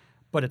rights,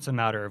 but it's a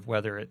matter of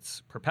whether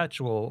it's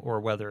perpetual or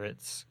whether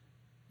it's,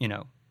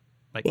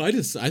 like. Well,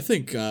 I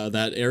think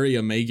that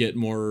area may get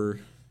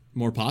more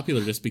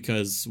popular just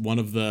because one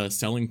of the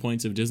selling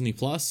points of Disney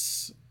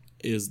Plus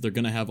is they're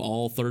going to have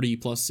all 30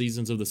 plus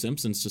seasons of The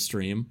Simpsons to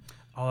stream.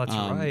 Oh, that's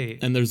right.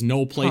 And there's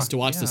no place to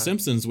watch yeah. The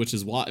Simpsons, which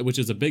is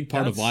a big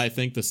part of That's- why I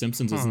think The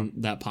Simpsons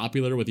isn't that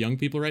popular with young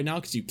people right now,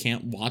 because you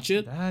can't watch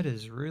it. That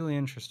is really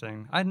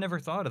interesting. I'd never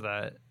thought of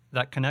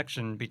that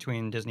connection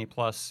between Disney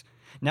Plus.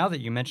 Now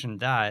that you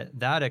mentioned that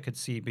I could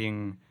see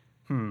being,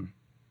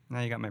 now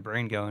you got my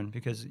brain going,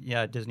 because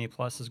yeah, Disney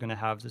Plus is going to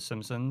have The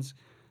Simpsons,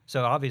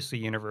 so obviously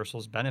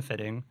Universal's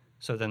benefiting.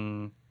 So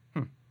then,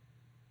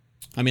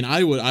 I mean,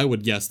 I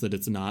would guess that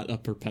it's not a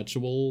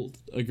perpetual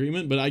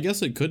agreement, but I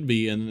guess it could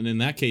be, and in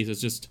that case,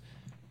 it's just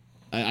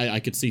I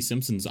could see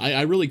Simpsons.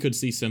 I really could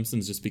see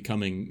Simpsons just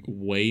becoming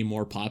way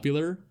more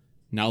popular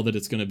now that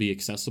it's going to be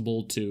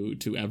accessible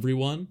to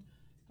everyone.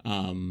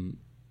 I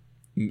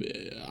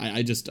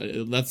just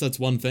that's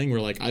one thing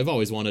where, like, I've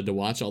always wanted to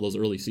watch all those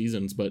early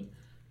seasons, but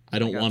I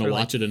don't want to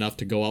watch it enough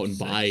to go out and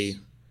buy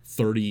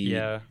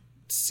 30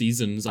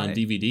 seasons on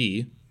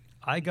DVD.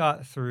 I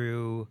got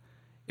through.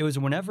 It was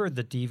whenever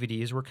the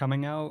DVDs were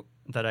coming out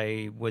that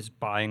I was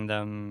buying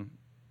them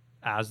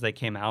as they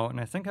came out, and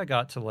I think I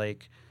got to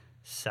like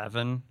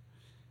 7,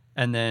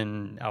 and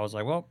then I was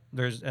like, well,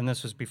 and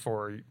this was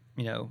before,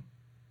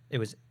 it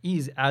was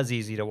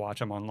easy to watch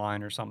them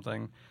online or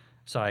something,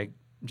 so I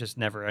just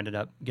never ended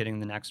up getting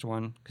the next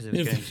one because it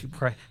was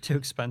getting too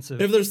expensive.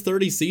 If there's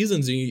 30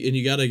 seasons and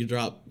you got to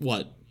drop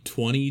what,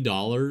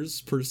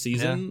 $20 per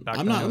season,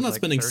 I'm not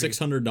spending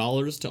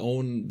 $600 to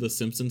own the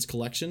Simpsons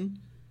collection.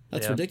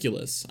 That's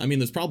ridiculous. I mean,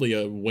 there's probably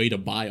a way to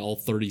buy all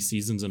 30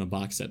 seasons in a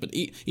box set, but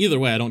either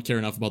way, I don't care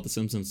enough about The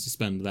Simpsons to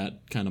spend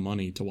that kind of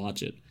money to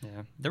watch it.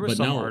 Yeah, there was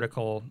some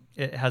article.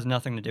 It has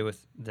nothing to do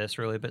with this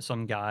really, but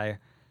some guy,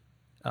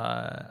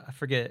 I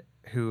forget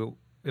who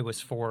it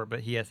was for, but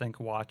he, I think,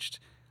 watched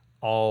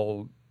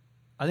all.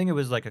 I think it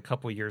was like a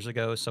couple years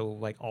ago, so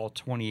like all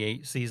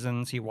 28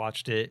 seasons. He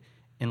watched it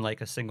in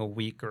like a single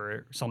week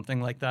or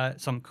something like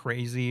that. Some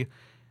crazy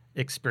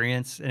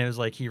experience, and it was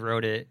like he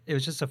wrote it. It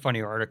was just a funny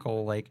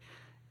article, like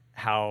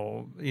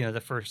how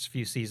the first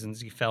few seasons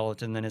he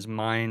felt, and then his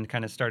mind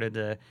kind of started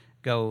to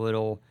go a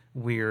little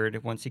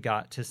weird once he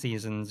got to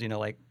seasons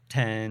like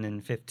 10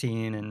 and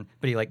 15,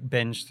 but he like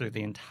binged through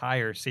the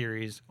entire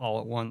series all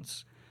at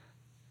once.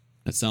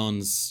 That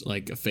sounds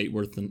like a fate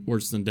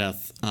worse than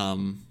death.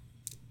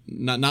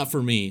 Not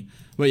for me,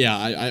 but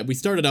yeah, we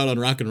started out on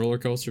Rock and Roller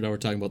Coaster. Now we're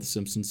talking about The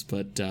Simpsons,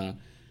 but they're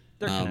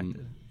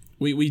connected.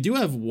 We do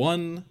have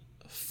one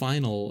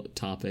final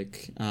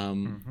topic,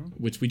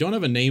 which we don't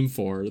have a name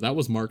for. That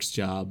was Mark's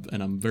job,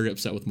 and I'm very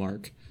upset with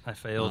Mark. I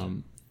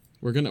failed.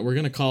 We're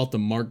gonna call it the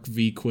Mark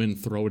v. Quinn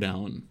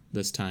Throwdown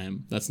this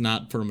time. That's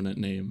not permanent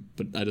name,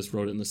 but I just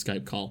wrote it in the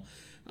Skype call.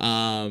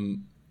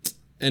 And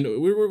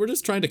we're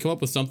just trying to come up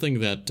with something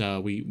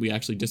that we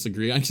actually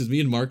disagree on, because me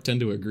and Mark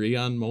tend to agree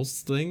on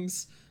most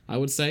things, I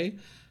would say.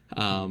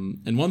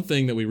 And one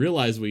thing that we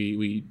realized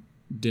we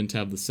didn't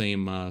have the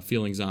same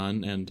feelings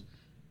on, and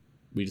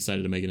we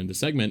decided to make it into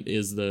segment,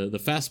 is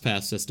the Fast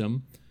Pass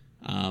system.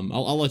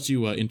 I'll let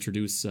you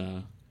introduce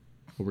what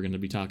we're going to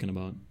be talking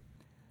about.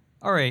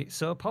 All right,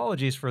 so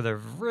apologies for the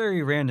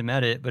very random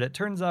edit, but it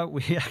turns out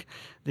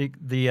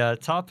the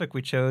topic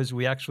we chose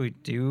we actually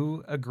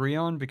do agree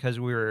on, because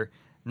we were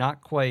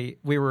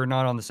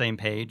not on the same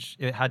page.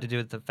 It had to do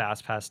with the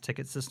Fast Pass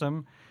ticket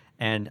system,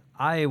 and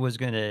I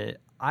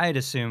had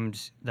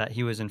assumed that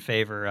he was in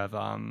favor of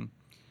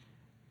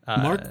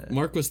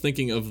Mark was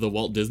thinking of the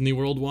Walt Disney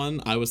World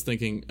one. I was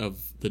thinking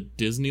of the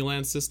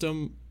Disneyland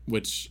system,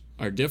 which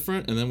are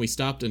different, and then we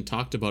stopped and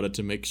talked about it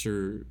to make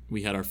sure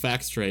we had our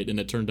facts straight, and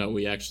it turned out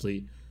we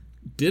actually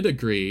did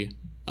agree.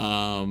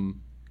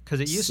 Because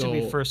it used to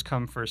be first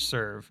come, first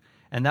serve,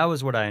 and that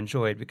was what I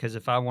enjoyed, because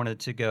if I wanted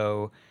to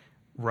go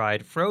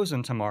ride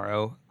Frozen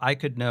tomorrow, I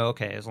could know,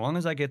 okay, as long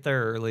as I get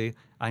there early,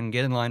 I can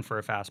get in line for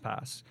a Fast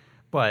Pass.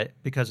 But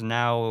because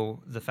now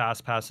the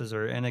Fast Passes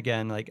are, and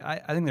again, like I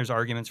think there's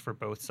arguments for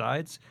both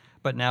sides,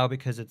 but now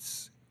because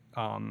it's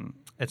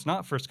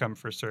not first come,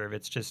 first serve,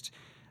 it's just,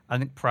 I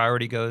think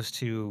priority goes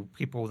to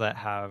people that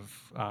have,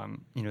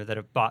 that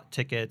have bought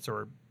tickets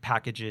or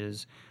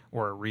packages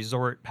or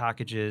resort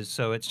packages.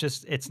 So it's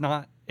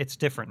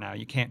different now.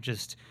 You can't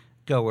just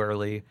go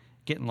early,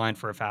 get in line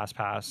for a Fast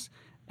Pass,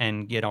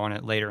 and get on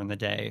it later in the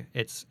day.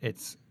 It's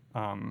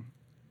hard,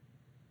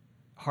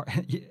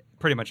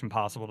 pretty much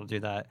impossible to do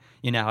that.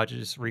 You now have to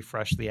just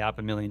refresh the app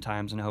a million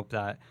times and hope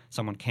that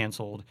someone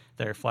canceled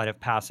their Flight of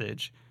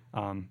Passage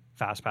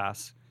Fast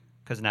Pass,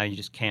 because now you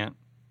just can't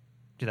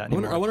do that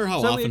anymore. I wonder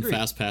how often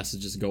Fast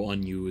Passes just go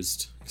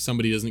unused.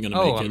 Somebody isn't going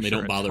to make it, and they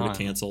don't bother to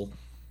cancel.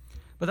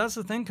 But that's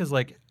the thing, because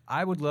like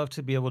I would love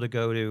to be able to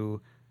go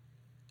to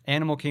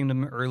Animal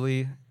Kingdom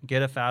early,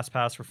 get a Fast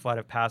Pass for Flight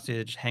of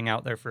Passage, hang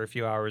out there for a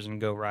few hours, and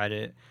go ride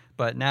it.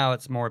 But now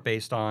it's more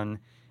based on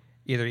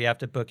either you have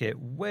to book it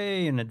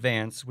way in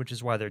advance, which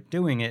is why they're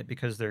doing it,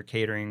 because they're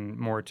catering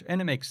more to,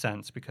 and it makes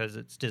sense because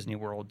it's Disney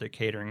World, they're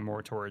catering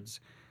more towards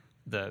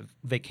the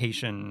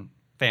vacation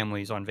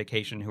families on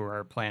vacation who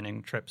are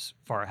planning trips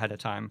far ahead of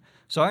time.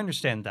 So I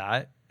understand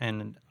that,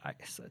 and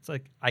it's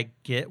like I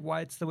get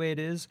why it's the way it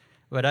is,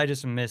 but I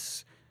just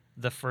miss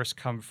the first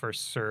come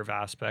first serve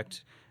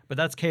aspect. but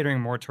that's catering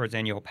more towards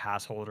annual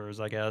pass holders,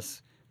 I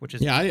guess. Which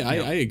is I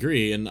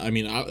agree, and I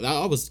mean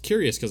I was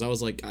curious because I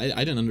was like I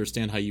didn't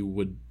understand how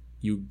you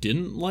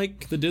didn't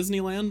like the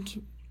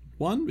Disneyland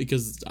one,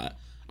 because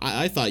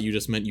I thought you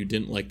just meant you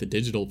didn't like the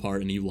digital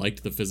part and you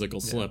liked the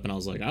physical slip, and I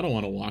was like, I don't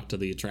want to walk to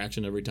the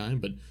attraction every time,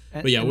 but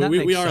yeah,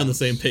 we are on the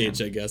same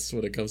page, I guess,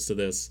 when it comes to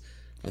this.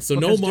 So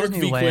no Mark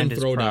v. Quinn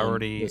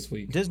throwdown this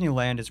week.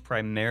 Disneyland is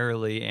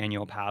primarily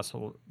annual pass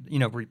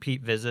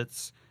repeat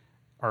visits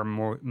are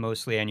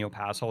mostly annual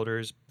pass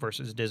holders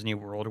versus Disney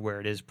World, where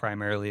it is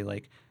primarily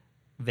like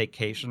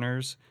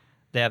vacationers.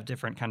 They have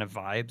different kind of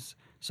vibes.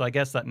 So I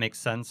guess that makes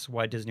sense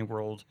why Disney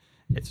World,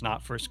 it's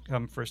not first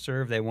come, first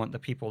serve. They want the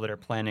people that are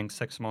planning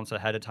 6 months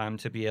ahead of time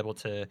to be able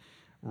to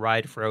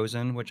ride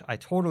Frozen, which I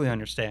totally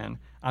understand.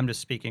 I'm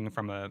just speaking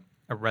from a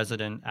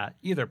resident at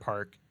either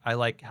park. I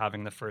like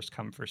having the first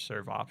come, first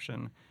serve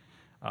option.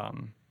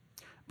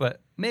 But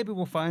maybe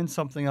we'll find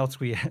something else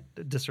we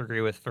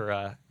disagree with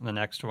for the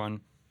next one.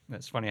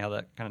 It's funny how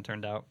that kind of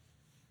turned out.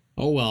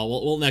 Oh,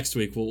 well, next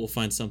week we'll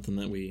find something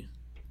that we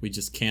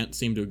just can't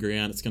seem to agree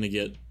on. It's gonna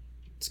get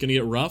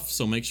rough,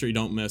 so make sure you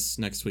don't miss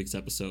next week's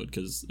episode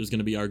because there's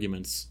gonna be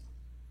arguments.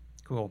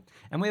 Cool.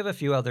 And we have a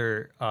few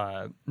other.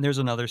 There's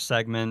another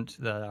segment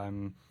that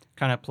I'm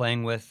kind of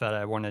playing with that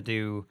I want to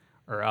do,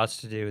 or us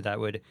to do, that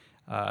would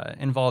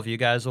involve you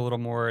guys a little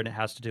more, and it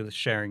has to do with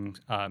sharing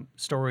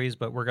stories.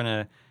 But we're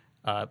gonna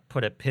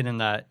put a pin in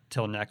that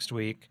till next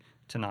week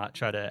to not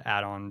try to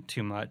add on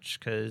too much,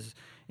 because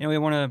we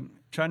want to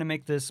try to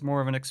make this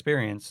more of an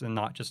experience and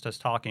not just us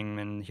talking,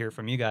 and hear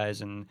from you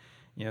guys and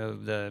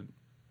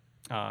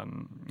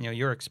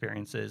your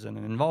experiences and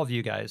involve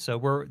you guys.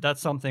 So that's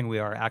something we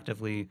are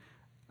actively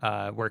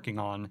working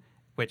on,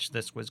 which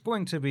this was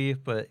going to be,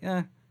 but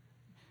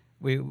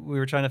we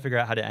were trying to figure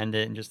out how to end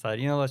it, and just thought,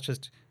 let's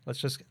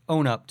just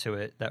own up to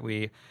it that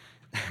we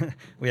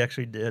we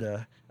actually did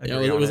it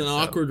was an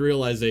awkward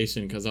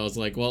realization, because I was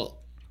like,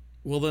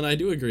 well, then I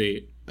do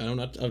agree. I don't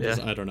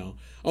know.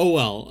 Oh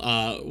well,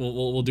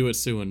 we'll do it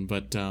soon.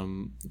 But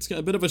it's got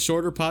a bit of a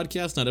shorter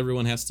podcast. Not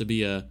everyone has to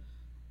be a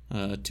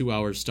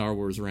 2-hour Star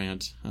Wars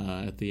rant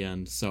at the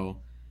end.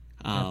 So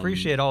I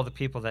appreciate all the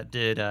people that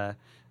did.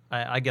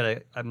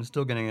 I'm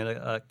still getting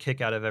a kick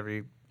out of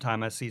every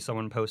time I see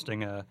someone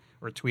posting or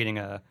tweeting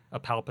a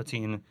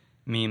Palpatine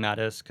meme at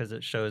us, because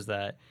it shows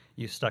that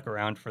you stuck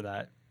around for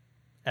that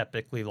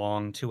epically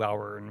long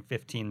 2-hour and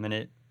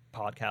 15-minute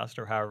podcast,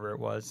 or however it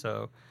was.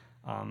 So.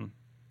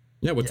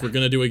 Which we're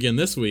gonna do again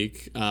this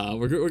week. We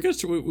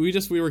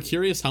were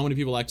curious how many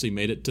people actually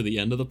made it to the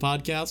end of the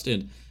podcast,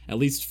 and at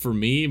least for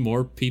me,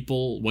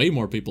 way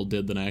more people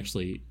did than I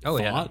actually thought.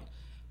 Yeah.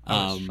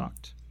 I was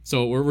shocked.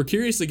 So we're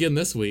curious again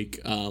this week.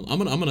 I'm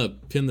gonna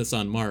pin this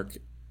on Mark.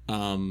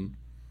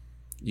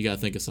 You gotta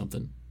think of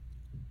something.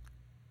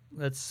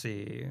 Let's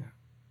see.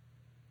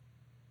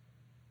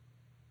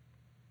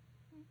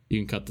 You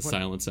can cut the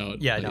silence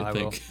out. Yeah, no, I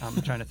will.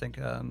 I'm trying to think,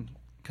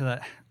 because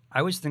I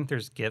always think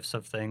there's GIFs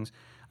of things.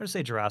 I'll just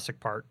say Jurassic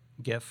Park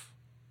GIF.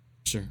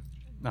 Sure.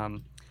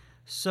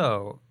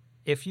 So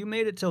if you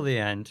made it till the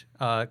end,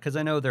 because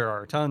I know there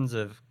are tons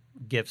of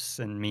GIFs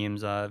and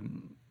memes,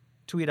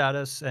 tweet at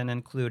us and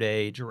include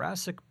a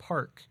Jurassic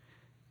Park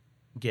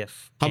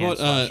GIF. How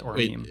about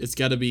meme. It's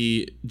got to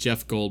be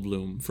Jeff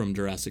Goldblum from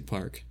Jurassic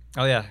Park.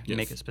 Oh yeah, GIF.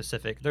 Make it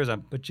specific. There's a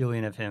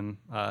bajillion of him.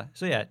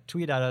 So yeah,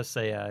 tweet at us,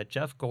 say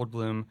Jeff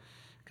Goldblum,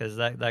 because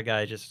that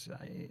guy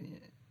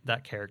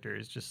that character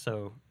is just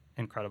so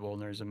incredible,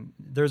 and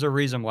there's a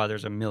reason why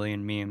there's a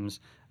million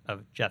memes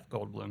of Jeff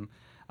Goldblum.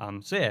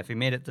 So yeah, if you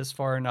made it this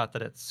far, not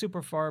that it's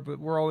super far, but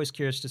we're always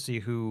curious to see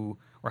who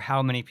or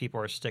how many people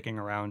are sticking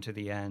around to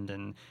the end.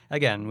 And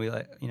again, we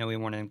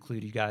want to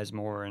include you guys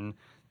more, and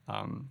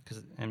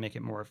make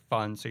it more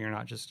fun, so you're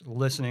not just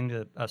listening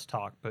to us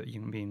talk, but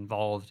you can be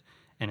involved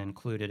and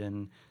included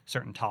in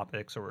certain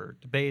topics or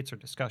debates or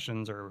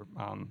discussions or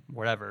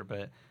whatever.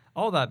 But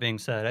all that being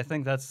said, I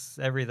think that's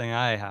everything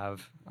I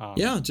have.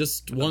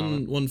 Just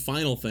one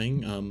final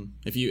thing.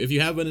 If you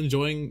have been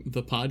enjoying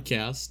the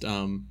podcast,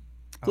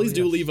 please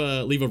do leave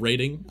a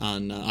rating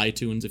on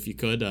iTunes if you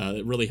could.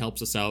 It really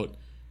helps us out,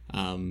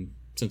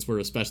 since we're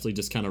especially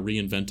just kind of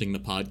reinventing the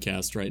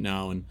podcast right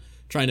now and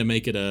trying to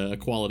make it a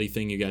quality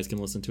thing you guys can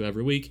listen to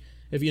every week.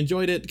 If you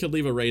enjoyed it, could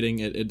leave a rating.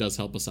 It does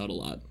help us out a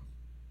lot.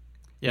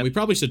 Yeah, we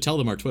probably should tell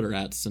them our Twitter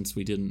 @ since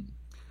we didn't.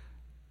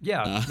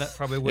 Yeah, that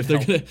probably would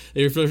if help.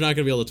 If they're not going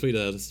to be able to tweet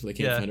at us, they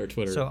can't find our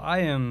Twitter. So I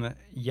am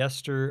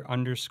Yester_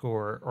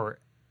 or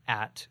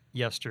at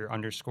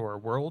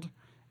Yester_world,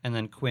 and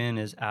then Quinn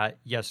is at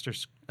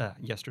Yester_Q.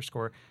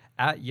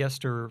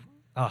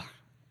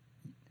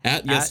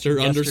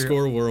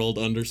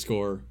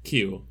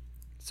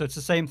 So it's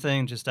the same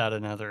thing, just add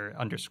another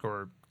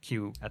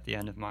 _Q at the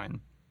end of mine.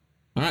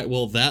 All right,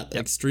 well, that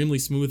extremely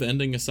smooth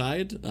ending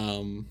aside,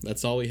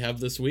 that's all we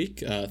have this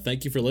week.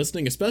 Thank you for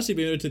listening, especially if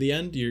you made it to the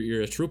end.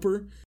 You're a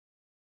trooper.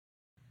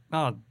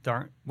 Oh,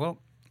 darn.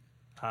 Well,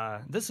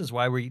 this is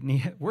why we're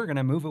going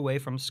to move away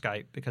from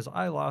Skype, because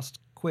I lost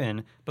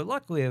Quinn, but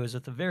luckily it was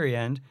at the very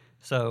end.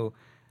 So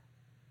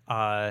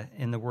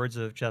in the words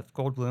of Jeff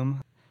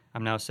Goldblum,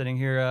 I'm now sitting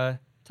here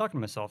talking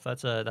to myself.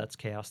 That's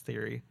chaos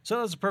theory. So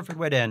that's a perfect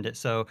way to end it.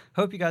 So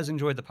hope you guys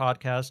enjoyed the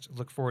podcast.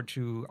 Look forward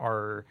to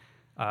our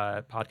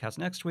podcast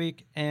next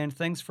week. And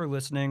thanks for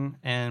listening.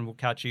 And we'll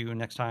catch you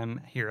next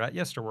time here at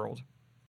Yesterworld.